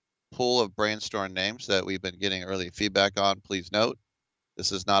pool of brainstorm names that we've been getting early feedback on. Please note,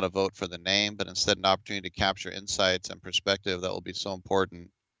 this is not a vote for the name, but instead an opportunity to capture insights and perspective that will be so important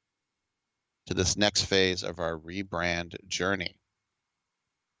to this next phase of our rebrand journey.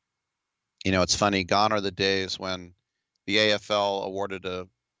 You know, it's funny, gone are the days when the AFL awarded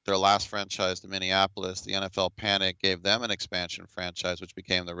their last franchise to Minneapolis. The NFL panic gave them an expansion franchise, which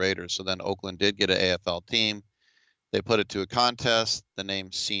became the Raiders. So then Oakland did get an AFL team. They put it to a contest. The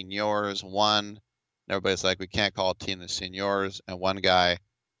name Seniors won. And everybody's like, we can't call a team the Seniors. And one guy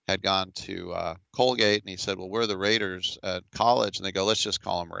had gone to Colgate, and he said, well, we're the Raiders at college. And they go, let's just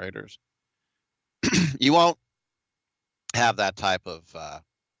call them Raiders. You won't have that type of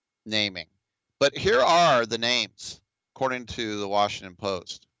naming. But here are the names, according to the Washington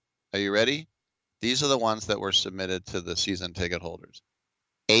Post. Are you ready? These are the ones that were submitted to the season ticket holders.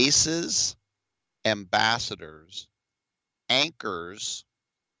 Aces, ambassadors, anchors,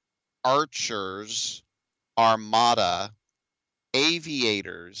 archers, armada,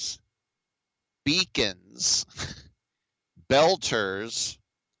 aviators, beacons, belters,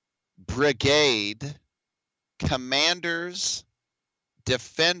 brigade, commanders,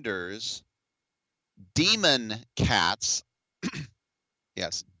 defenders, demon cats,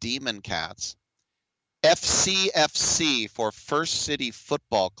 yes, demon cats, FCFC for First City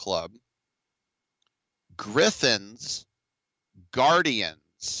Football Club, Griffins,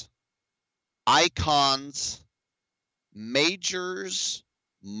 Guardians, Icons, Majors,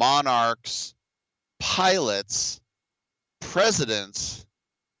 Monarchs, Pilots, Presidents,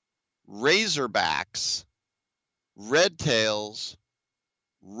 Razorbacks, Red Tails,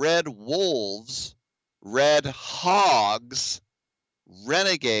 Red Wolves, Red Hogs,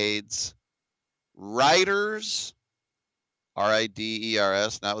 Renegades, Riders,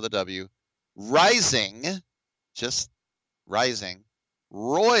 R-I-D-E-R-S, not with a W, Rising, just Rising,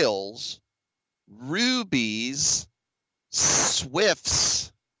 Royals, Rubies,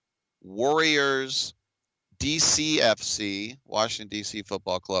 Swifts, Warriors, DCFC, Washington, D.C.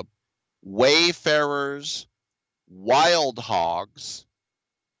 Football Club, Wayfarers, Wild Hogs,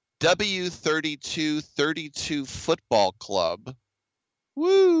 W3232 Football Club,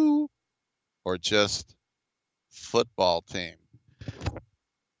 woo, or just football team.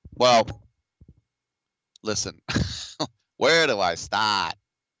 Well, listen, where do I start?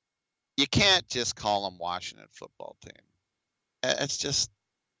 You can't just call them Washington Football Team. It's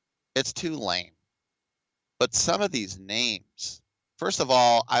too lame. But some of these names, first of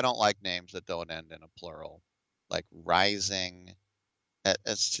all, I don't like names that don't end in a plural, like Rising.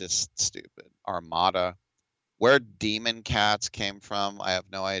 It's just stupid. Armada. Where Demon Cats came from, I have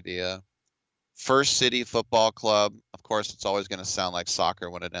no idea. First City Football Club. Of course, it's always going to sound like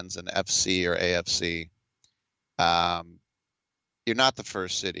soccer when it ends in FC or AFC. You're not the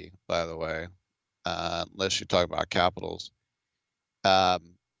first city, by the way, unless you're talking about capitals. The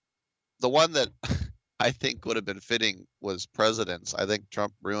one that I think would have been fitting was presidents. I think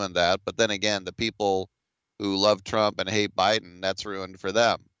Trump ruined that. But then again, the people who love Trump and hate Biden, that's ruined for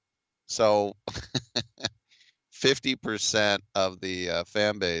them. So 50% of the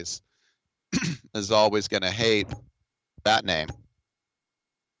fan base is always going to hate that name.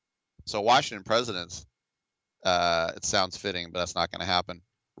 So Washington presidents, it sounds fitting, but that's not going to happen.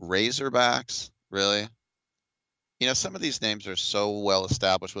 Razorbacks, really? You know, some of these names are so well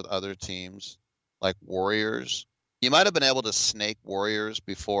established with other teams, like Warriors. You might have been able to snake Warriors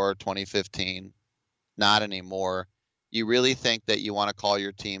before 2015. Not anymore. You really think that you want to call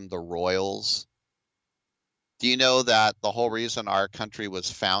your team the Royals? Do you know that the whole reason our country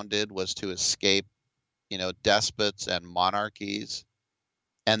was founded was to escape, despots and monarchies,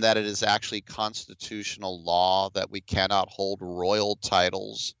 and that it is actually constitutional law that we cannot hold royal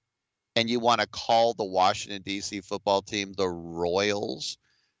titles? And you want to call the Washington, D.C. football team the Royals?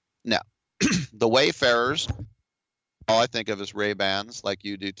 No. The Wayfarers, all I think of is Ray-Bans, like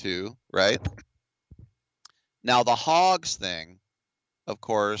you do too, right? Now, the Hogs thing, of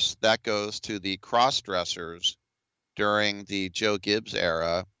course, that goes to the cross-dressers during the Joe Gibbs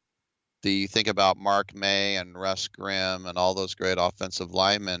era. You think about Mark May and Russ Grimm and all those great offensive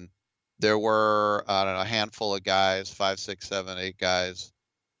linemen. There were, a handful of guys, 5, 6, 7, 8 guys,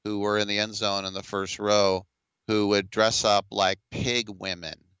 who were in the end zone in the first row who would dress up like pig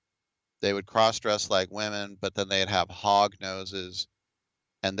women. They would cross-dress like women, but then they'd have hog noses,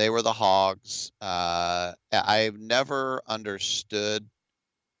 and they were the Hogs. I've never understood,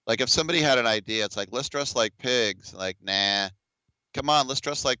 like if somebody had an idea, it's like, let's dress like pigs. Like, nah, come on, let's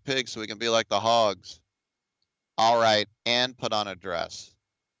dress like pigs so we can be like the Hogs. All right, and put on a dress.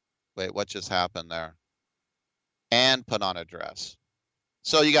 Wait, what just happened there? And put on a dress.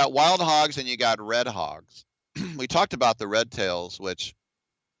 So you got wild hogs and you got red hogs. We talked about the red tails, which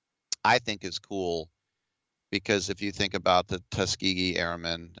I think is cool because if you think about the Tuskegee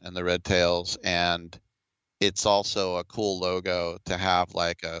Airmen and the red tails, and it's also a cool logo to have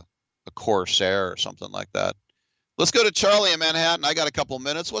like a Corsair or something like that. Let's go to Charlie in Manhattan. I got a couple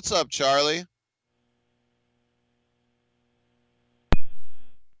minutes. What's up, Charlie?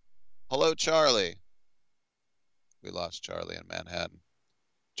 Hello, Charlie. We lost Charlie in Manhattan.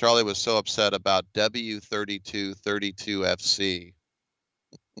 Charlie was so upset about W3232FC.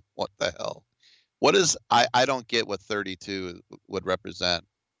 What the hell? What is, I don't get what 32 would represent.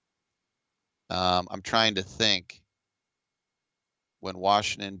 I'm trying to think. When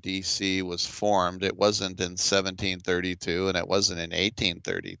Washington, D.C. was formed, it wasn't in 1732 and it wasn't in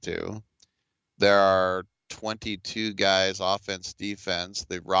 1832. There are 22 guys, offense, defense.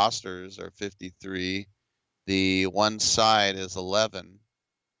 The rosters are 53. The one side is 11.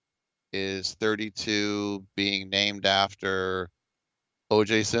 Is 32 being named after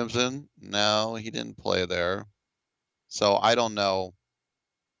O.J. Simpson? No, he didn't play there. So I don't know.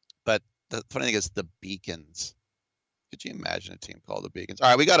 But the funny thing is the Beacons. Could you imagine a team called the Beacons? All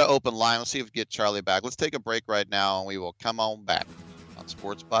right, we got an open line. Let's see if we get Charlie back. Let's take a break right now, and we will come on back on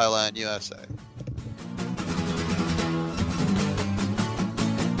Sports Byline USA.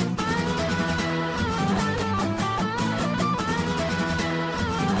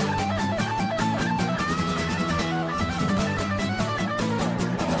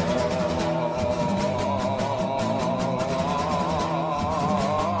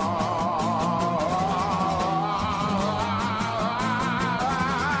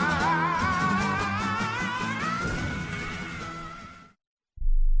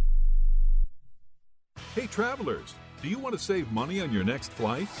 Travelers, do you want to save money on your next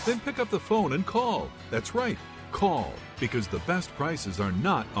flight? Then pick up the phone and call. That's right, call, because the best prices are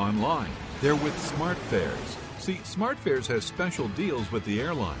not online. They're with SmartFares. See, SmartFares has special deals with the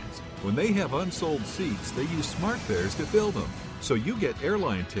airlines. When they have unsold seats, they use SmartFares to fill them. So you get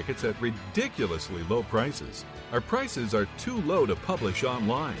airline tickets at ridiculously low prices. Our prices are too low to publish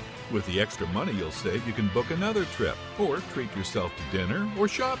online. With the extra money you'll save, you can book another trip or treat yourself to dinner or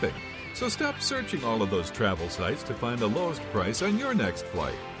shopping. So stop searching all of those travel sites to find the lowest price on your next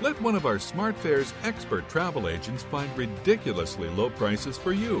flight. Let one of our SmartFares expert travel agents find ridiculously low prices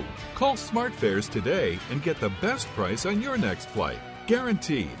for you. Call SmartFares today and get the best price on your next flight.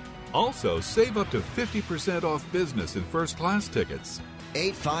 Guaranteed. Also, save up to 50% off business and first class tickets.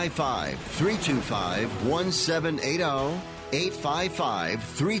 855-325-1780.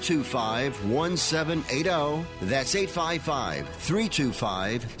 855-325-1780. That's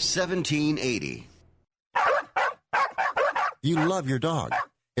 855-325-1780. You love your dog.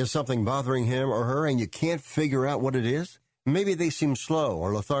 Is something bothering him or her and you can't figure out what it is? Maybe they seem slow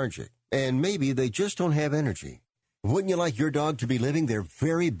or lethargic, and maybe they just don't have energy. Wouldn't you like your dog to be living their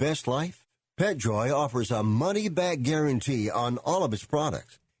very best life? PetJoy offers a money-back guarantee on all of its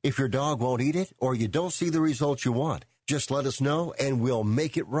products. If your dog won't eat it or you don't see the results you want, just let us know and we'll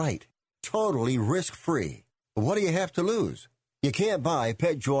make it right. Totally risk-free. What do you have to lose? You can't buy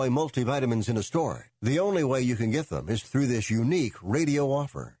PetJoy multivitamins in a store. The only way you can get them is through this unique radio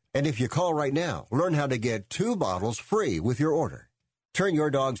offer. And if you call right now, learn how to get 2 bottles free with your order. Turn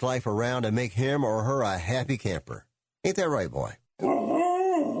your dog's life around and make him or her a happy camper. Ain't that right, boy?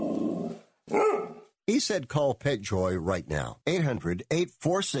 He said call PetJoy right now.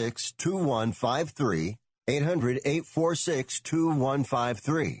 800-846-2153.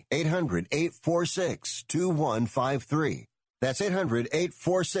 800-846-2153. 800-846-2153. That's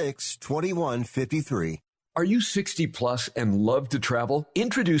 800-846-2153. Are you 60 plus and love to travel?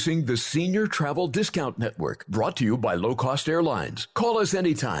 Introducing the Senior Travel Discount Network, brought to you by Low Cost Airlines. Call us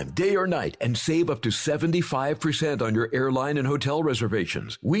anytime, day or night, and save up to 75% on your airline and hotel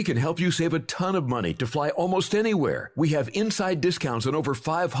reservations. We can help you save a ton of money to fly almost anywhere. We have inside discounts on over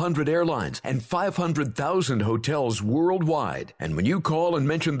 500 airlines and 500,000 hotels worldwide. And when you call and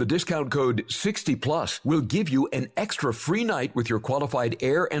mention the discount code 60 plus, we'll give you an extra free night with your qualified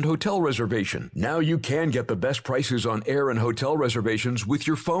air and hotel reservation. Now you can get the best prices on air and hotel reservations with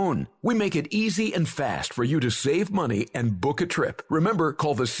your phone. We make it easy and fast for you to save money and book a trip. Remember,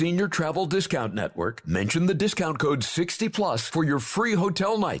 call the Senior Travel Discount Network, mention the discount code 60 plus for your free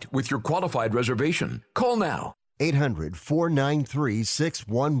hotel night with your qualified reservation. Call now.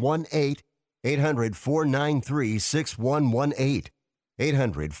 800-493-6118. 800-493-6118.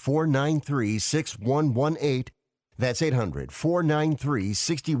 800-493-6118. That's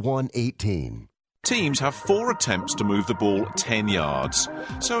 800-493-6118. Teams have 4 attempts to move the ball 10 yards.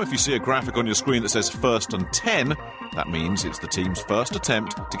 So if you see a graphic on your screen that says first and 10, that means it's the team's first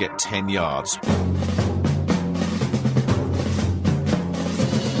attempt to get 10 yards.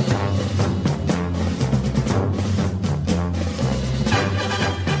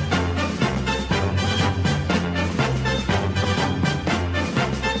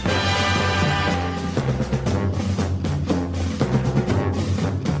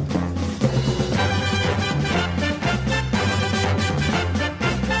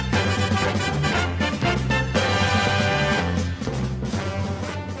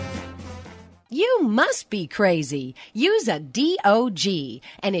 Must be crazy. Use a DOG.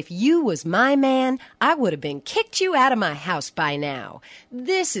 And if you was my man, I would have been kicked you out of my house by now.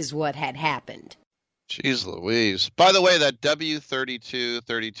 This is what had happened. Jeez Louise. By the way, that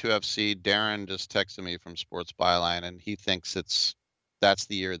W3232FC, Darren just texted me from Sports Byline, and he thinks that's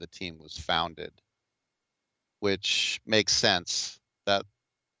the year the team was founded, which makes sense. That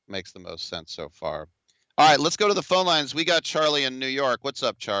makes the most sense so far. All right, let's go to the phone lines. We got Charlie in New York. What's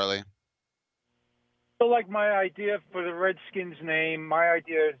up, Charlie? So, like, my idea for the Redskins name, my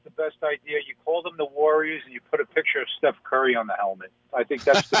idea is the best idea. You call them the Warriors and you put a picture of Steph Curry on the helmet. I think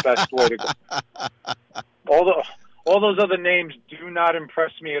that's the best way to go. All those other names do not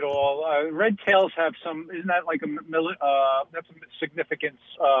impress me at all. Red Tails have some, isn't that like that's a significance?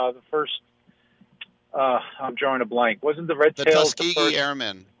 The first, I'm drawing a blank. Wasn't the Red Tails Tuskegee the first?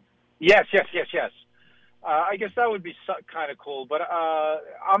 Airmen? Yes. I guess that would be kind of cool, but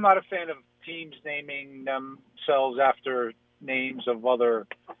I'm not a fan of teams naming themselves after names of other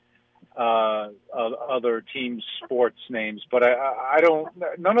teams' sports names. But I don't.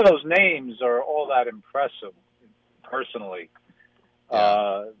 None of those names are all that impressive, personally.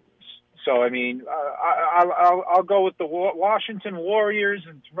 Yeah. So I mean, I'll go with the Washington Warriors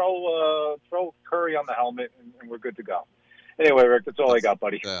and throw Curry on the helmet, and we're good to go. Anyway, Rick, that's all I got,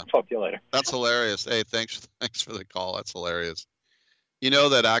 buddy. Yeah. Talk to you later. That's hilarious. Hey, thanks for the call. That's hilarious. You know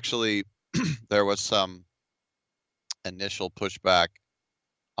that actually there was some initial pushback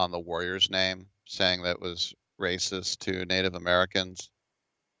on the Warriors name, saying that was racist to Native Americans.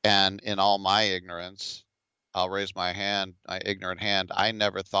 And in all my ignorance, I'll raise my ignorant hand, I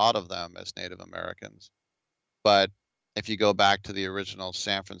never thought of them as Native Americans. But if you go back to the original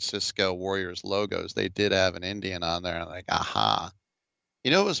San Francisco Warriors logos, they did have an Indian on there. Like, aha.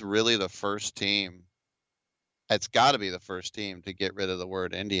 You know, it was really the first team. It's got to be the first team to get rid of the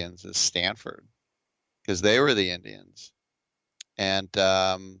word Indians is Stanford, because they were the Indians. And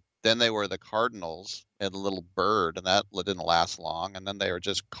then they were the Cardinals, and a little bird, and that didn't last long. And then they were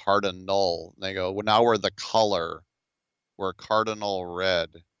just Cardinal. And they go, well, now we're the color. We're Cardinal red.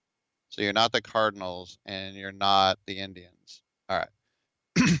 So you're not the Cardinals, and you're not the Indians. All right.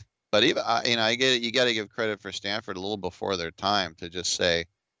 But even I get it. You got to give credit for Stanford a little before their time to just say,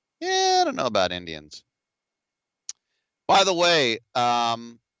 yeah, I don't know about Indians. By the way,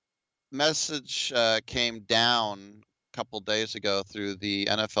 message came down a couple days ago through the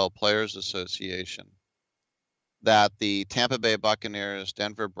NFL Players Association that the Tampa Bay Buccaneers,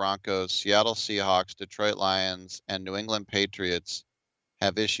 Denver Broncos, Seattle Seahawks, Detroit Lions, and New England Patriots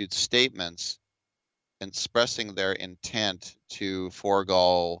have issued statements expressing their intent to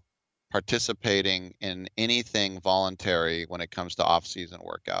forego participating in anything voluntary when it comes to off-season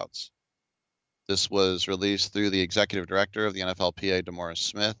workouts. This was released through the executive director of the NFLPA, DeMaurice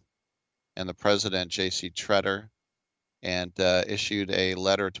Smith, and the president, J.C. Tretter. and issued a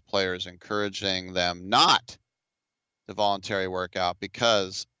letter to players encouraging them not to voluntarily work out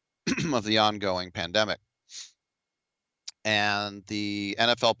because of the ongoing pandemic. And the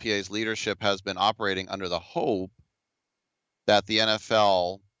NFLPA's leadership has been operating under the hope that the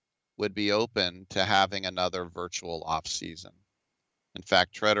NFL would be open to having another virtual off-season. In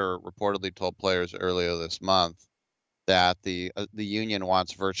fact, Treader reportedly told players earlier this month that the union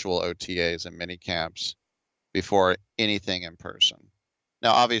wants virtual OTAs and mini camps before anything in person.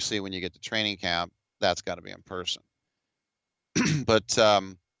 Now, obviously, when you get to training camp, that's got to be in person. But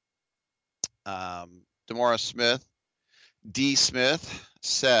DeMaurice Smith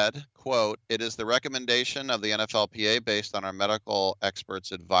said, quote, "It is the recommendation of the NFLPA based on our medical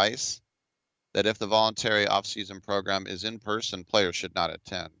experts' advice that if the voluntary off-season program is in person, players should not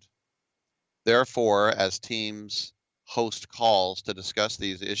attend. Therefore, as teams host calls to discuss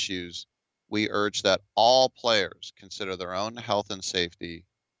these issues, we urge that all players consider their own health and safety,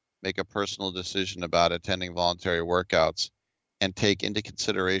 make a personal decision about attending voluntary workouts, and take into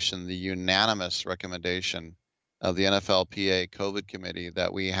consideration the unanimous recommendation of the NFLPA COVID committee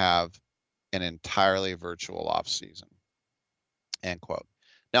that we have an entirely virtual off-season." End quote.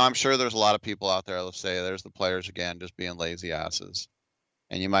 Now, I'm sure there's a lot of people out there that say there's the players again just being lazy asses.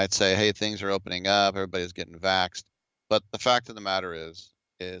 And you might say, hey, things are opening up, everybody's getting vaxxed. But the fact of the matter is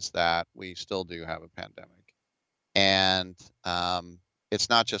that we still do have a pandemic. And it's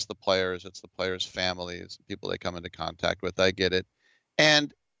not just the players, it's the players' families, people they come into contact with. I get it.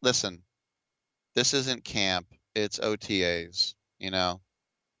 And listen, this isn't camp, it's OTAs, you know.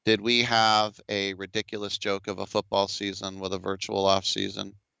 Did we have a ridiculous joke of a football season with a virtual off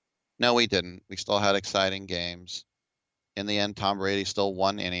season? No, we didn't. We still had exciting games. In the end, Tom Brady still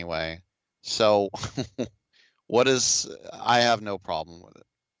won anyway. So I have no problem with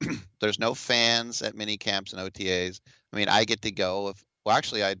it. There's no fans at mini camps and OTAs. I mean, I get to go well,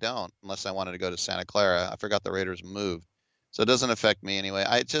 actually I don't, unless I wanted to go to Santa Clara. I forgot the Raiders moved. So it doesn't affect me anyway.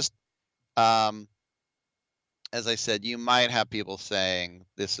 I just, as I said, you might have people saying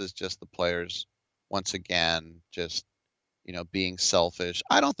this is just the players, once again, just, you know, being selfish.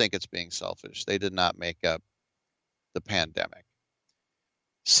 I don't think it's being selfish. They did not make up the pandemic.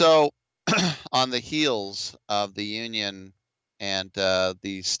 So on the heels of the union and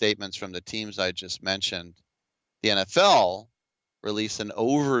the statements from the teams I just mentioned, the NFL released an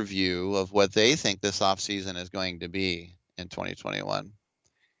overview of what they think this offseason is going to be in 2021.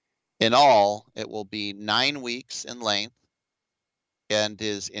 In all, it will be 9 weeks in length and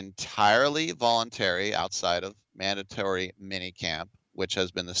is entirely voluntary outside of mandatory minicamp, which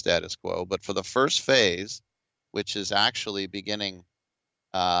has been the status quo. But for the first phase, which is actually beginning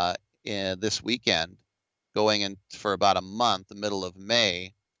this weekend, going in for about a month, the middle of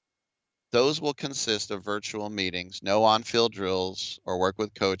May, those will consist of virtual meetings, no on-field drills or work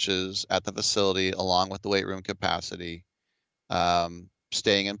with coaches at the facility along with the weight room capacity,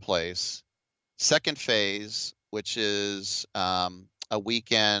 staying in place. Second phase, which is a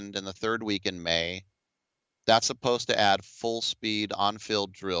weekend and the third week in May, that's supposed to add full speed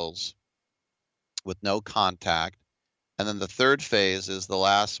on-field drills with no contact. And then the third phase is the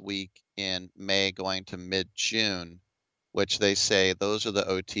last week in May going to mid-June, which they say those are the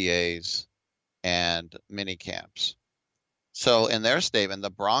OTAs and mini camps. So in their statement,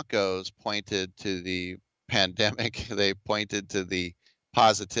 the Broncos pointed to the pandemic. They pointed to the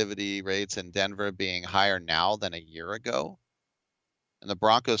positivity rates in Denver being higher now than a year ago. And the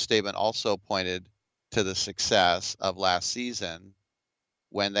Broncos statement also pointed to the success of last season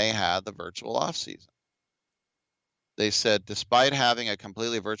when they had the virtual offseason. They said, despite having a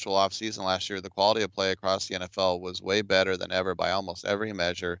completely virtual offseason last year, the quality of play across the NFL was way better than ever by almost every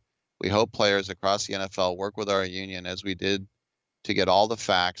measure. We hope players across the NFL work with our union as we did to get all the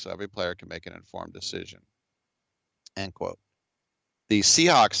facts so every player can make an informed decision. End quote. The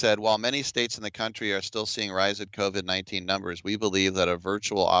Seahawks said, while many states in the country are still seeing rise in COVID-19 numbers, we believe that a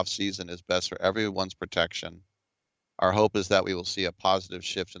virtual offseason is best for everyone's protection. Our hope is that we will see a positive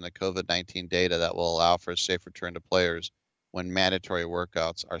shift in the COVID-19 data that will allow for a safe return to players when mandatory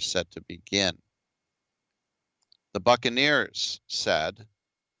workouts are set to begin. The Buccaneers said,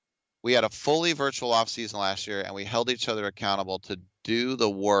 we had a fully virtual offseason last year, and we held each other accountable to do the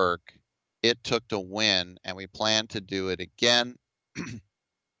work it took to win, and we plan to do it again.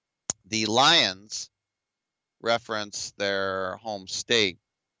 The Lions reference their home state.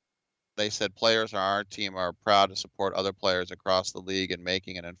 They said players on our team are proud to support other players across the league in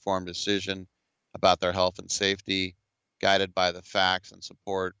making an informed decision about their health and safety, guided by the facts and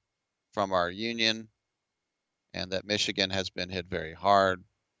support from our union, and that Michigan has been hit very hard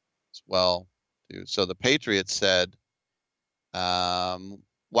as well. So the Patriots said,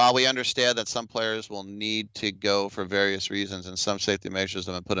 While we understand that some players will need to go for various reasons and some safety measures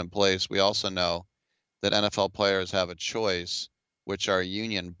have been put in place, we also know that NFL players have a choice, which our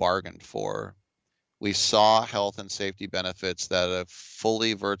union bargained for. We saw health and safety benefits that a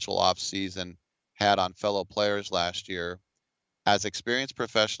fully virtual off-season had on fellow players last year. As experienced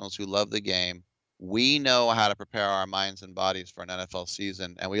professionals who love the game, we know how to prepare our minds and bodies for an NFL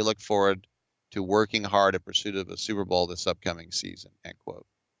season, and we look forward to working hard in pursuit of a Super Bowl this upcoming season, end quote.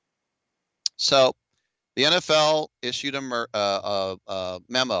 So the NFL issued a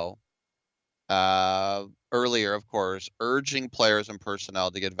memo earlier, of course, urging players and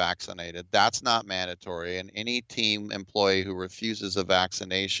personnel to get vaccinated. That's not mandatory, and any team employee who refuses a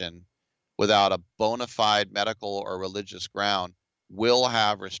vaccination without a bona fide medical or religious ground will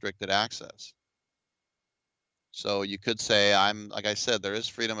have restricted access. So you could say, like I said, there is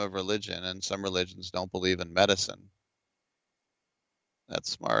freedom of religion, and some religions don't believe in medicine.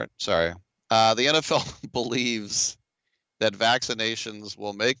 That's smart. Sorry. The NFL believes that vaccinations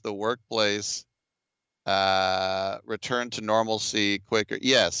will make the workplace return to normalcy quicker.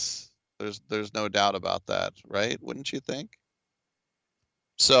 Yes, there's no doubt about that, right? Wouldn't you think?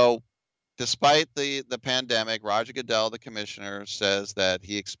 So despite the pandemic, Roger Goodell, the commissioner, says that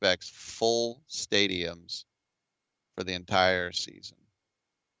he expects full stadiums for the entire season.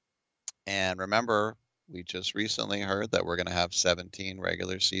 And remember, we just recently heard that we're going to have 17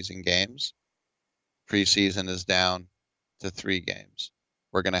 regular season games. Preseason is down to 3 games.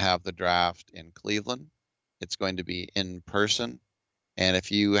 We're going to have the draft in Cleveland. It's going to be in person. And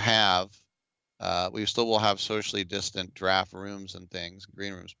if you have, we still will have socially distant draft rooms and things,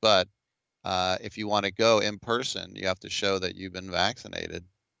 green rooms. But if you want to go in person, you have to show that you've been vaccinated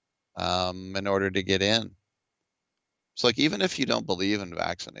in order to get in. So like, even if you don't believe in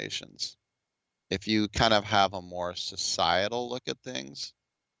vaccinations, if you kind of have a more societal look at things,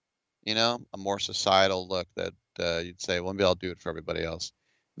 you know, a more societal look that you'd say, well, maybe I'll do it for everybody else.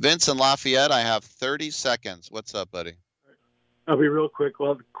 Vince and Lafayette, I have 30 seconds. What's up, buddy? I'll be real quick.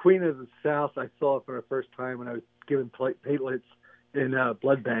 Well, the Queen of the South, I saw it for the first time when I was giving platelets in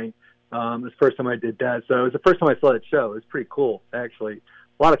blood bank. It was the first time I did that. So it was the first time I saw that show. It was pretty cool, actually.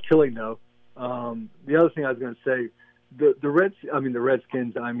 A lot of killing, though. The other thing I was going to say, the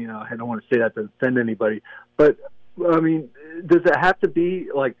Redskins, I don't want to say that to offend anybody, but, does it have to be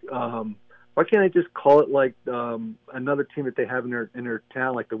like, why can't I just call it like another team that they have in their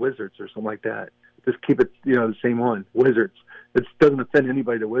town, like the Wizards or something like that? Just keep it, the same one, Wizards. It doesn't offend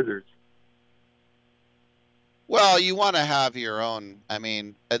anybody, the Wizards. Well, you want to have your own. I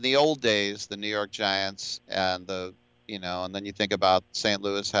mean, in the old days, the New York Giants and and then you think about St.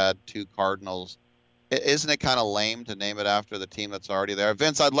 Louis had 2 Cardinals. Isn't it kind of lame to name it after the team that's already there?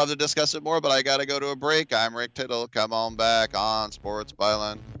 Vince, I'd love to discuss it more, but I got to go to a break. I'm Rick Tittle. Come on back on Sports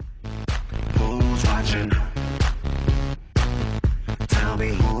Byline. Who's watching? Tell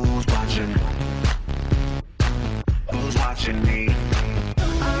me who's watching? Who's watching me?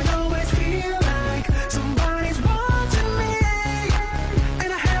 I always feel like somebody's watching me,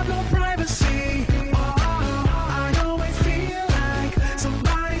 and I have no privacy. I always feel like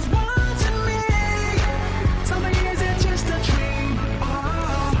somebody's watching me. Tell me, is it just a dream?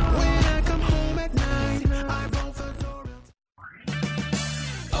 When I come home at night, I roll the door.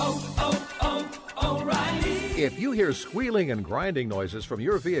 O'Reilly. If you hear squealing and grinding noises from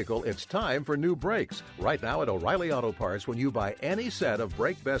your vehicle, it's time for new brakes. Right now at O'Reilly Auto Parts, when you buy any set of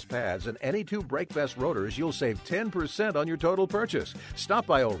Brake Best pads and any 2 Brake Best rotors, you'll save 10% on your total purchase. Stop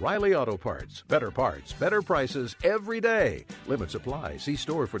by O'Reilly Auto Parts. Better parts, better prices every day. Limits apply. See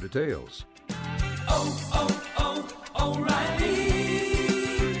store for details. O'Reilly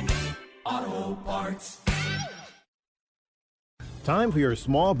Auto Parts. Time for your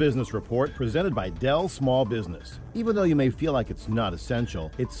Small Business Report presented by Dell Small Business. Even though you may feel like it's not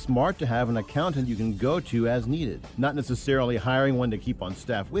essential, it's smart to have an accountant you can go to as needed. Not necessarily hiring one to keep on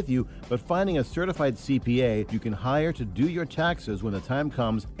staff with you, but finding a certified CPA you can hire to do your taxes when the time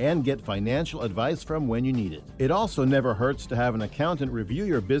comes and get financial advice from when you need it. It also never hurts to have an accountant review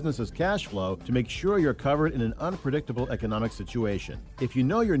your business's cash flow to make sure you're covered in an unpredictable economic situation. If you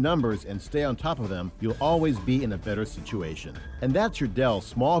know your numbers and stay on top of them, you'll always be in a better situation. And that's your Dell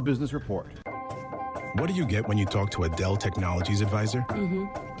Small Business Report. What do you get when you talk to a Dell Technologies advisor?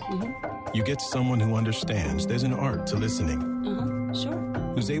 You get someone who understands there's an art to listening. Sure.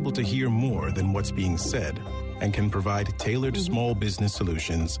 Who's able to hear more than what's being said and can provide tailored small business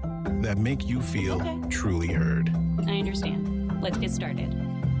solutions that make you feel truly heard. I understand. Let's get started.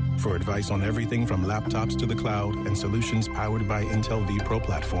 For advice on everything from laptops to the cloud and solutions powered by Intel vPro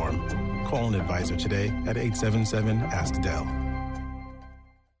platform, call an advisor today at 877-ASK-DELL.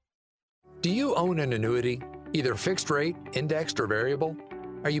 Do you own an annuity, either fixed rate, indexed, or variable?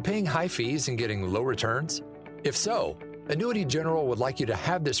 Are you paying high fees and getting low returns? If so, Annuity General would like you to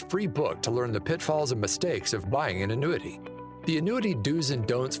have this free book to learn the pitfalls and mistakes of buying an annuity. The Annuity Do's and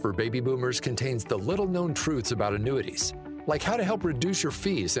Don'ts for Baby Boomers contains the little-known truths about annuities, like how to help reduce your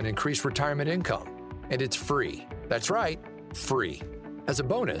fees and increase retirement income. And it's free. That's right, free. As a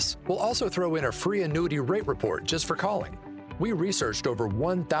bonus, we'll also throw in a free annuity rate report just for calling. We researched over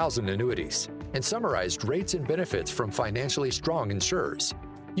 1,000 annuities and summarized rates and benefits from financially strong insurers.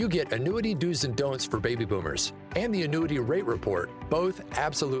 You get Annuity Do's and Don'ts for Baby Boomers and the Annuity Rate Report, both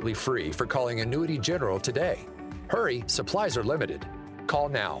absolutely free for calling Annuity General today. Hurry, supplies are limited. Call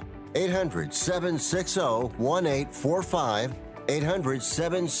now. 800-760-1845.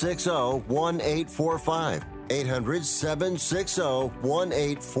 800-760-1845.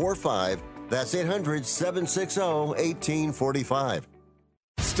 800-760-1845. That's 800-760-1845.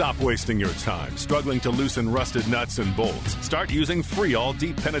 Stop wasting your time struggling to loosen rusted nuts and bolts. Start using Freol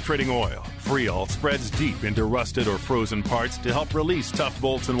Deep Penetrating Oil. Freol spreads deep into rusted or frozen parts to help release tough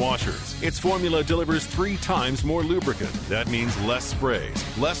bolts and washers. Its formula delivers 3 times more lubricant. That means less sprays,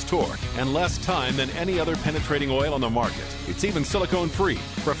 less torque, and less time than any other penetrating oil on the market. It's even silicone-free.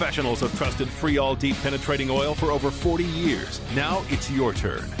 Professionals have trusted Freol Deep Penetrating Oil for over 40 years. Now it's your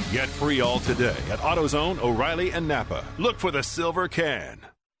turn. Get Freol today at AutoZone, O'Reilly, and Napa. Look for the silver can.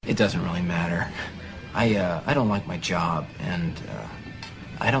 It doesn't really matter. I don't like my job, and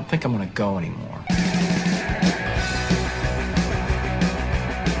I don't think I'm going to go anymore.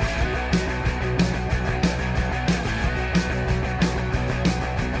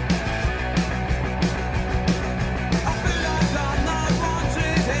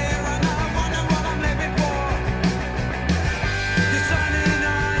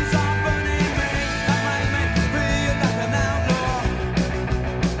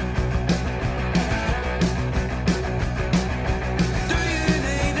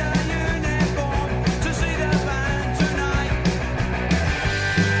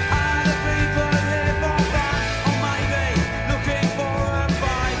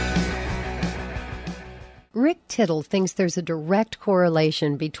 Rick Tittle thinks there's a direct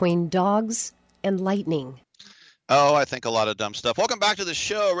correlation between dogs and lightning. Oh, I think a lot of dumb stuff. Welcome back to the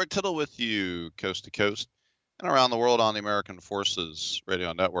show. Rick Tittle with you, coast to coast and around the world on the American Forces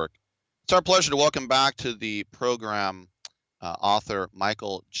Radio Network. It's our pleasure to welcome back to the program author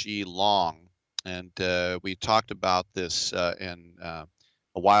Michael G. Long. And we talked about this a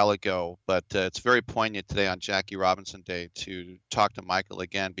while ago, but it's very poignant today on Jackie Robinson Day to talk to Michael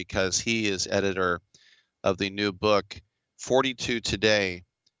again, because he is editor of the new book, 42 Today,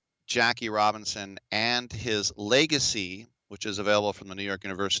 Jackie Robinson and His Legacy, which is available from the New York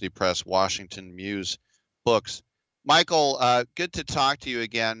University Press, Washington Muse Books. Michael, good to talk to you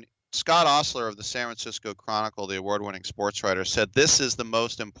again. Scott Ostler of the San Francisco Chronicle, the award-winning sports writer, said this is the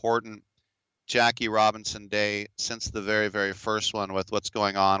most important Jackie Robinson Day since the very, very first one, with what's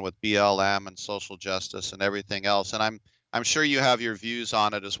going on with BLM and social justice and everything else. And I'm sure you have your views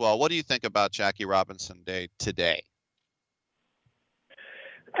on it as well. What do you think about Jackie Robinson Day today?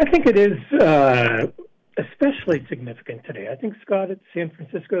 I think it is especially significant today. I think Scott at San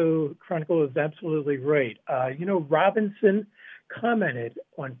Francisco Chronicle is absolutely right. Robinson commented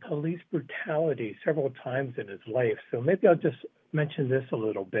on police brutality several times in his life, so maybe I'll just mention this a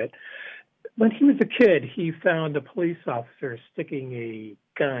little bit. When he was a kid, he found a police officer sticking a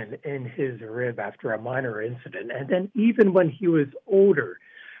gun in his rib after a minor incident. And then even when he was older,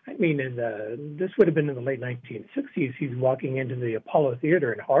 this would have been in the late 1960s, he's walking into the Apollo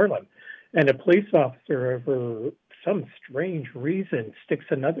Theater in Harlem, and a police officer, for some strange reason, sticks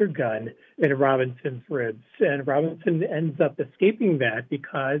another gun in Robinson's ribs. And Robinson ends up escaping that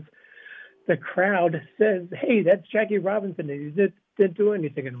because the crowd says, "Hey, that's Jackie Robinson, and he didn't do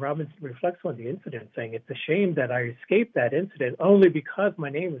anything." And Robinson reflects on the incident, saying, "It's a shame that I escaped that incident only because my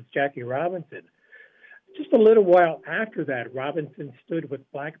name is Jackie Robinson." Just a little while after that, Robinson stood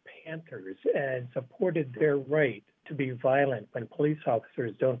with Black Panthers and supported their right to be violent when police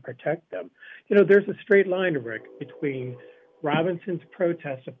officers don't protect them. There's a straight line, Rick, between Robinson's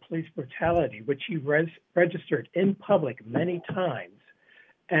protest of police brutality, which he registered in public many times,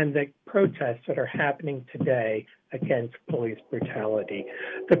 and the protests that are happening today against police brutality.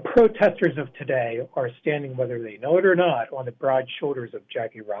 The protesters of today are standing, whether they know it or not, on the broad shoulders of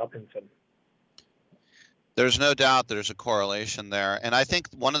Jackie Robinson. There's no doubt there's a correlation there. And I think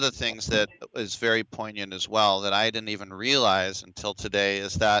one of the things that is very poignant as well that I didn't even realize until today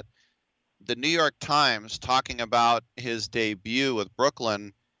is that the New York Times, talking about his debut with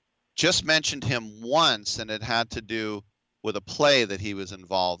Brooklyn, just mentioned him once, and it had to do with a play that he was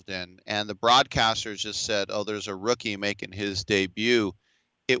involved in, and the broadcasters just said, "Oh, there's a rookie making his debut."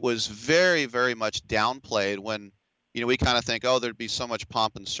 It was very, very much downplayed when, we kind of think, oh, there'd be so much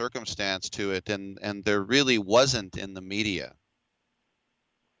pomp and circumstance to it, and there really wasn't in the media.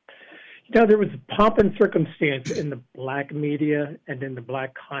 There was pomp and circumstance in the black media and in the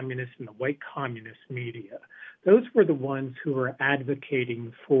black communist and the white communist media. Those were the ones who were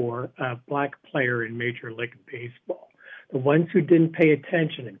advocating for a black player in Major League Baseball. The ones who didn't pay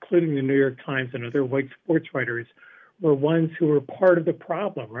attention, including the New York Times and other white sports writers, were ones who were part of the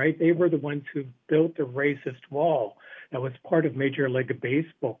problem, right? They were the ones who built the racist wall that was part of Major League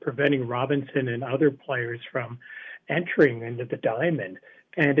Baseball, preventing Robinson and other players from entering into the diamond.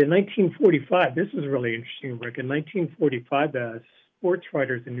 And in 1945, this is really interesting, Rick. In 1945, the sports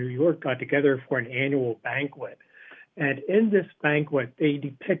writers in New York got together for an annual banquet. And in this banquet, they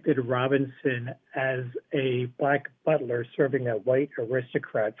depicted Robinson as a black butler serving a white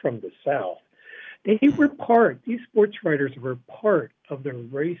aristocrat from the South. These sports writers were part of the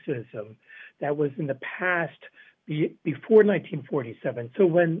racism that was in the past before 1947. So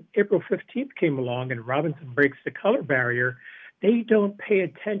when April 15th came along and Robinson breaks the color barrier, they don't pay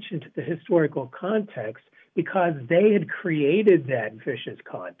attention to the historical context because they had created that vicious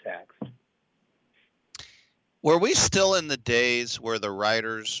context. Were we still in the days where the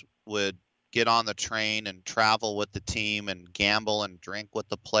writers would get on the train and travel with the team and gamble and drink with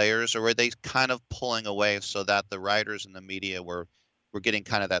the players, or were they kind of pulling away so that the writers and the media were getting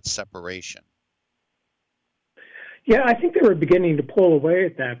kind of that separation? Yeah, I think they were beginning to pull away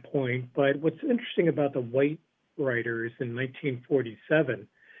at that point. But what's interesting about the white writers in 1947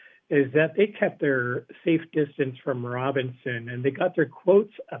 is that they kept their safe distance from Robinson, and they got their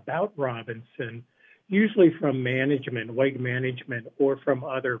quotes about Robinson usually from management, white management, or from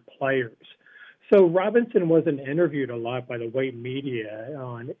other players. So Robinson wasn't interviewed a lot by the white media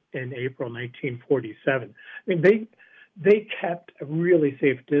in April 1947. I mean, they kept a really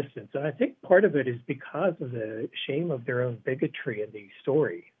safe distance, and I think part of it is because of the shame of their own bigotry in the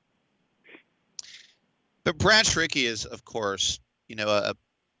story. But Branch Rickey is, of course,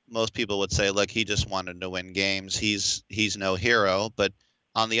 most people would say, look, he just wanted to win games. He's no hero. But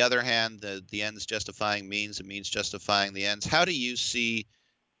on the other hand, the ends justifying means, and means justifying the ends. How do you see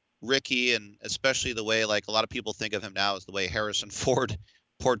Rickey, and especially the way, like, a lot of people think of him now as the way Harrison Ford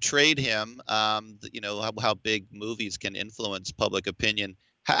portrayed him, how big movies can influence public opinion.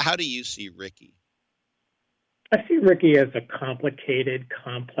 How do you see Rickey? I see Rickey as a complicated,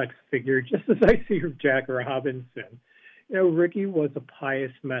 complex figure, just as I see Jack Robinson. Rickey was a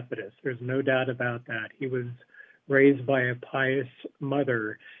pious Methodist. There's no doubt about that. He was raised by a pious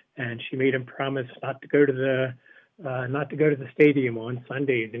mother, and she made him promise not to go to the stadium on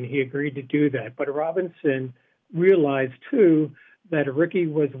Sundays, and he agreed to do that. But Robinson realized too that Rickey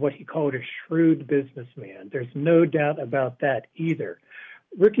was what he called a shrewd businessman. There's no doubt about that either.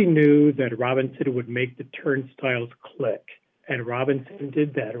 Rickey knew that Robinson would make the turnstiles click, and Robinson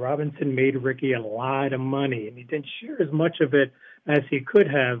did that. Robinson made Rickey a lot of money, and he didn't share as much of it as he could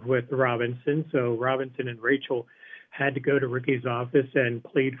have with Robinson. So Robinson and Rachel had to go to Rickey's office and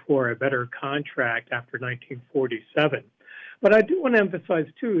plead for a better contract after 1947. But I do want to emphasize,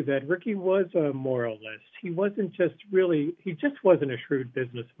 too, that Rickey was a moralist. He just wasn't a shrewd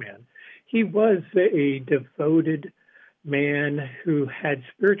businessman. He was a devoted man who had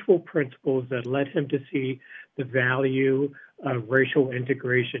spiritual principles that led him to see the value of racial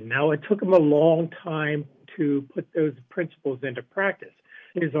integration. Now, it took him a long time to put those principles into practice.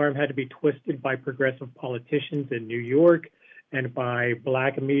 His arm had to be twisted by progressive politicians in New York and by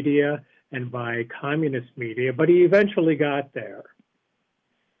black media and by communist media, but he eventually got there.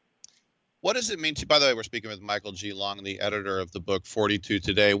 What does it mean to you? By the way, we're speaking with Michael G. Long, the editor of the book 42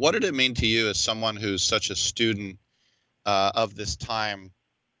 Today. What did it mean to you as someone who's such a student of this time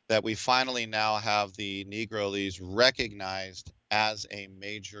that we finally now have the Negro Leagues recognized as a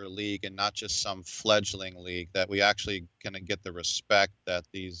major league and not just some fledgling league, that we actually going to get the respect that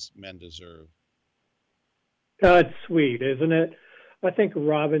these men deserve? That's sweet, isn't it? I think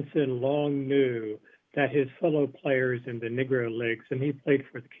Robinson long knew that his fellow players in the Negro Leagues, and he played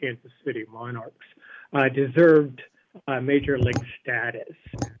for the Kansas City Monarchs, deserved major league status.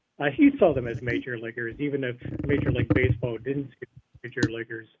 He saw them as major leaguers, even if Major League Baseball didn't see major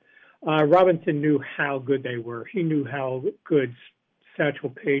leaguers. Robinson knew how good they were. He knew how good Satchel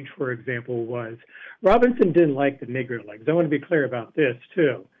Paige, for example, was. Robinson didn't like the Negro Leagues. I want to be clear about this,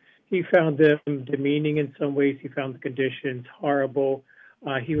 too. He found them demeaning in some ways. He found the conditions horrible.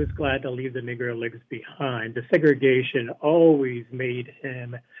 He was glad to leave the Negro Leagues behind. The segregation always made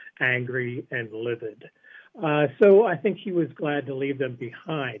him angry and livid. So I think he was glad to leave them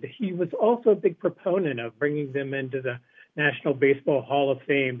behind. He was also a big proponent of bringing them into the National Baseball Hall of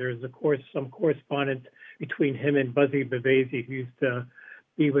Fame. There's, of course, some correspondence between him and Buzzy Bavasi, who used to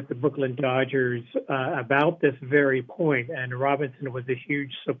be with the Brooklyn Dodgers, about this very point, and Robinson was a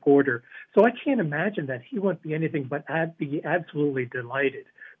huge supporter. So I can't imagine that he wouldn't be anything but be absolutely delighted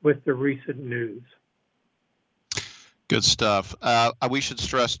with the recent news. Good stuff. We should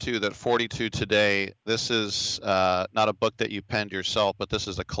stress, too, that 42 Today, this is not a book that you penned yourself, but this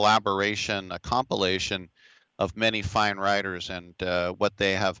is a collaboration, a compilation of many fine writers and what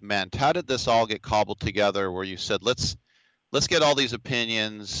they have meant. How did this all get cobbled together where you said, let's get all these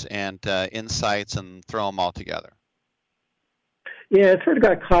opinions and insights and throw them all together? Yeah, it sort of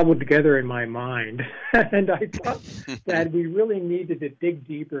got cobbled together in my mind. And I thought that we really needed to dig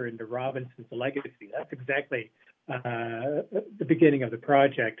deeper into Robinson's legacy. That's exactly the beginning of the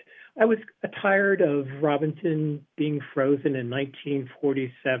project. I was tired of Robinson being frozen in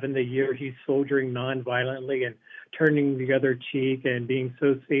 1947, the year he's soldiering nonviolently and turning the other cheek and being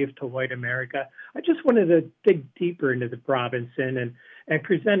so safe to white America. I just wanted to dig deeper into the Robinson and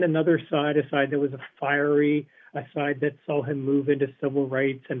present another side, a side that was fiery, a side that saw him move into civil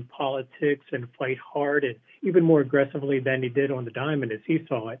rights and politics and fight hard and even more aggressively than he did on the diamond, as he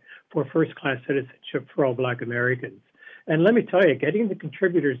saw it, for first-class citizenship for all Black Americans. And let me tell you, getting the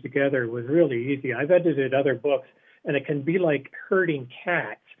contributors together was really easy. I've edited other books, and it can be like herding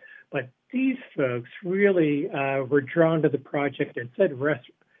cats. But these folks really were drawn to the project and said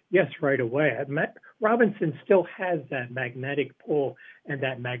yes right away. Robinson still has that magnetic pull and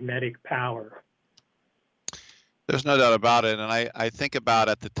that magnetic power. There's no doubt about it. And I think about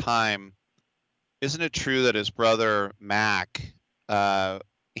at the time, isn't it true that his brother Mac,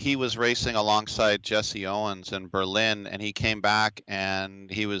 he was racing alongside Jesse Owens in Berlin, and he came back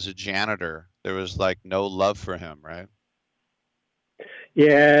and he was a janitor. There was like no love for him, right?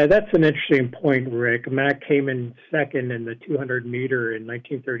 Yeah, that's an interesting point, Rick. Mac came in second in the 200 meter in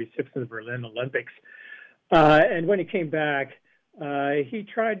 1936 in the Berlin Olympics. And when he came back, he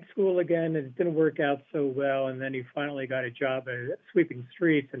tried school again and it didn't work out so well. And then he finally got a job at sweeping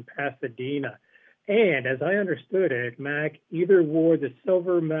streets in Pasadena. And as I understood it, Mac either wore the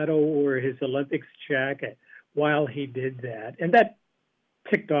silver medal or his Olympics jacket while he did that. And that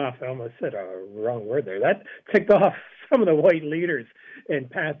ticked off, I almost said a wrong word there, that ticked off some of the white leaders in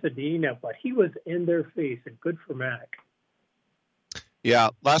Pasadena, but he was in their face, and good for Mac. Yeah,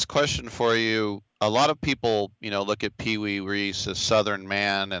 last question for you. A lot of people, look at Pee Wee Reese, a Southern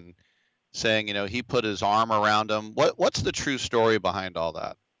man, and saying, he put his arm around him. What's the true story behind all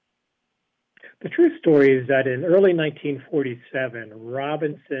that? The true story is that in early 1947,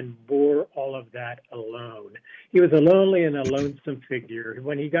 Robinson bore all of that alone. He was a lonely and a lonesome figure.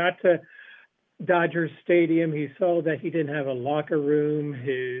 When he got to Dodger Stadium, he saw that he didn't have a locker room.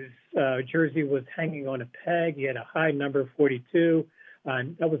 His jersey was hanging on a peg. He had a high number 42.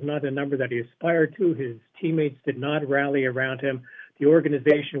 That was not a number that he aspired to. His teammates did not rally around him. The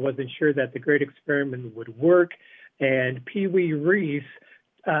organization wasn't sure that the great experiment would work. And Pee Wee Reese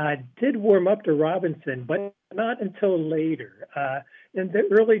did warm up to Robinson, but not until later. In the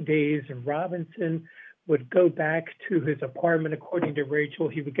early days, Robinson would go back to his apartment. According to Rachel,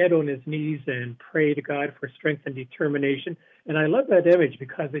 he would get on his knees and pray to God for strength and determination. And I love that image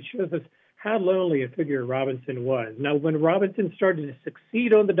because it shows us how lonely a figure Robinson was. Now, when Robinson started to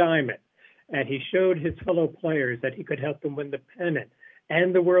succeed on the diamond, and he showed his fellow players that he could help them win the pennant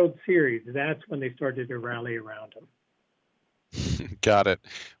and the World Series, that's when they started to rally around him. Got it.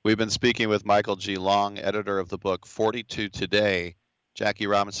 We've been speaking with Michael G. Long, editor of the book 42 Today, Jackie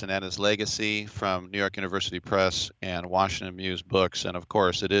Robinson and His Legacy, from New York University Press and Washington Muse Books. And of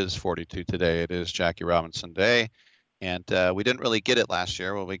course, it is 42 Today. It is Jackie Robinson Day. And we didn't really get it last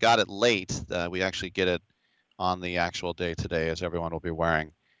year. Well, we got it late. We actually get it on the actual day today, as everyone will be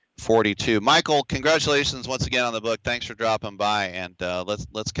wearing 42. Michael, congratulations once again on the book. Thanks for dropping by, and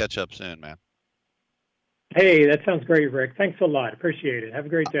let's catch up soon, man. Hey, that sounds great, Rick. Thanks a lot. Appreciate it. Have a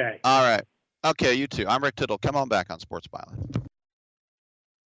great day. All right. Okay, you too. I'm Rick Tittle. Come on back on Sports Byline.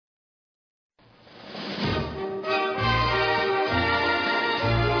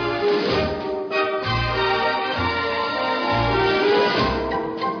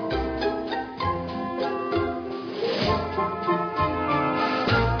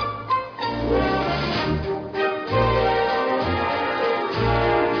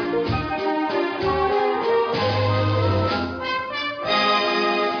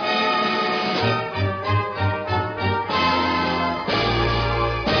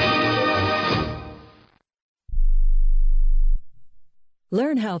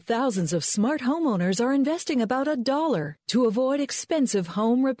 Learn how thousands of smart homeowners are investing about $1 to avoid expensive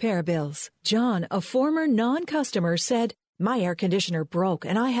home repair bills. John, a former non-customer, said, "My air conditioner broke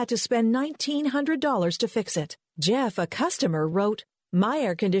and I had to spend $1,900 to fix it." Jeff, a customer, wrote, "My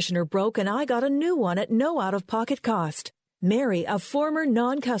air conditioner broke and I got a new one at no out-of-pocket cost." Mary, a former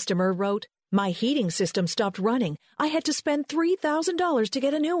non-customer, wrote, "My heating system stopped running. I had to spend $3,000 to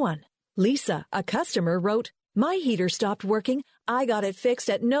get a new one." Lisa, a customer, wrote, "My heater stopped working. I got it fixed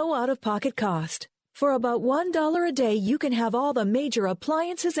at no out-of-pocket cost." For about $1 a day, you can have all the major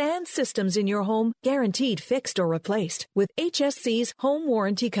appliances and systems in your home guaranteed fixed or replaced with HSC's home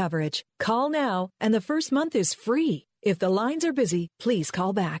warranty coverage. Call now, and the first month is free. If the lines are busy, please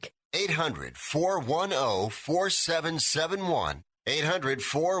call back. 800-410-4771.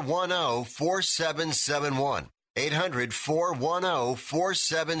 800-410-4771.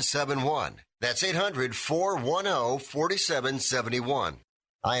 800-410-4771. That's 800-410-4771.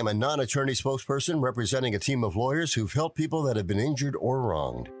 I am a non-attorney spokesperson representing a team of lawyers who've helped people that have been injured or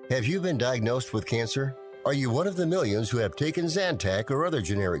wronged. Have you been diagnosed with cancer? Are you one of the millions who have taken Zantac or other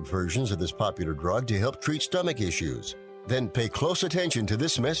generic versions of this popular drug to help treat stomach issues? Then pay close attention to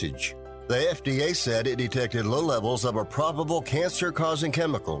this message. The FDA said it detected low levels of a probable cancer-causing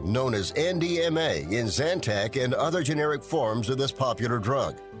chemical known as NDMA in Zantac and other generic forms of this popular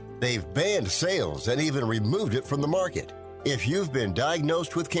drug. They've banned sales and even removed it from the market. If you've been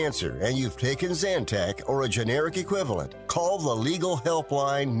diagnosed with cancer and you've taken Zantac or a generic equivalent, call the legal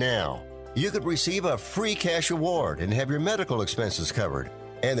helpline now. You could receive a free cash award and have your medical expenses covered.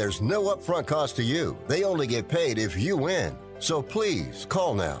 And there's no upfront cost to you. They only get paid if you win. So please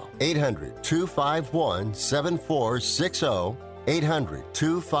call now. 800-251-7460.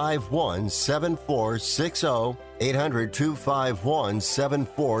 800-251-7460.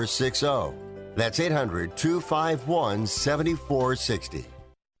 800-251-7460. That's 800-251-7460.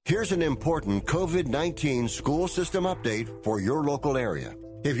 Here's an important COVID-19 school system update for your local area.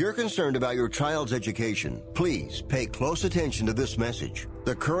 If you're concerned about your child's education, please pay close attention to this message.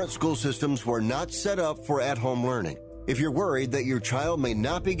 The current school systems were not set up for at-home learning. If you're worried that your child may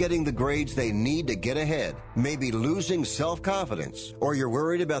not be getting the grades they need to get ahead, may be losing self-confidence, or you're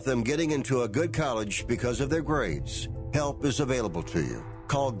worried about them getting into a good college because of their grades, help is available to you.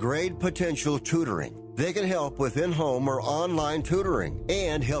 Call Grade Potential Tutoring. They can help with in-home or online tutoring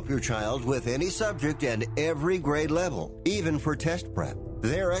and help your child with any subject and every grade level, even for test prep.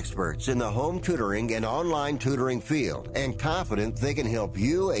 They're experts in the home tutoring and online tutoring field and confident they can help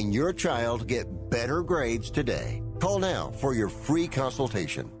you and your child get better grades today. Call now for your free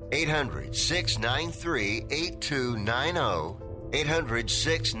consultation. 800-693-8290.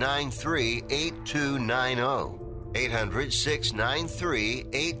 800-693-8290.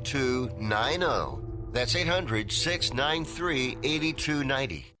 800-693-8290. That's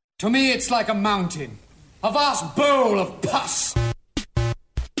 800-693-8290. To me, it's like a mountain, a vast bowl of pus.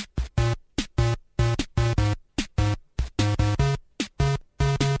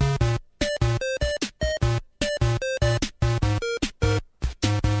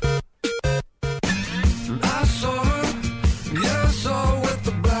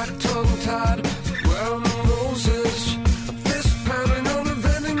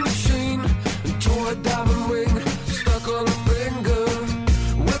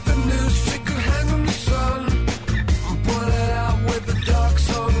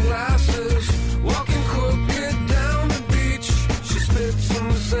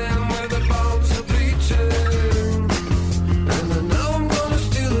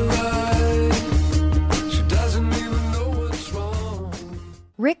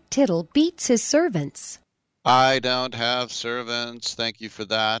 Tittle beats his servants. I don't have servants. Thank you for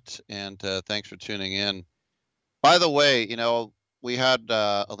that. And thanks for tuning in. By the way, you know, we had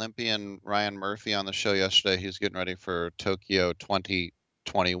Olympian Ryan Murphy on the show yesterday. He's getting ready for Tokyo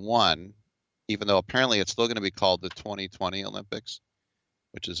 2021, even though apparently it's still going to be called the 2020 Olympics,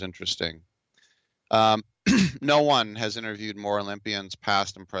 which is interesting. No one has interviewed more Olympians,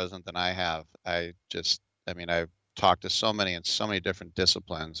 past and present, than I have. I've talked to so many in so many different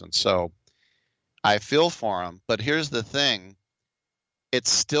disciplines, and so I feel for them. But here's the thing. It's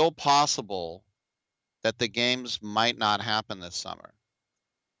still possible that the games might not happen this summer.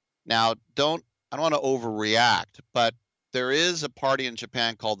 Now, I don't want to overreact, but there is a party in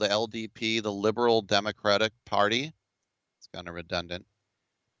Japan called the LDP, the Liberal Democratic Party. It's kind of redundant.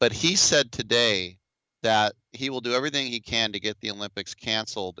 But he said today that he will do everything he can to get the Olympics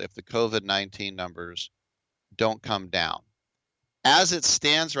canceled if the COVID-19 numbers don't come down. As it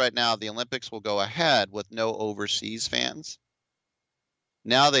stands right now, the Olympics will go ahead with no overseas fans.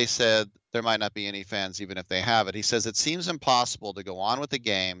 Now they said there might not be any fans even if they have it. He says it seems impossible to go on with the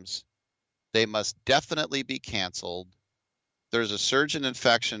games. They must definitely be canceled. There's a surge in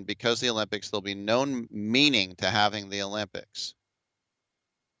infection because of the Olympics. There'll be no meaning to having the Olympics.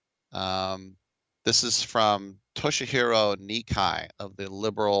 This is from Toshihiro Nikai of the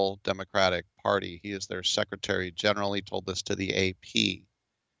Liberal Democratic Party. He is their Secretary General. He told this to the AP.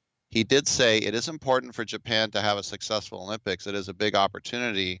 He did say, it is important for Japan to have a successful Olympics. It is a big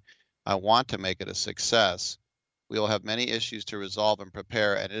opportunity. I want to make it a success. We will have many issues to resolve and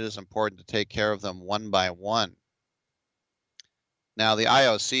prepare, and it is important to take care of them one by one. Now, the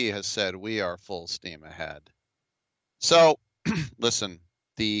IOC has said we are full steam ahead. So, listen,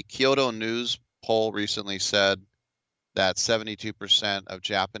 the Kyoto News poll recently said that 72% of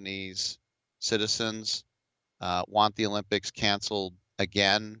Japanese citizens want the Olympics canceled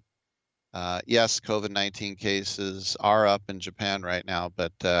again. Yes, COVID-19 cases are up in Japan right now,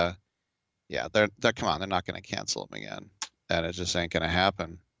 but yeah, they're come on, they're not going to cancel them again. And it just ain't going to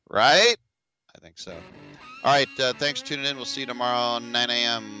happen, right? I think so. All right, thanks for tuning in. We'll see you tomorrow 9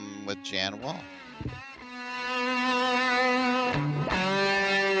 a.m. with Jan Wall.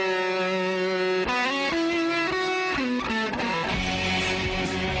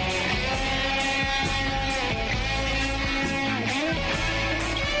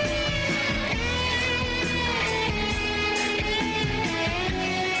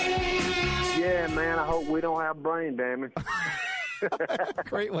 Yeah, man, I hope we don't have brain damage.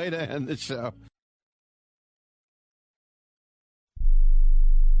 Great way to end the show.